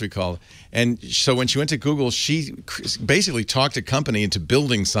Streamosaurus, we call it. And so when she went to Google, she basically talked a company into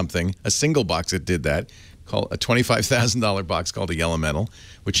building something, a single box that did that, called a $25,000 box called the Elemental,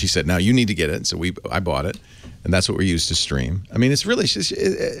 which she said, now you need to get it. And so I bought it, and that's what we used to stream. I mean, it's really,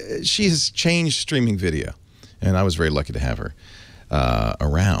 she has changed streaming video, and I was very lucky to have her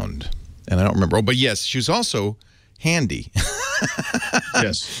around. And I don't remember. Oh, but yes, she was also handy.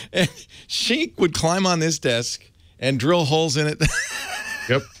 Yes. And she would climb on this desk and drill holes in it.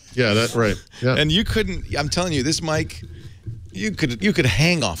 Yep. Yeah, that's right. Yeah. And you couldn't, I'm telling you, this mic, you could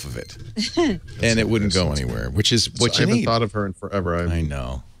hang off of it and it wouldn't go anywhere, which is what you need. I haven't thought of her in forever. I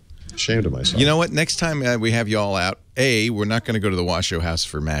know. Ashamed of myself. You know what? Next time we have you all out, A, we're not going to go to the Washoe House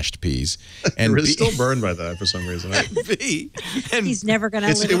for mashed peas. And we're still burned by that for some reason. B, and he's never going to.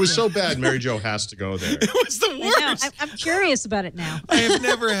 It was so bad. Mary Jo has to go there. It was the worst. I'm curious about it now. I have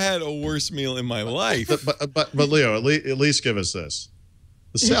never had a worse meal in my life. But Leo, at least give us this.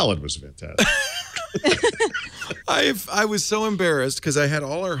 The salad was fantastic. I was so embarrassed because I had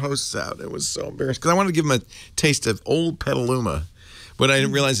all our hosts out. It was so embarrassed because I wanted to give them a taste of old Petaluma. What I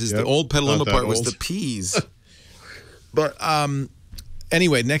didn't realize is the old Petaluma part was the peas. But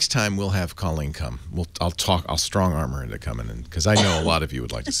anyway, next time we'll have Colleen come. I'll strong arm her into coming in because I know a lot of you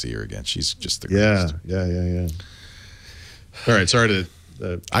would like to see her again. She's just the greatest. Yeah. All right, sorry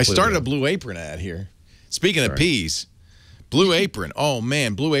to. I started a Blue Apron ad here. Speaking of peas, Blue Apron. Oh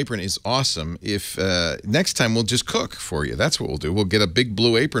man, Blue Apron is awesome. If next time we'll just cook for you. That's what we'll do. We'll get a big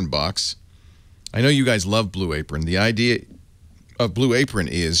Blue Apron box. I know you guys love Blue Apron. The idea of Blue Apron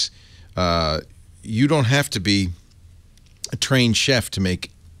is you don't have to be a trained chef to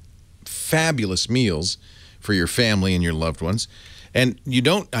make fabulous meals for your family and your loved ones. And you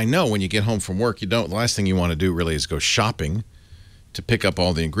don't, I know when you get home from work, the last thing you want to do really is go shopping to pick up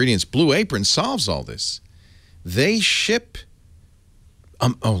all the ingredients. Blue Apron solves all this. They ship,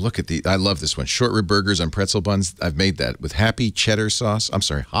 oh, look at I love this one. Short rib burgers on pretzel buns. I've made that with hoppy cheddar sauce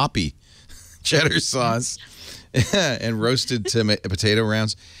and roasted potato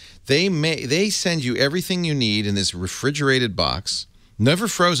rounds. They send you everything you need in this refrigerated box, never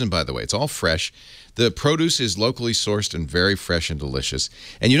frozen, by the way. It's all fresh. The produce is locally sourced and very fresh and delicious.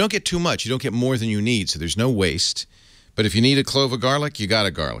 And you don't get too much. You don't get more than you need, so there's no waste. But if you need a clove of garlic, you got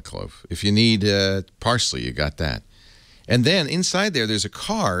a garlic clove. If you need parsley, you got that. And then inside there's a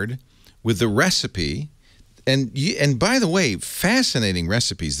card with the recipe. And by the way, fascinating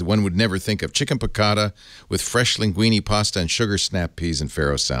recipes that one would never think of. Chicken piccata with fresh linguine pasta and sugar snap peas and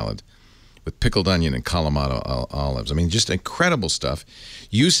farro salad with pickled onion and Kalamata olives. I mean, just incredible stuff.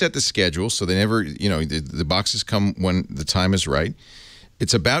 You set the schedule so they never, the boxes come when the time is right.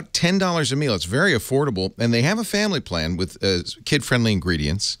 It's about $10 a meal. It's very affordable. And they have a family plan with kid-friendly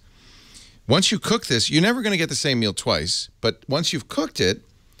ingredients. Once you cook this, you're never going to get the same meal twice. But once you've cooked it,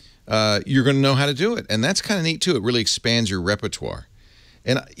 you're going to know how to do it. And that's kind of neat, too. It really expands your repertoire.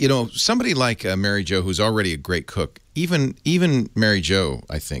 And, somebody like Mary Jo, who's already a great cook, even Mary Jo,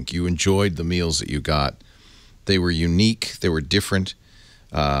 I think, you enjoyed the meals that you got. They were unique. They were different.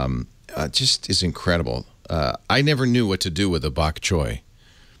 Just is incredible. I never knew what to do with a bok choy.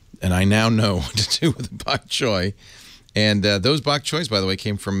 And I now know what to do with a bok choy. And those bok choys, by the way,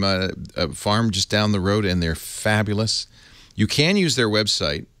 came from a farm just down the road, and they're fabulous. You can use their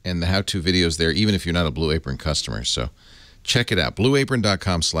website and the how-to videos there, even if you're not a Blue Apron customer. So check it out,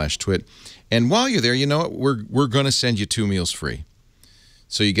 blueapron.com/twit. And while you're there, you know what? We're going to send you 2 meals free,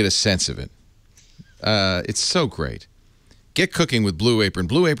 so you get a sense of it. It's so great. Get cooking with Blue Apron,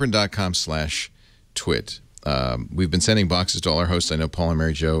 blueapron.com/twit. We've been sending boxes to all our hosts. I know Paul and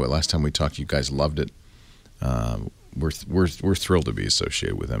Mary Jo, last time we talked, you guys loved it. We're thrilled to be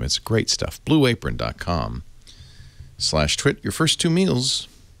associated with them. It's great stuff. blueapron.com/twit. Your first 2 meals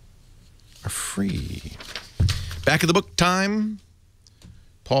are free. Back of the book time.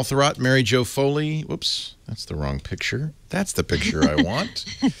 Paul Thurrott, Mary Jo Foley. Whoops, that's the wrong picture. That's the picture I want.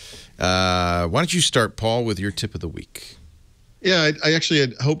 Why don't you start, Paul, with your tip of the week? Yeah, I actually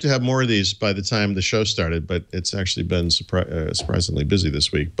had hoped to have more of these by the time the show started, but it's actually been surprisingly busy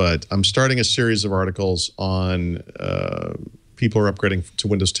this week. But I'm starting a series of articles on people are upgrading to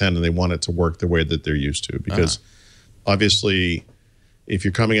Windows 10 and they want it to work the way that they're used to. Because obviously, if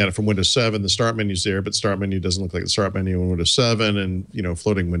you're coming at it from Windows 7, the start menu's there, but start menu doesn't look like the start menu in Windows 7, and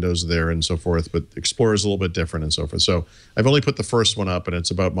floating windows there and so forth. But Explorer is a little bit different and so forth. So I've only put the first one up, and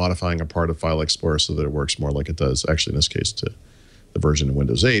it's about modifying a part of File Explorer so that it works more like it does, actually in this case, to the version in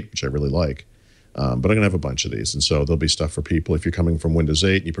Windows 8, which I really like. But I'm going to have a bunch of these. And so there'll be stuff for people. If you're coming from Windows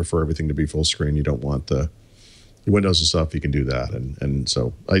 8 and you prefer everything to be full screen, you don't want the Windows and stuff, you can do that. And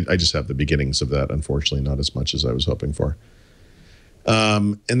so I just have the beginnings of that, unfortunately, not as much as I was hoping for.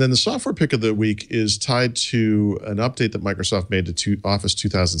 And then the software pick of the week is tied to an update that Microsoft made to Office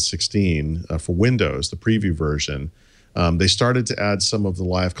 2016 for Windows, the preview version. They started to add some of the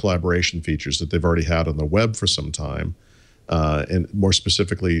live collaboration features that they've already had on the web for some time. And more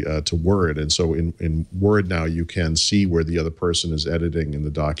specifically to Word. And so in Word now, you can see where the other person is editing in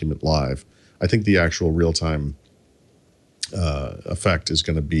the document live. I think the actual real-time effect is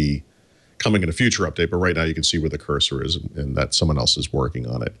going to be coming in a future update, but right now you can see where the cursor is and that someone else is working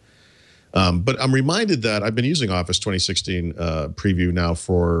on it. But I'm reminded that I've been using Office 2016 preview now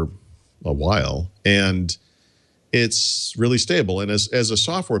for a while, and it's really stable. And as a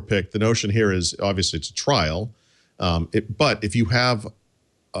software pick, the notion here is obviously it's a trial. But if you have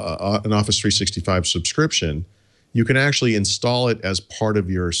an Office 365 subscription, you can actually install it as part of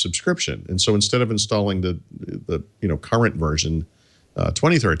your subscription. And so instead of installing the current version,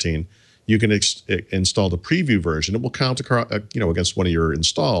 2013, you can install the preview version. It will count against one of your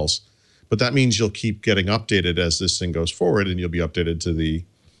installs, but that means you'll keep getting updated as this thing goes forward, and you'll be updated to the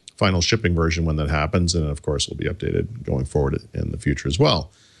final shipping version when that happens. And of course, it'll be updated going forward in the future as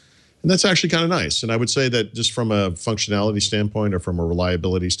well. And that's actually kind of nice. And I would say that just from a functionality standpoint or from a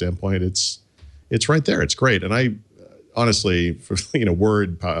reliability standpoint, it's right there. It's great. And I honestly, for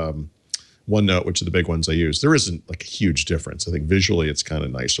Word, OneNote, which are the big ones I use, there isn't like a huge difference. I think visually it's kind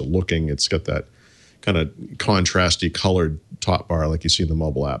of nicer looking. It's got that kind of contrasty colored top bar like you see in the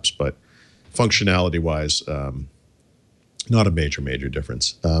mobile apps. But functionality-wise, not a major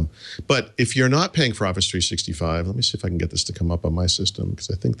difference. But if you're not paying for Office 365, let me see if I can get this to come up on my system, because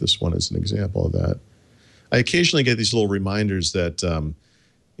I think this one is an example of that. I occasionally get these little reminders that,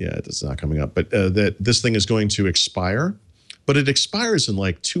 it's not coming up, but that this thing is going to expire. But it expires in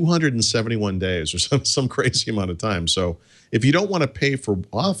like 271 days or some crazy amount of time. So if you don't want to pay for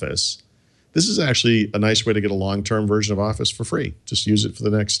Office, this is actually a nice way to get a long-term version of Office for free. Just use it for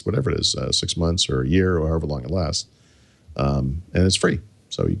the next, whatever it is, 6 months or a year or however long it lasts. And it's free.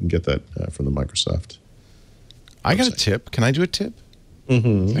 So you can get that from the Microsoft I got a tip. Can I do a tip?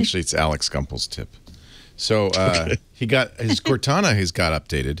 Mm-hmm. Actually, it's Alex Gumpel's tip. So he got his Cortana has got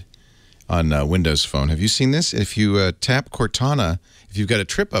updated on Windows Phone. Have you seen this? If you tap Cortana, if you've got a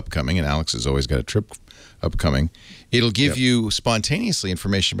trip upcoming, and Alex has always got a trip upcoming, it'll give you spontaneously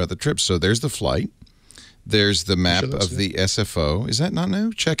information about the trip. So there's the flight. There's the map of the SFO. Is that not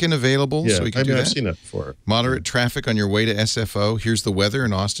new? Check-in available, so we can do that? I've seen that before. Moderate traffic on your way to SFO. Here's the weather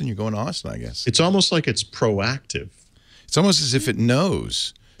in Austin. You're going to Austin, I guess. It's almost like it's proactive. It's almost as if it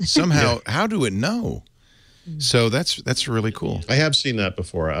knows. Somehow, how do it know? So that's really cool. I have seen that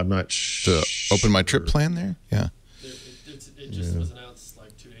before. I'm not sure. To open my trip plan there? Yeah. It just was announced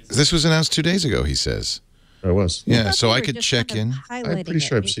like 2 days ago. This was announced 2 days ago, he says. It was. Yeah, so I could check in. I'm pretty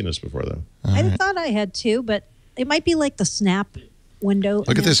sure I've seen this before, though. I thought I had too, but it might be like the Snap window.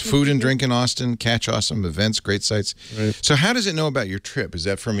 Look at this, food and drink in Austin, catch awesome events, great sites. Right. So how does it know about your trip? Is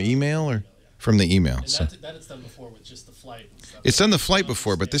that from email or from the email? And that it's done before with just the flight and stuff. It's done the flight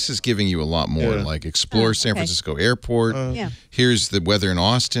before, but this is giving you a lot more, like explore San Francisco Airport. Here's the weather in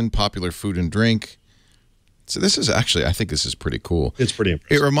Austin, popular food and drink. So this is actually, I think this is pretty cool. It's pretty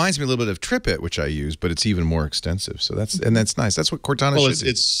impressive. It reminds me a little bit of TripIt, which I use, but it's even more extensive. So that's nice. That's what Cortana should do.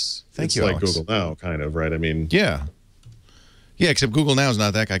 It's like Alex. Google Now, kind of, right? I mean, yeah, except Google Now is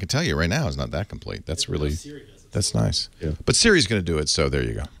not that. I can tell you right now, is not that complete. That's really that's nice. Yeah. But Siri's going to do it, so there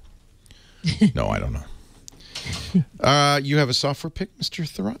you go. No, I don't know. You have a software pick, Mr.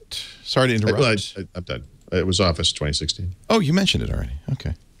 Thurrott? Sorry to interrupt. I'm done. It was Office 2016. Oh, you mentioned it already.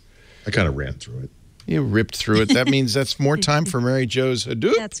 Okay. I kind of ran through it. You ripped through it. That means that's more time for Mary Jo's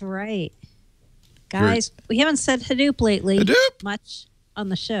Hadoop. That's right. Guys, we haven't said Hadoop lately much on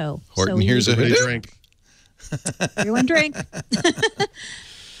the show. Horton, here's a Hadoop. Drink. Everyone drink.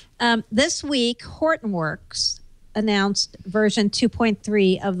 This week, Hortonworks announced version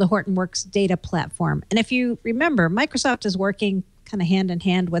 2.3 of the Hortonworks data platform. And if you remember, Microsoft is working kind of hand in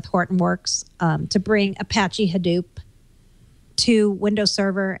hand with Hortonworks to bring Apache Hadoop to Windows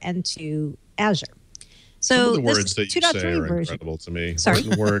Server and to Azure. So some of the this words that you say are version. incredible to me. Sorry.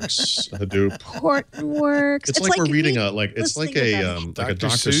 Hortonworks, Hadoop. Hortonworks. It's like we're reading a like listening a Dr.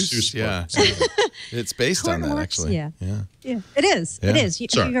 Seuss yeah. book. It's based on that, Hortonworks, actually. yeah. Yeah. It is. Yeah. It is.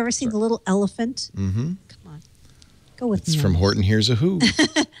 Sorry. Have you ever seen the little elephant? Mm-hmm. Come on. Go with It's me. from Horton Hears a Who.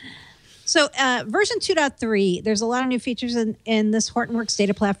 So version 2.3, there's a lot of new features in this Hortonworks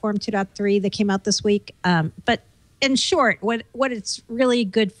data platform 2.3 that came out this week. But in short, what it's really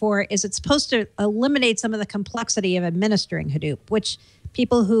good for is it's supposed to eliminate some of the complexity of administering Hadoop, which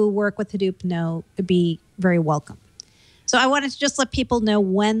people who work with Hadoop know could be very welcome. So I wanted to just let people know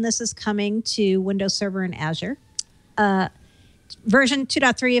when this is coming to Windows Server and Azure. Version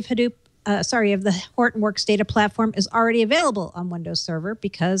 2.3 of Hadoop, of the Hortonworks data platform is already available on Windows Server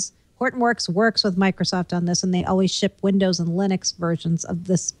because Hortonworks works with Microsoft on this, and they always ship Windows and Linux versions of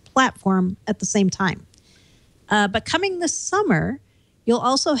this platform at the same time. But coming this summer, you'll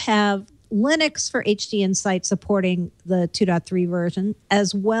also have Linux for HD Insight supporting the 2.3 version,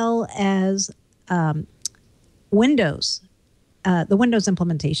 as well as Windows, the Windows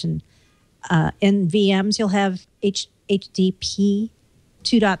implementation. In VMs, you'll have HDP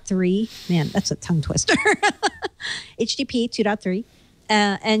 2.3. Man, that's a tongue twister. HDP 2.3.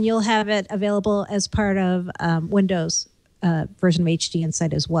 And you'll have it available as part of Windows version of HD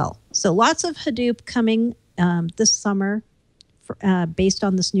Insight as well. So lots of Hadoop coming this summer based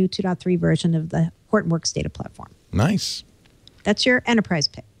on this new 2.3 version of the Hortonworks data platform. Nice. That's your enterprise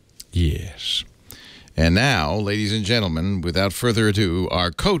pick. Yes. And now, ladies and gentlemen, without further ado,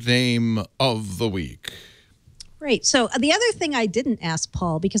 our code name of the week. Right. So the other thing I didn't ask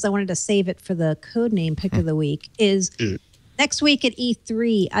Paul, because I wanted to save it for the code name pick of the week, is next week at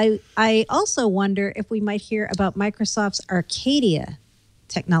E3, I also wonder if we might hear about Microsoft's Arcadia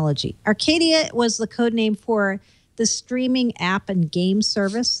technology. Arcadia was the code name for the streaming app and game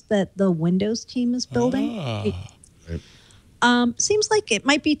service that the Windows team is building. Seems like it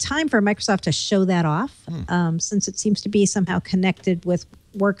might be time for Microsoft to show that off, since it seems to be somehow connected with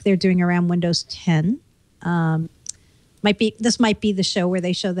work they're doing around Windows 10. This might be the show where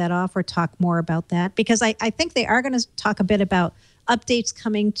they show that off or talk more about that, because I think they are going to talk a bit about updates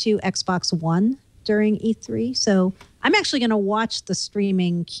coming to Xbox One during E3. So I'm actually going to watch the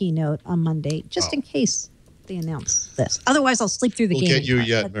streaming keynote on Monday, just in case they announce this. Otherwise, I'll sleep through the game. We'll get you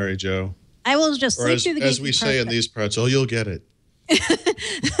yet, Mary Jo. I will just sleep through the game. As we say in these parts, you'll get it.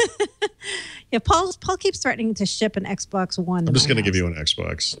 Yeah, Paul keeps threatening to ship an Xbox One. I'm just going to give you an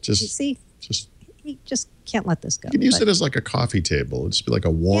Xbox. He just can't let this go. You can use it as like a coffee table. It'd just be like a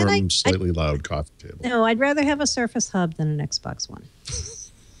warm, slightly loud coffee table. No, I'd rather have a Surface Hub than an Xbox One.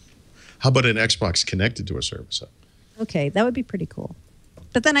 How about an Xbox connected to a Surface Hub? Okay, that would be pretty cool.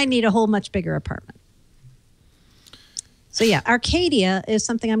 But then I need a whole much bigger apartment. So yeah, Arcadia is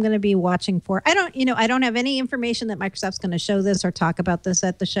something I'm going to be watching for. I don't have any information that Microsoft's going to show this or talk about this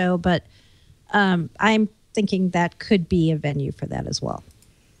at the show, but I'm thinking that could be a venue for that as well.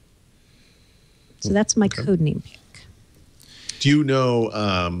 So that's my code name pick. Do you know?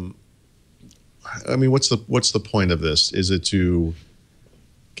 I mean, what's the point of this? Is it to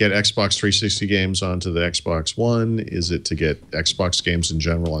get Xbox 360 games onto the Xbox One? Is it to get Xbox games in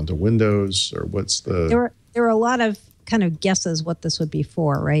general onto Windows? Or what's the? There were a lot of kind of guesses what this would be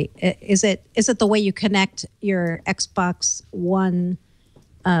for, right? Is it the way you connect your Xbox One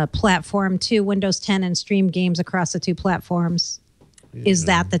platform to Windows 10 and stream games across the two platforms? Yeah. Is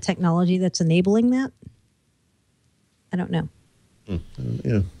that the technology that's enabling that? I don't know.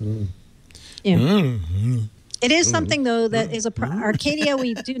 It is something, though, that is Arcadia,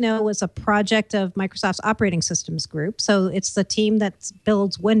 we do know, was a project of Microsoft's operating systems group. So it's the team that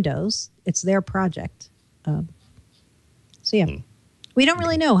builds Windows. It's their project. We don't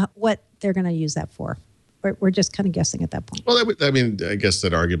really know what they're going to use that for. We're just kind of guessing at that point. Well, I guess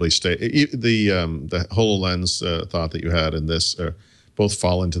that arguably the HoloLens thought that you had in this both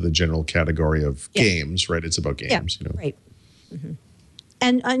fall into the general category of games, right? It's about games, Right. Mm-hmm.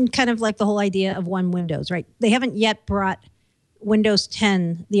 And kind of like the whole idea of one Windows, right? They haven't yet brought Windows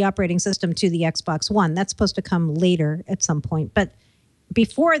 10, the operating system, to the Xbox One. That's supposed to come later at some point. But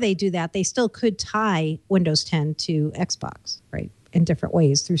before they do that, they still could tie Windows 10 to Xbox, right? In different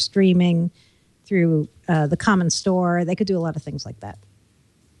ways, through streaming, through the common store. They could do a lot of things like that.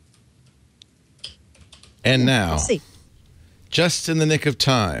 And now, let's see. Just in the nick of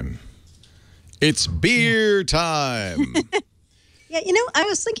time, it's beer time. Yeah, I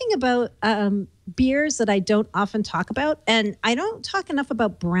was thinking about beers that I don't often talk about, and I don't talk enough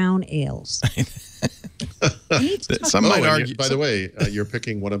about brown ales. Some might argue. By the way, you're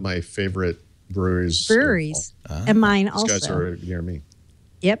picking one of my favorite breweries. And mine These also. guys are near me.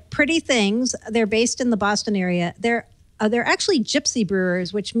 Yep, Pretty Things. They're based in the Boston area. They're actually gypsy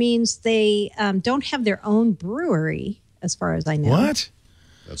brewers, which means they don't have their own brewery, as far as I know. What?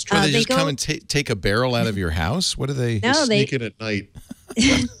 That's true. They just come and take a barrel out of your house? What do they? No, they sneak in at night.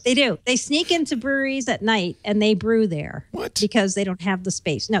 They do. They sneak into breweries at night and they brew there. What? Because they don't have the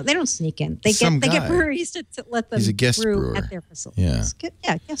space. No, they don't sneak in. They get breweries to let them He's a guest brew brewer. at their facilities.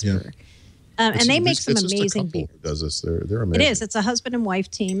 Guest brewer. And they make some amazing beer. Does this? They're amazing. It is. It's a husband and wife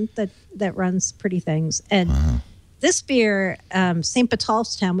team that runs Pretty Things. And this beer, St.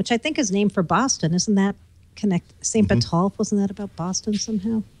 Butolph's Town, which I think is named for Boston, isn't that connect? St. Butolph, wasn't that about Boston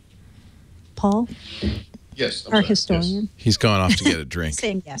somehow? Paul? Yes. Our historian. Yes. He's gone off to get a drink.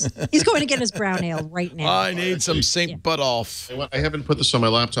 Saying yes. He's going to get his brown ale right now. I need some St. Butolph. I haven't put this on my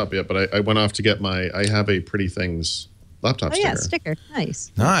laptop yet, but I went off to get I have a Pretty Things laptop sticker. Oh, yeah, sticker.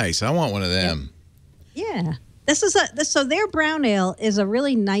 Nice. Nice. I want one of them. Yeah. So their brown ale is a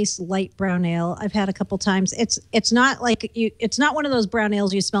really nice light brown ale. I've had a couple times. It's not like it's not one of those brown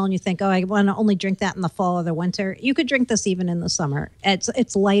ales you smell and you think, oh, I want to only drink that in the fall or the winter. You could drink this even in the summer.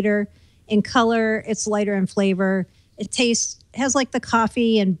 It's lighter in color. It's lighter in flavor. It has like the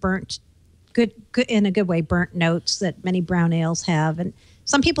coffee and burnt, good in a good way, burnt notes that many brown ales have. And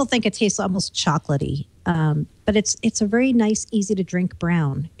some people think it tastes almost chocolatey, but it's a very nice, easy to drink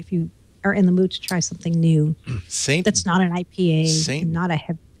brown if you are in the mood to try something new. That's not an IPA, not a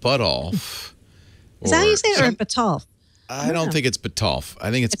heavy. Butolph. Is that how you say it, or Butolph? I don't think it's Butolph.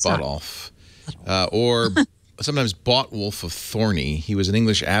 I think it's Butolph. Or sometimes Butolph of Thorney. He was an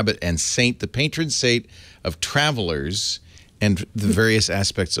English abbot and saint, the patron saint of travelers and the various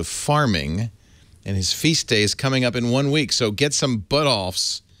aspects of farming. And his feast day is coming up in 1 week. So get some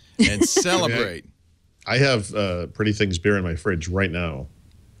Butolphs and celebrate. I have Pretty Things beer in my fridge right now.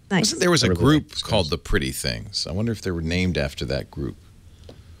 Nice. There was a group called the Pretty Things. I wonder if they were named after that group.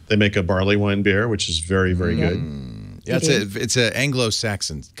 They make a barley wine beer, which is very, very good. Yeah, it's a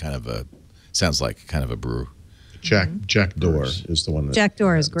Anglo-Saxon kind of sounds like kind of a brew. Jack Dore is the one that. Jack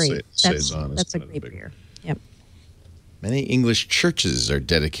Dore is great. Saison that's a great beer. Yep. Many English churches are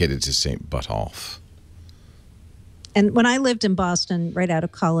dedicated to St. Butolph. And when I lived in Boston, right out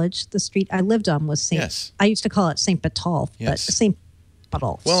of college, the street I lived on was St. Yes. I used to call it St. Butolph, but St.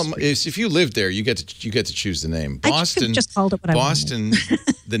 Butolph. Well, if you live there, you get to choose the name. Boston. I just called it what Boston. I wanted.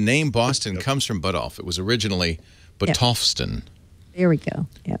 The name Boston comes from Butolph. It was originally Butolphston. There we go.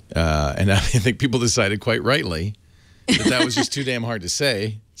 Yep. And I think people decided quite rightly that was just too damn hard to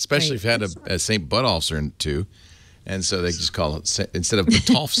say, especially if you had a St. Butolph's or two. And so they just call it, instead of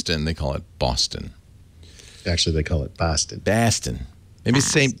Butolphston, they call it Boston. Actually, they call it Boston. Baston. Maybe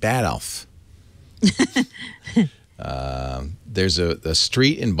St. Badolph. There's a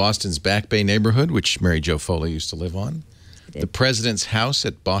street in Boston's Back Bay neighborhood, which Mary Jo Foley used to live on. The President's House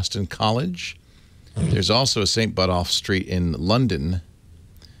at Boston College. There's also a St. Butolph Street in London.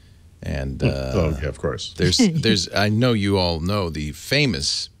 And yeah, of course. There's I know you all know the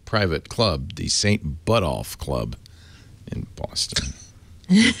famous private club, the St. Butolph Club in Boston.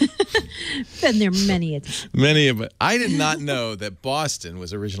 Been there many a time. Many of it. I did not know that Boston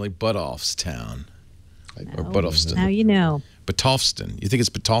was originally Butolph's town. Or Butolphston. Now you know. Butolphston. You think it's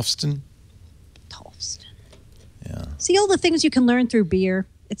Butolphston? Butolphston. Yeah. See all the things you can learn through beer.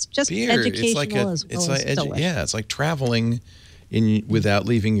 It's just educational as well as delicious. Yeah, it's like traveling without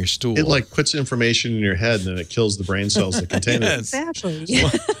leaving your stool. It like puts information in your head and then it kills the brain cells that contain it. Exactly.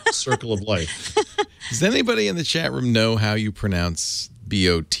 Circle of life. Does anybody in the chat room know how you pronounce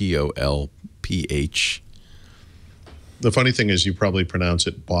Botolph? The funny thing is you probably pronounce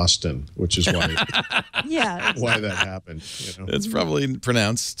it Boston, which is why why that happened. You know? It's probably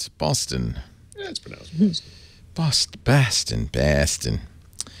pronounced Boston. Yeah, it's pronounced Boston. Baston.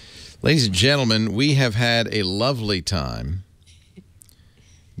 Ladies and gentlemen, we have had a lovely time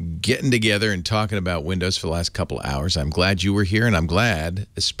getting together and talking about Windows for the last couple of hours. I'm glad you were here, and I'm glad,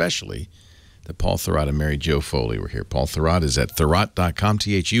 especially, that Paul Thurrott and Mary Jo Foley were here. Paul Thurrott is at Thurrott.com,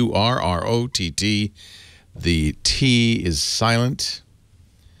 Thurrott. The T is silent,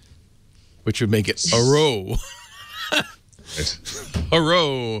 which would make it a row. A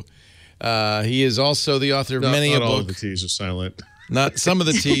row. He is also the author of many a book. Not all of the T's are silent. Not some of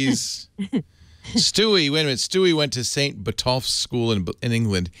the T's. Stewie, wait a minute. Stewie went to St. Butolph's School in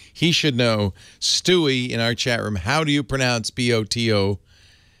England. He should know. Stewie, in our chat room, how do you pronounce Botolph?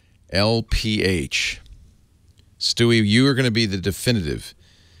 Stewie, you are going to be the definitive.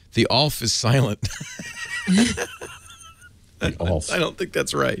 The Alf is silent. The Alf. I don't think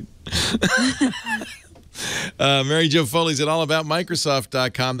that's right. Mary Jo Foley's at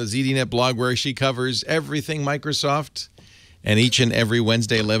allaboutmicrosoft.com, the ZDNet blog where she covers everything Microsoft. And each and every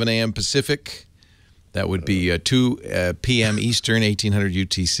Wednesday, 11 a.m. Pacific, that would be 2 p.m. Eastern, 1800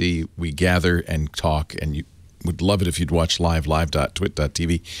 UTC, we gather and talk. And you would love it if you'd watch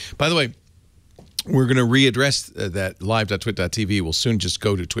live.twit.tv. By the way, we're going to readdress that live.twit.tv. We'll soon just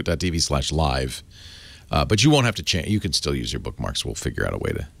go to twit.tv/live. But you won't have to change. You can still use your bookmarks. We'll figure out a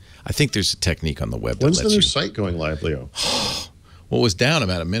way to. I think there's a technique on the web that When's lets the new you. site going live, Leo? Well, it was down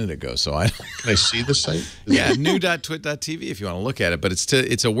about a minute ago, so I. Can I see the site? Yeah, new.twit.tv if you want to look at it. But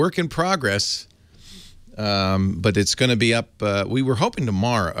it's a work in progress. But it's going to be up. We were hoping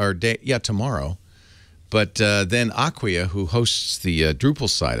tomorrow. But then Acquia, who hosts the Drupal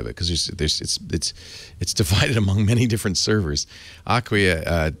side of it, because it's divided among many different servers.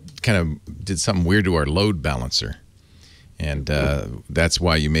 Acquia kind of did something weird to our load balancer, and that's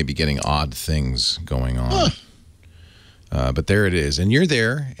why you may be getting odd things going on. But there it is, and you're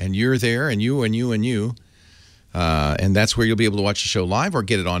there, and you're there, and you, and you, and you. And that's where you'll be able to watch the show live or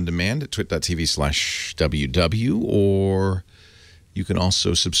get it on demand at twit.tv/ww, or you can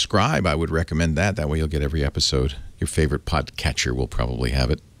also subscribe. I would recommend that. That way you'll get every episode. Your favorite podcatcher will probably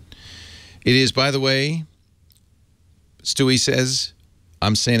have it. It is, by the way, Stewie says,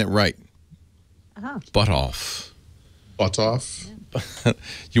 I'm saying it right. Butolph. Butolph? Yeah.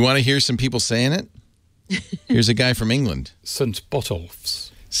 You want to hear some people saying it? Here's a guy from England. St.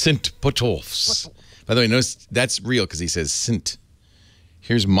 Butolph's. St. Butolph's. By the way, notice that's real because he says St.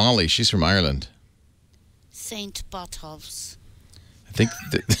 Here's Molly. She's from Ireland. St. Butolph's. I think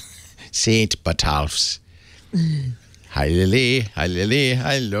St. Butolph's. Hi, Lily. Hi, Lily.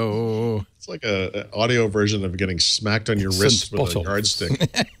 Hello. It's like an audio version of getting smacked on your wrist with a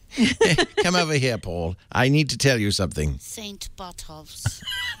yardstick. Come over here, Paul. I need to tell you something. St. Butolph's.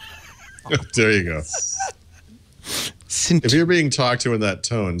 There you go. If you're being talked to in that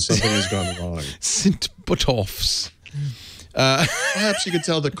tone, something has gone wrong. St. Butolph's. Perhaps you could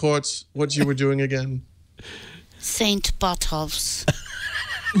tell the courts what you were doing again. St. Butolph's.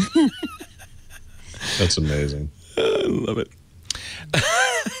 That's amazing. I love it.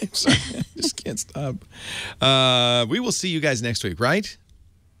 I'm sorry, I just can't stop. We will see you guys next week, right?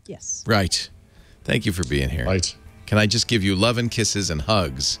 Yes. Right. Thank you for being here. Right. Can I just give you love and kisses and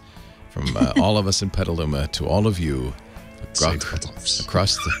hugs from all of us in Petaluma to all of you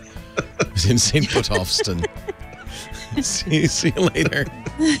across in St. Butolphston. See you later.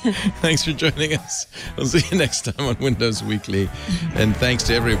 Thanks for joining us. We'll see you next time on Windows Weekly. And thanks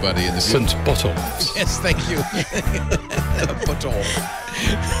to everybody in the St. Butolph. Yes, thank you. Butolph.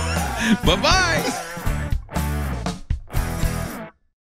 Bye-bye.